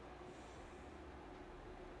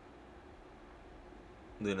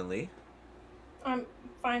 Luna Lee? I'm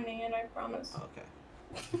finding it, I promise.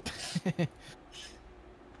 Okay.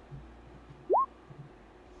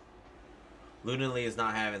 Luna Lee is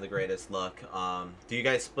not having the greatest luck. Do you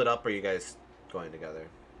guys split up or are you guys going together?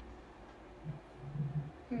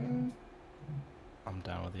 I'm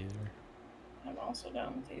down with either. I'm also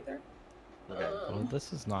down with either. Okay. Well,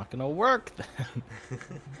 this is not gonna work then.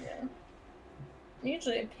 Yeah. I'm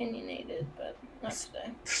usually opinionated, but not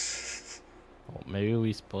today. Well, maybe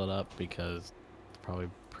we split up because it's probably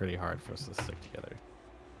pretty hard for us to stick together.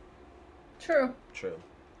 True.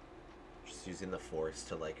 Just using the force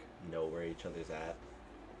to like know where each other's at.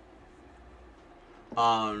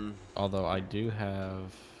 Although I do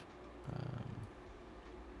have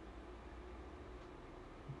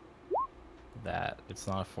It's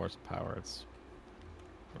not a force of power. It's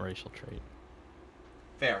a racial trait.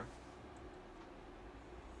 Fair.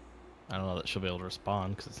 I don't know that she'll be able to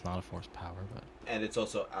respond because it's not a force of power, but. And it's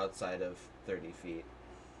also outside of 30 feet.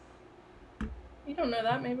 You don't know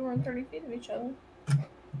that. Maybe we're in 30 feet of each other.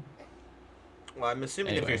 Well, I'm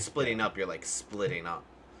assuming if Anyway, you're splitting up, you're like splitting up.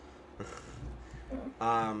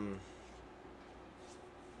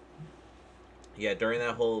 Yeah, during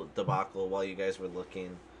that whole debacle, while you guys were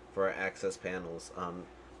looking for our access panels,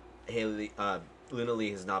 Haley, Luna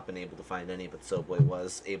Lee has not been able to find any, but Soboy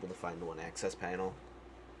was able to find one access panel.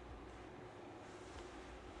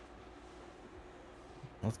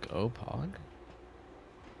 Let's go, Pog.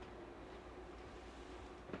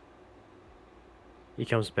 He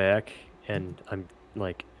comes back, and I'm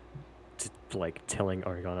like, telling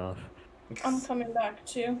Argon off. I'm coming back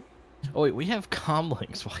too. Oh wait, we have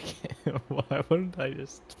comlinks. Why wouldn't I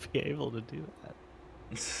just be able to do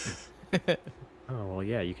that? Oh well,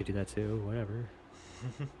 yeah, you could do that too. Whatever.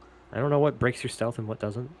 I don't know what breaks your stealth and what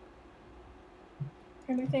doesn't.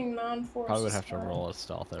 Everything non-force. Probably would have to roll a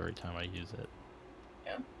stealth every time I use it.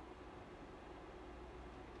 Yeah.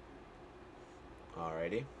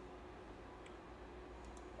 Alrighty.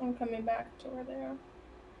 I'm coming back to where they are.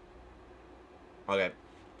 Okay.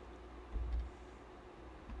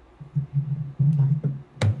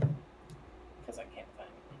 Because I can't find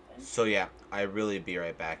anything. So yeah, I really be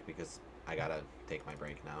right back because I gotta take my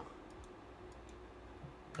break now.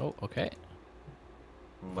 Oh, okay.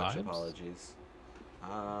 Much Vibes? apologies.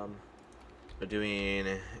 We're doing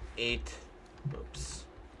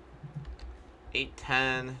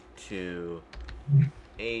 8:10 to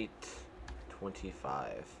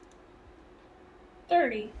 8:25.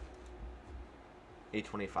 30.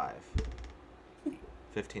 8:25.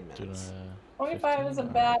 15 minutes. 25 is a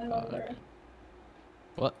bad number.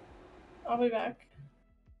 What? I'll be back.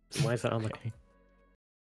 Why is that on the?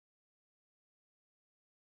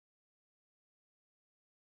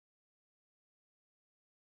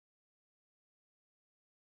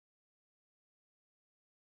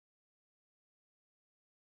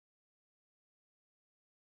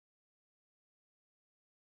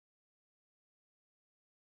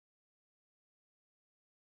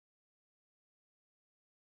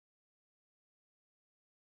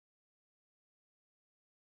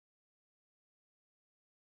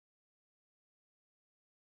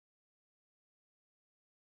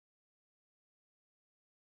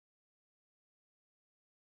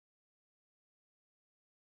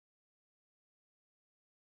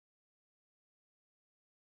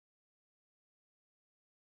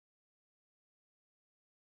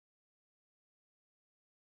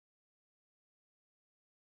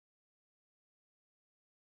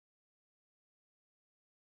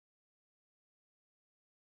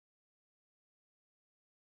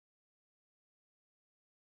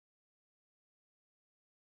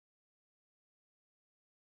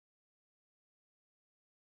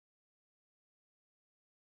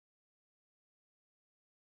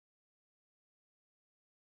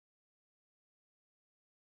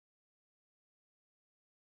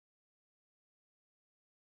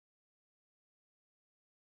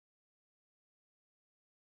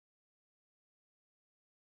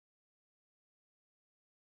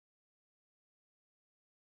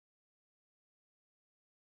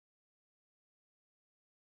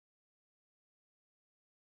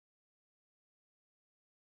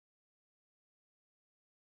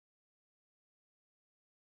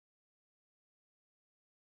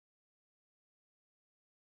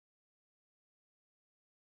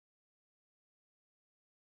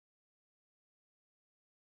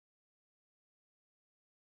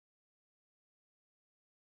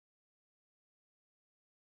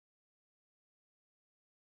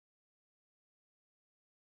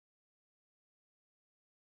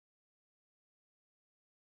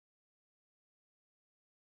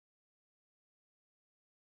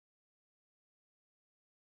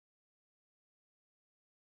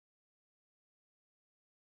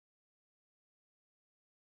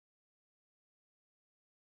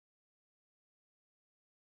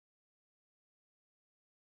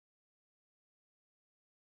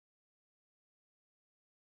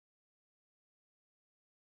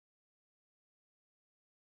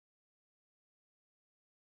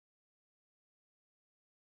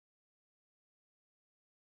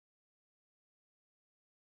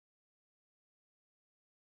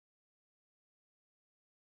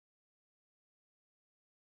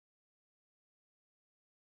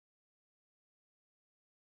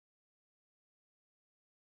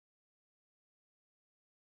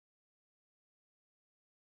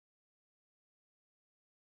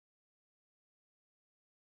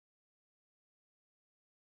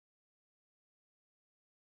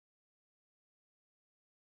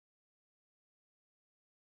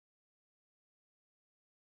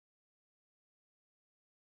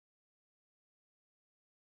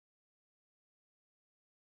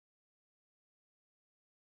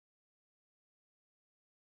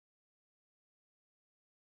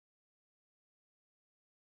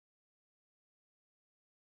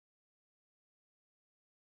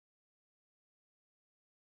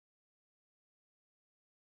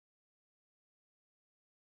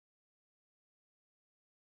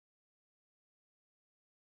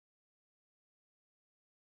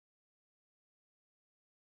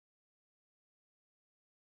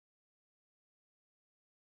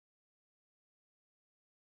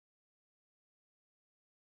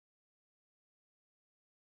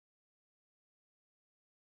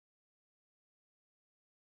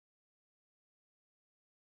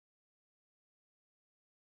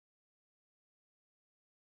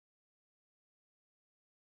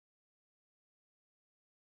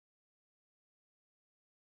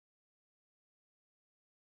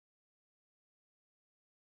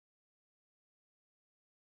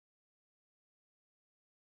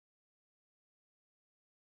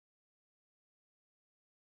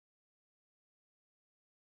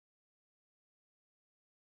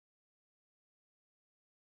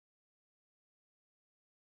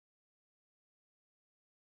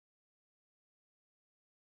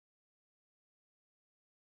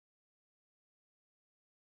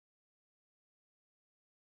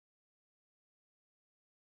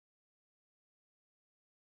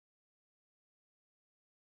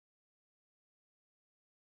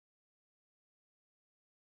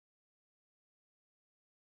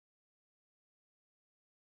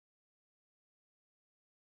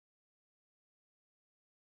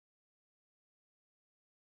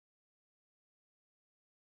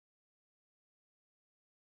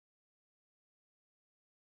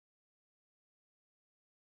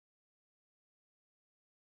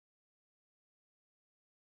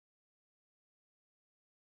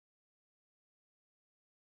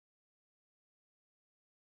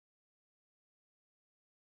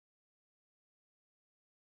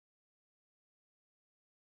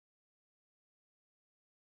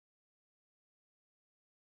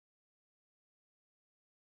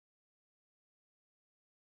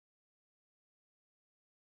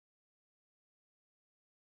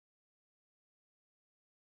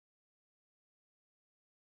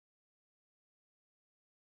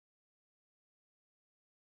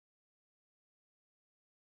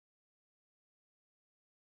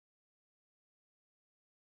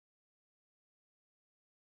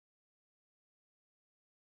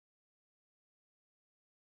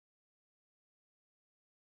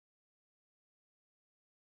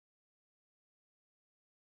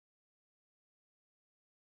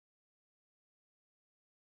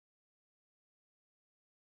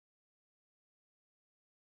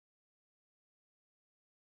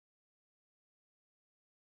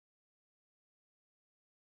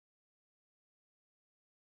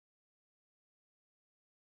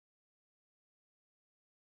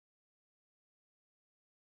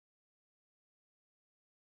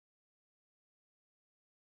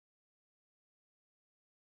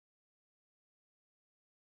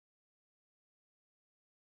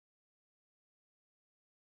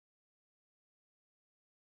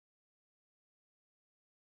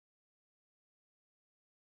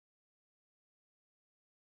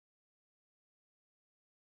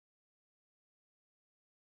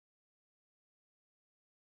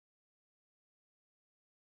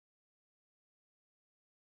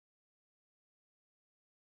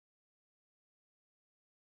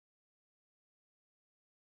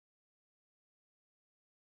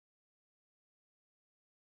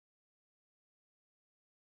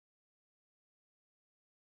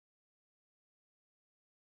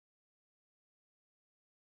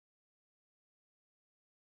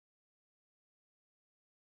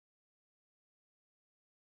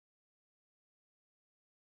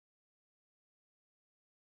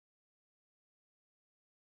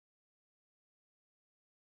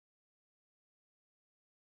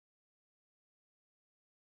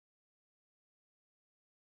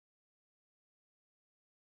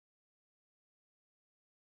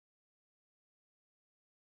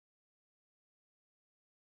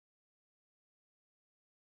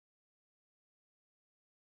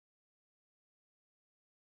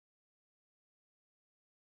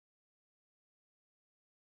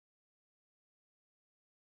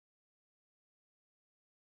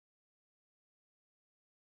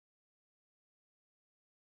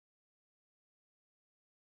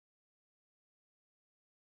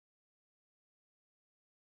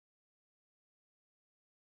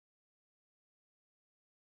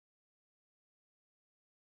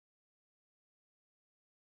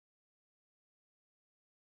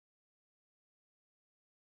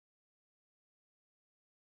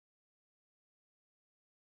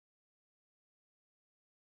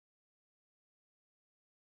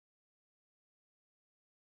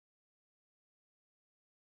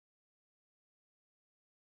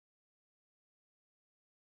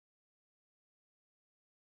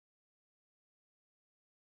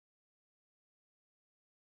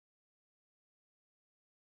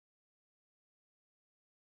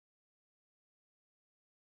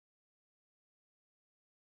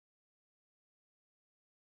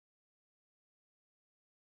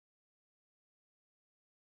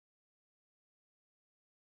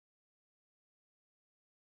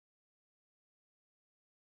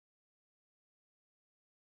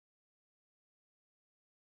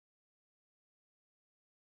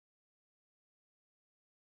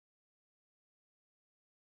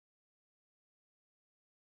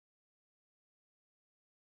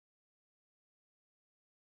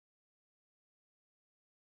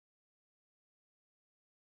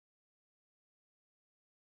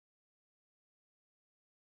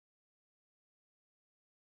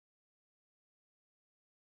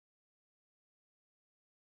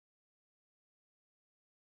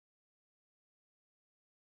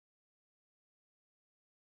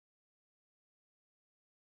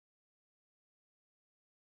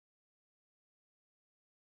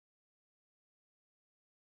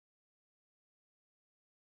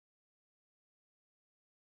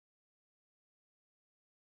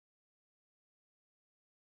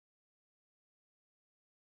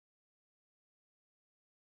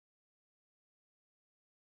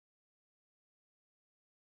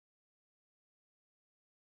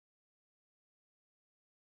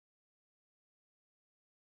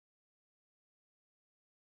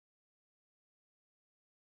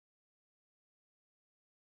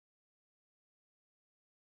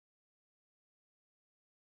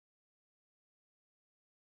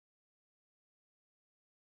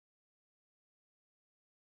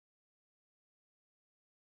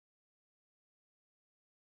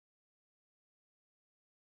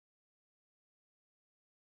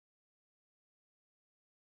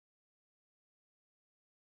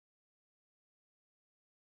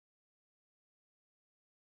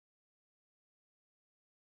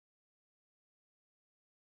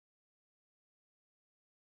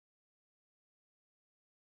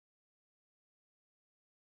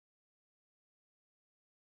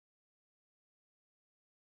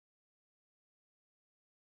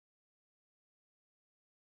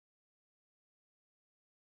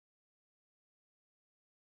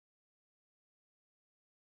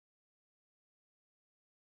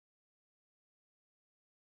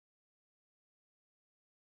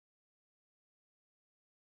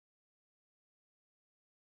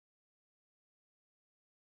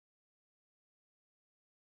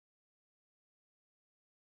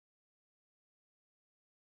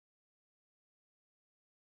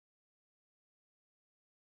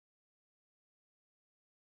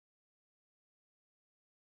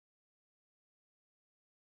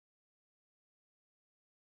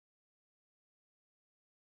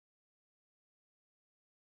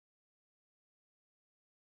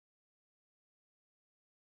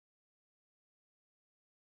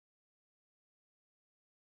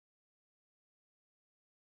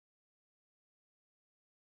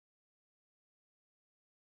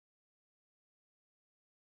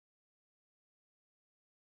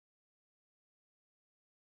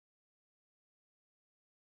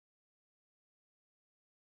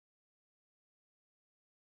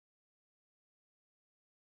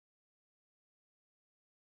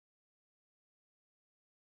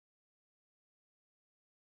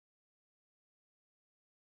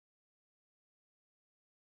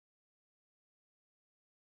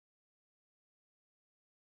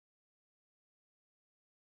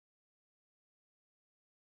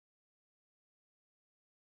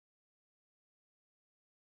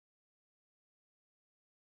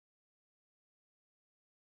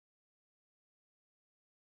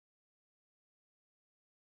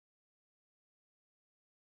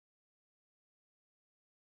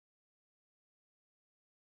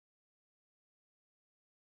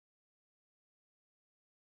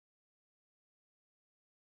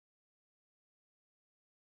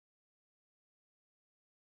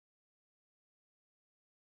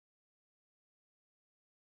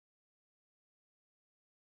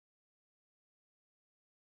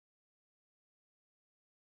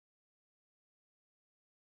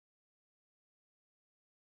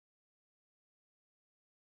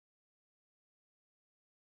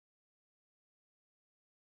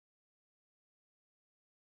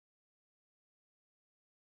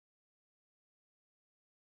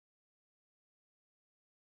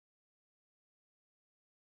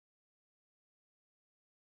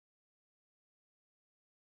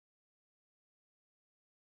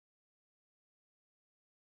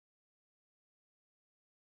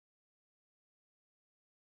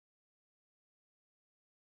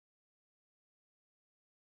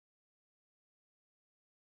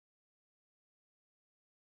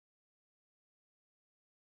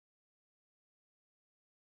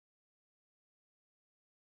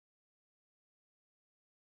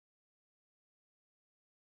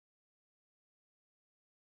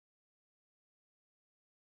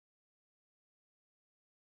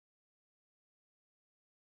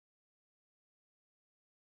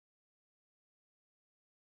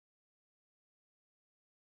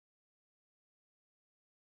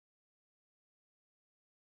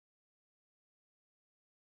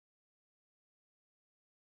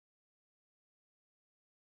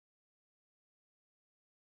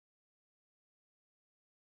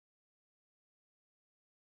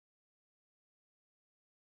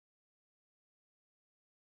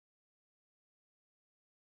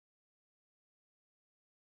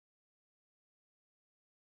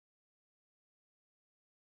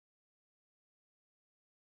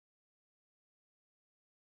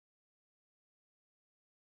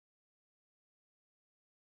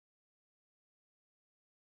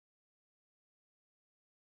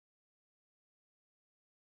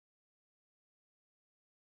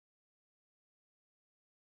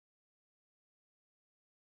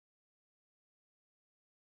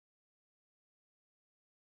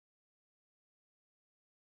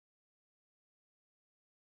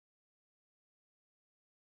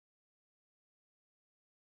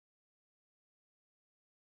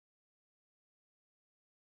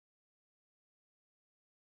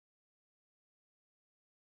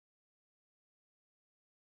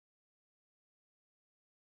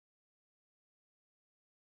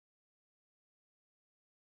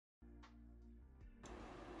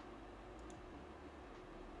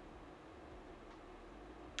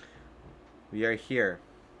 We are here.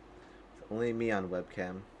 It's only me on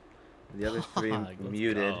webcam. The other three Let's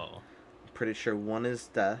muted. go. I'm pretty sure one is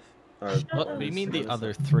deaf. Or What do you mean the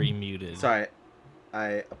other 3 muted? Sorry,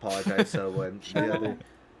 I apologize. So when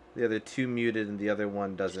the other 2 muted and the other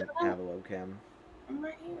one doesn't have a webcam. I'm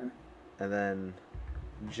right here. And then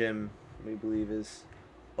Jim, we believe, is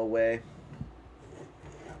away.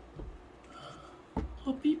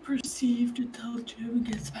 I'll be perceived until Jim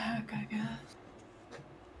gets back, I guess.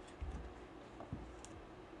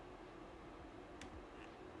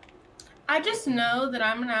 I just know that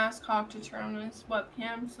I'm gonna ask Hawk to turn on his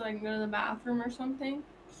webcam so I can go to the bathroom or something.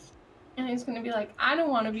 And he's gonna be like, I don't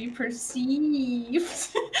want to be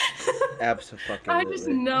perceived. Absolutely. I just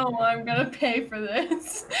know I'm gonna pay for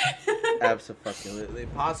this. Absolutely.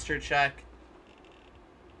 Posture check.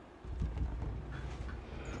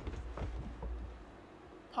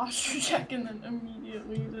 Posture check and then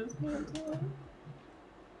immediately dismantle it.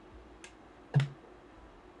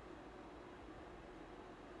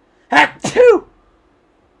 Act 2!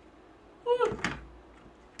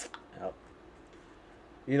 Yep.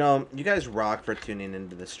 You know, you guys rock for tuning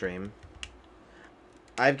into the stream.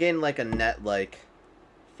 I've gained like a net like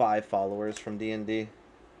 5 followers from D&D.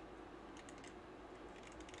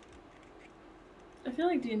 I feel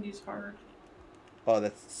like D&D's hard. Oh,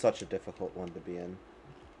 that's such a difficult one to be in.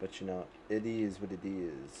 But you know, it is what it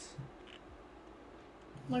is.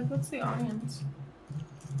 Like, what's the audience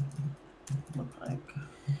look like?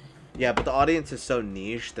 Yeah, but the audience is so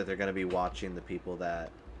niche that they're gonna be watching the people that,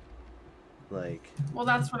 like... Well,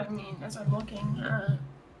 that's what I mean as I'm looking at...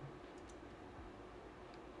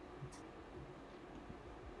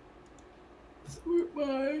 Sort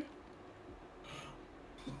by...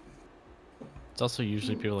 It's also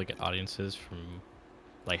usually people that get audiences from,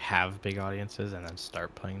 like, have big audiences and then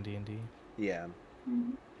start playing D&D. Yeah.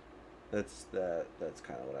 Mm-hmm. That's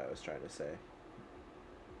kind of what I was trying to say.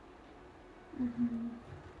 Mm-hmm.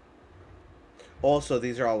 Also,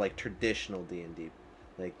 these are all like traditional D&D.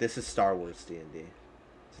 Like this is Star Wars D&D.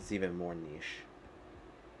 So it's even more niche.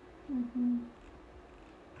 Mm-hmm.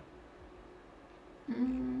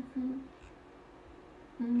 Mm-hmm.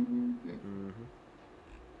 Mm-hmm. Mm-hmm.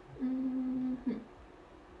 Mm-hmm.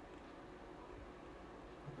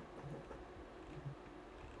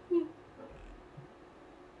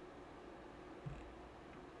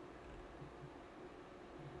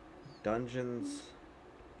 Dungeons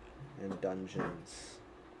and dungeons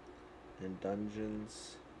and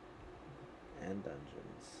dungeons and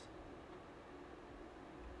dungeons.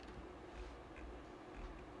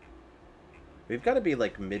 We've got to be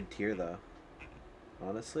like mid-tier though.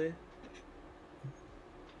 Honestly.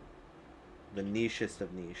 The nichest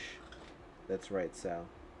of niche. That's right, Sal.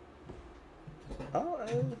 Oh,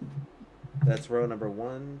 that's row number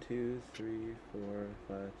 1, 2, 3, 4,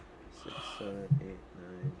 5, 6, 7, 8, 9,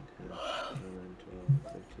 10, 11,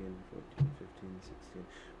 12, 13, 14, 15, 16.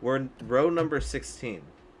 We're in row number 16.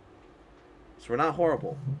 So we're not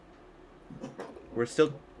horrible. We're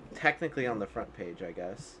still technically on the front page, I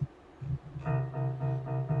guess.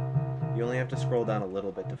 You only have to scroll down a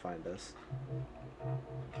little bit to find us.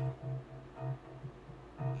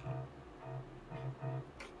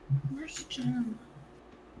 Where's Jim?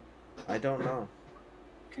 I don't know.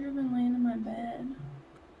 Could have been laying in my bed.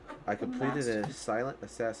 I completed a Silent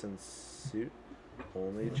Assassin Suit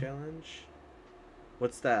Only challenge.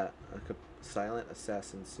 What's that? Silent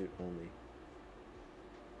Assassin Suit Only.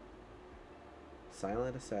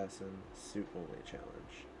 Silent Assassin Suit Only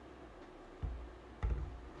challenge.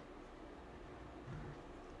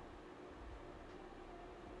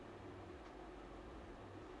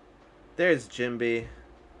 There's Jimby.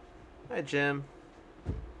 Hi, Jim.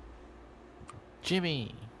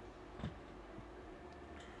 Jimmy.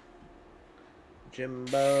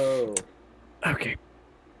 Jimbo. Okay.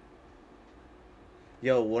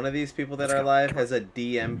 Yo, one of these people that are live has a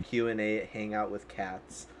DM Q&A hangout with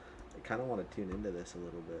cats. I kind of want to tune into this a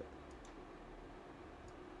little bit.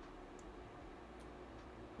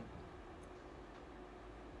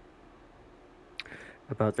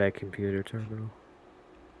 About that computer terminal.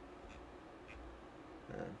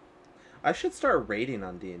 I should start rating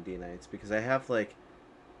on D&D nights because I have like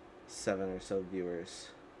 7 or so viewers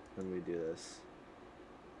when we do this.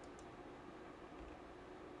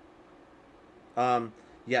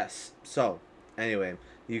 Yes. So, anyway,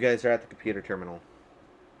 you guys are at the computer terminal.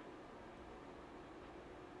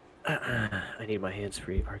 I need my hands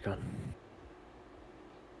free, Archon.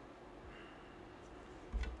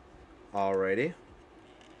 Alrighty.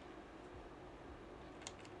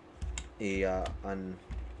 He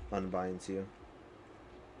unbinds you.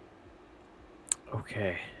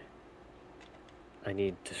 Okay. I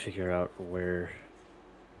need to figure out where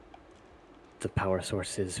the power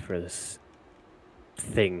source is for this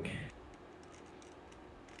thing.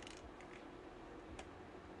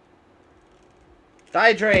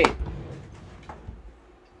 Hydrate!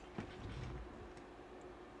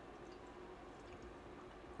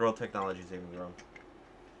 Roll technology saving throw.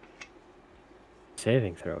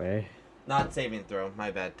 Saving throw, eh? Not saving throw,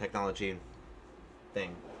 my bad. Technology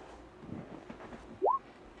thing.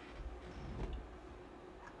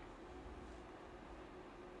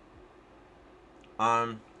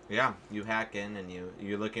 Yeah, you hack in and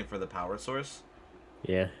you're looking for the power source.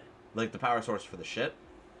 Yeah. Like the power source for the ship.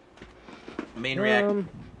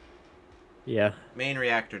 Yeah. Main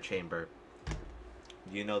reactor chamber.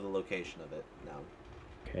 You know the location of it now.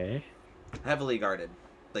 Okay. Heavily guarded.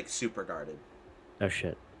 Like super guarded. Oh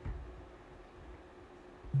shit.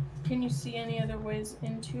 Can you see any other ways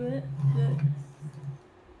into it?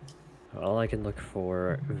 Well, I can look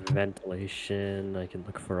for ventilation. I can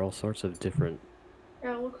look for all sorts of different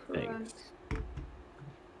Yeah, look for things.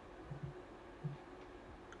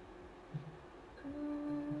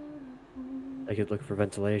 I could look for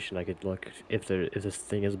ventilation. I could look if this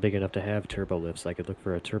thing is big enough to have turbo lifts. I could look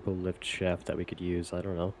for a turbo lift shaft that we could use. I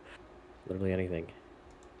don't know. Literally anything.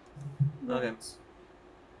 Okay.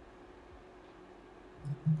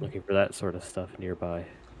 Looking for that sort of stuff nearby.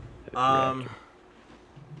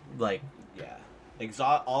 Like, yeah.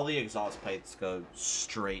 All the exhaust pipes go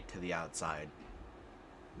straight to the outside.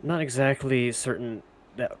 Not exactly certain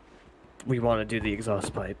that we want to do the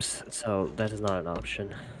exhaust pipes, so that is not an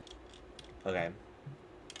option. Okay.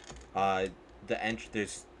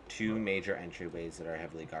 There's two major entryways that are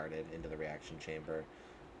heavily guarded into the reaction chamber.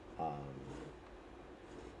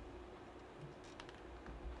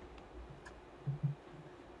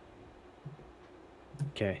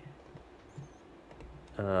 Okay.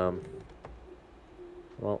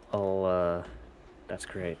 Well, that's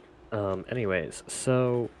great. Anyways,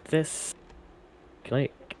 so this... Okay,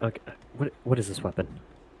 what is this weapon?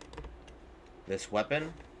 This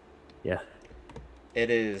weapon? Yeah.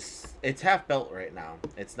 It's half built right now.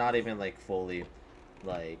 It's not even, like, fully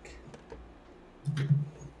built,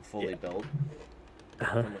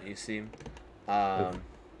 from what you see.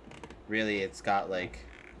 Really, it's got, like...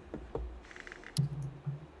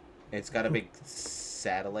 It's got a big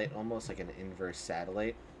satellite, almost like an inverse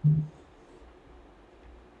satellite.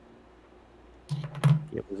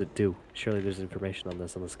 Yeah, what does it do? Surely there's information on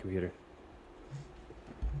this computer.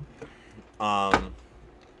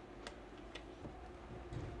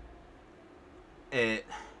 It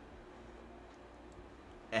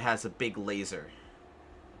has a big laser.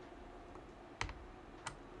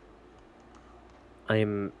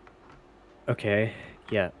 Okay.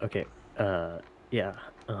 Yeah, okay. Yeah.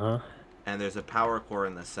 Uh-huh. And there's a power core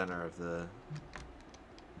in the center of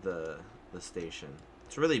the station.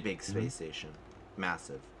 It's a really big space station.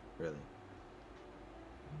 Massive, really.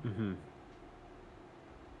 Mm-hmm.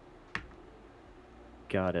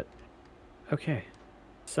 Got it. Okay.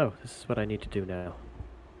 So, this is what I need to do now.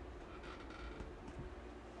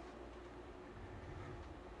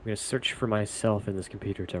 I'm gonna search for myself in this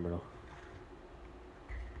computer terminal.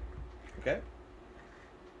 Okay.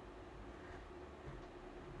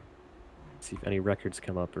 See if any records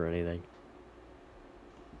come up or anything.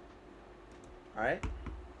 Alright.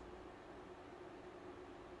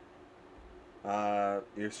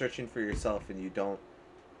 You're searching for yourself and you don't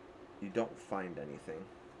find anything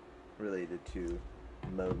related to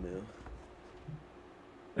Momu.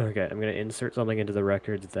 Okay, I'm gonna insert something into the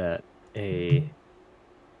records that a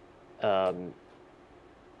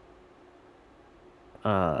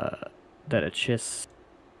Chiss...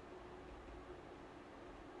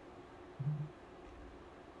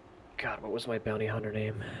 God, what was my bounty hunter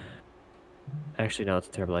name? Actually, no, it's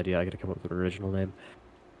a terrible idea. I gotta come up with an original name.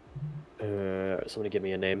 Somebody give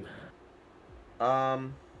me a name.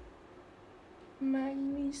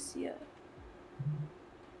 Magnesia.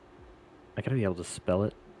 I gotta be able to spell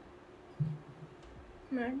it.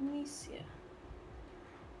 Magnesia.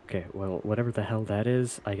 Okay, well, whatever the hell that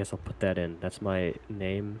is, I guess I'll put that in. That's my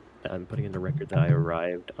name that I'm putting in the record that I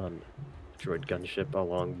arrived on droid gunship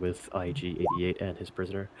along with IG-88 and his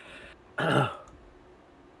prisoner. And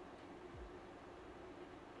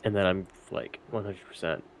then I'm, like,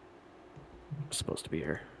 100% supposed to be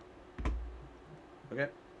here. Okay.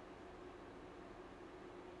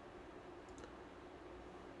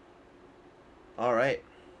 All right.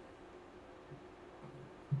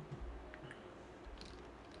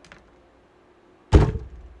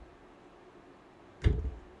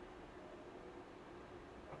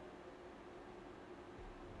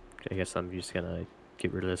 I guess I'm just gonna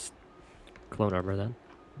get rid of this clone armor then.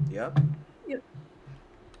 Yep. Yep.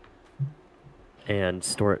 And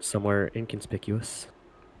store it somewhere inconspicuous.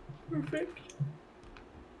 Perfect.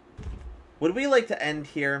 Would we like to end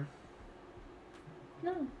here?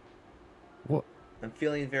 No. What? I'm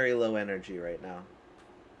feeling very low energy right now.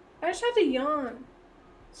 I just had to yawn.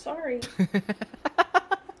 Sorry.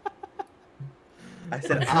 I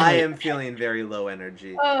said I am feeling very low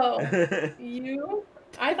energy. Oh, you?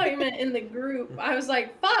 I thought you meant in the group. I was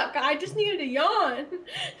like, fuck, I just needed to yawn.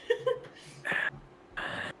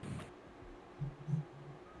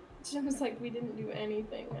 Jim was like, we didn't do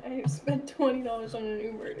anything. I spent $20 on an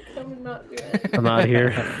Uber to come and not do anything. I'm out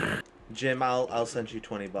here. Jim, I'll send you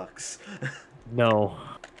 $20. No.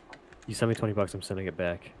 You send me $20, I'm sending it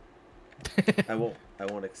back. I won't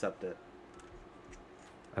accept it.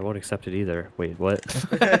 I won't accept it either. Wait, what?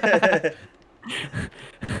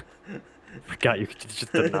 Forgot you could just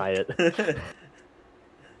deny it.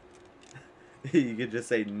 You could just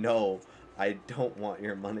say, no, I don't want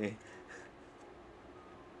your money.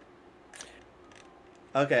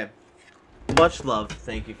 Okay. Much love.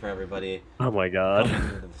 Thank you for everybody. Oh my god.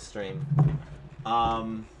 Coming into the stream.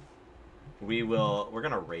 We're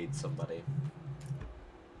gonna raid somebody.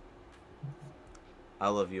 I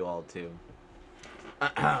love you all too.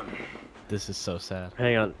 This is so sad.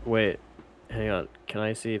 Hang on, wait. Hang on. Can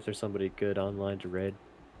I see if there's somebody good online to raid?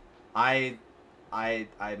 I'm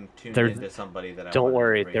tuned into somebody that I Don't want to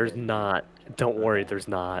worry, raid there's it. not. Don't worry, there's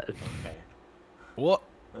not. Okay. What?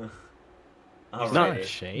 Alrighty. Not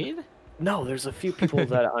shade? No, there's a few people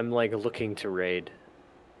that I'm like looking to raid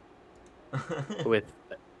with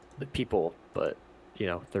the people, but you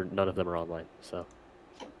know, none of them are online, so.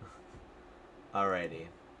 Alrighty.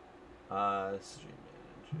 Stream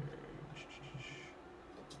manager.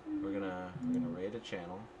 We're gonna raid a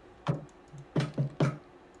channel.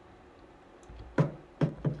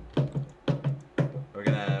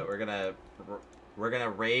 We're gonna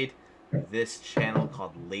raid this channel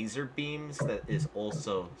called Laser Beams that is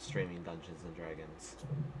also streaming Dungeons and Dragons.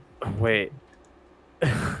 Wait.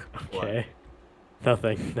 Okay.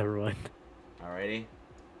 Nothing. Never mind. Alrighty.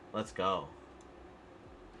 Let's go.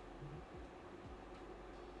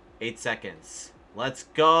 8 seconds. Let's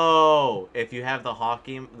go! If you have the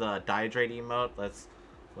the Dihydrate emote, let's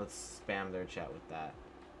spam their chat with that.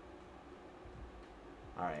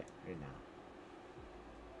 Alright, right now.